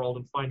place in the world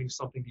and finding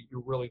something that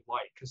you really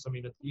like. Because, I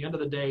mean, at the end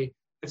of the day,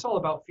 it's all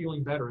about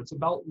feeling better. It's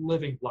about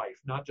living life,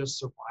 not just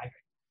surviving.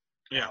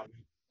 Yeah.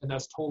 And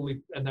that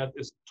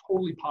is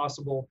totally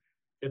possible.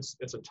 It's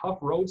a tough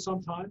road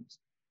sometimes.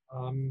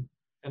 And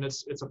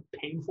it's a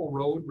painful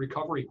road.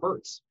 Recovery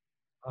hurts.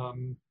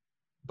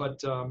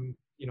 But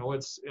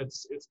it's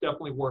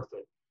definitely worth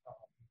it.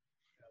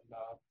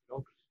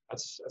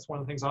 That's one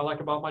of the things I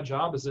like about my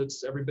job, is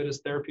it's every bit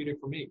as therapeutic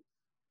for me.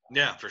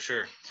 Yeah, for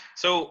sure.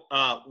 So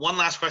one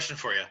last question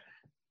for you.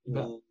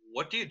 Yeah.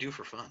 What do you do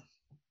for fun?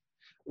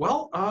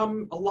 Well, a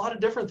lot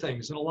of different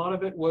things, and a lot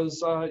of it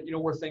was,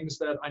 were things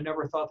that I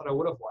never thought that I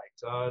would have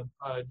liked.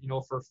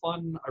 For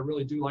fun, I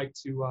really do like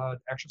to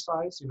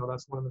exercise.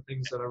 That's one of the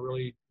things that I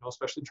really,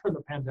 especially during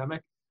the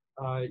pandemic,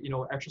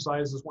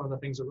 exercise is one of the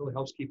things that really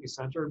helps keep me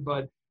centered.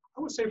 But I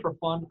would say for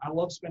fun, I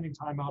love spending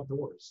time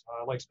outdoors.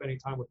 I like spending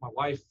time with my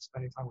wife,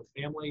 spending time with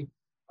family.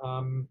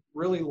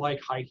 Really like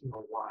hiking a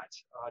lot,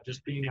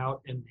 just being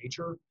out in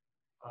nature.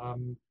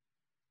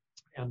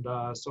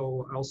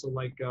 So I also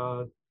like,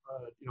 I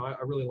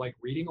really like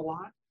reading a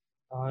lot.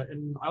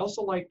 And I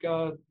also like,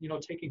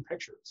 taking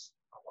pictures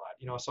a lot.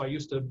 So I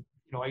used to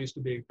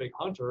be a big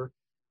hunter.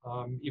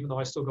 Even though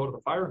I still go to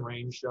the firing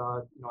range,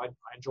 I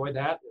enjoy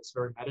that. It's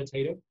very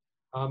meditative.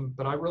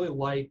 But I really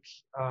like,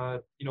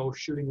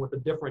 shooting with a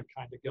different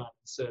kind of gun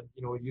instead,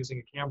 using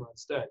a camera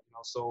instead,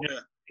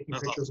 taking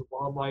pictures of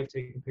wildlife,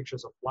 taking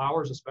pictures of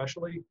flowers,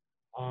 especially,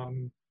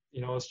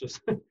 it's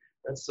just,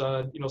 that's,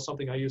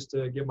 something I used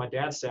to give my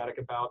dad static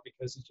about,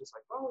 because he's just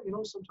like, well,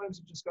 sometimes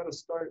you just got to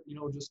start,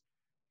 just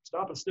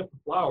stop and sniff the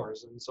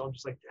flowers. And so I'm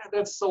just like, yeah,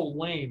 that's so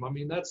lame. I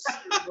mean, that's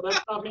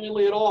not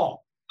manly at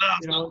all,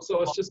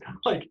 so it's just kind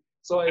of like,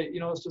 so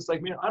it's just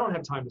like, man, I don't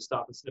have time to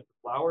stop and sniff the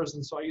flowers.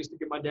 And so I used to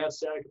give my dad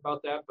static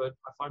about that, but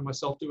I find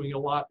myself doing it a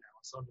lot now.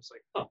 So I'm just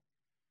like,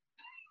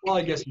 well,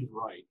 I guess he's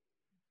right.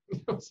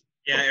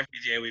 Yeah, every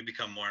day we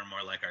become more and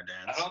more like our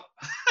dads.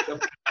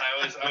 I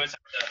always have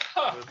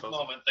that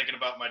moment thinking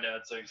about my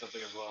dad saying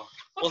something as well.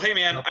 Well, hey,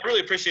 man, I really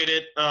appreciate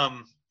it.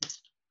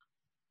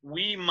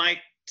 We might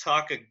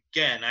talk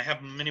again. I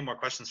have many more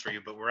questions for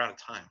you, but we're out of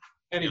time.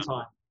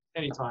 Anytime.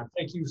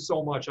 Thank you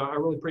so much. I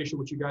really appreciate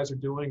what you guys are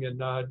doing,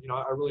 and I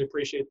really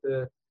appreciate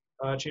the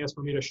chance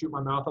for me to shoot my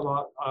mouth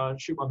off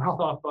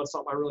about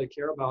something I really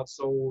care about.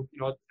 So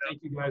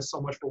thank you guys so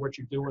much for what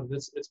you're doing.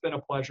 It's been a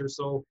pleasure.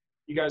 So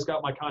you guys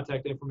got my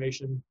contact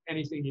information.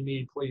 Anything you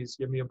need, please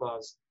give me a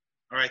buzz.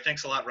 All right,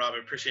 thanks a lot, Rob. I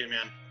appreciate it,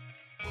 man.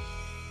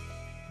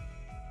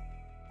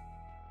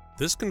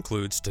 This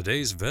concludes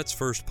today's Vets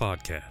First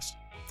podcast.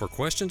 For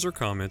questions or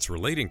comments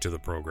relating to the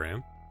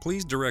program,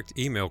 please direct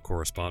email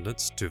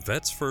correspondence to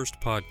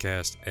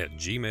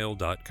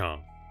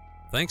vetsfirstpodcast@gmail.com.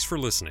 Thanks for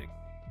listening.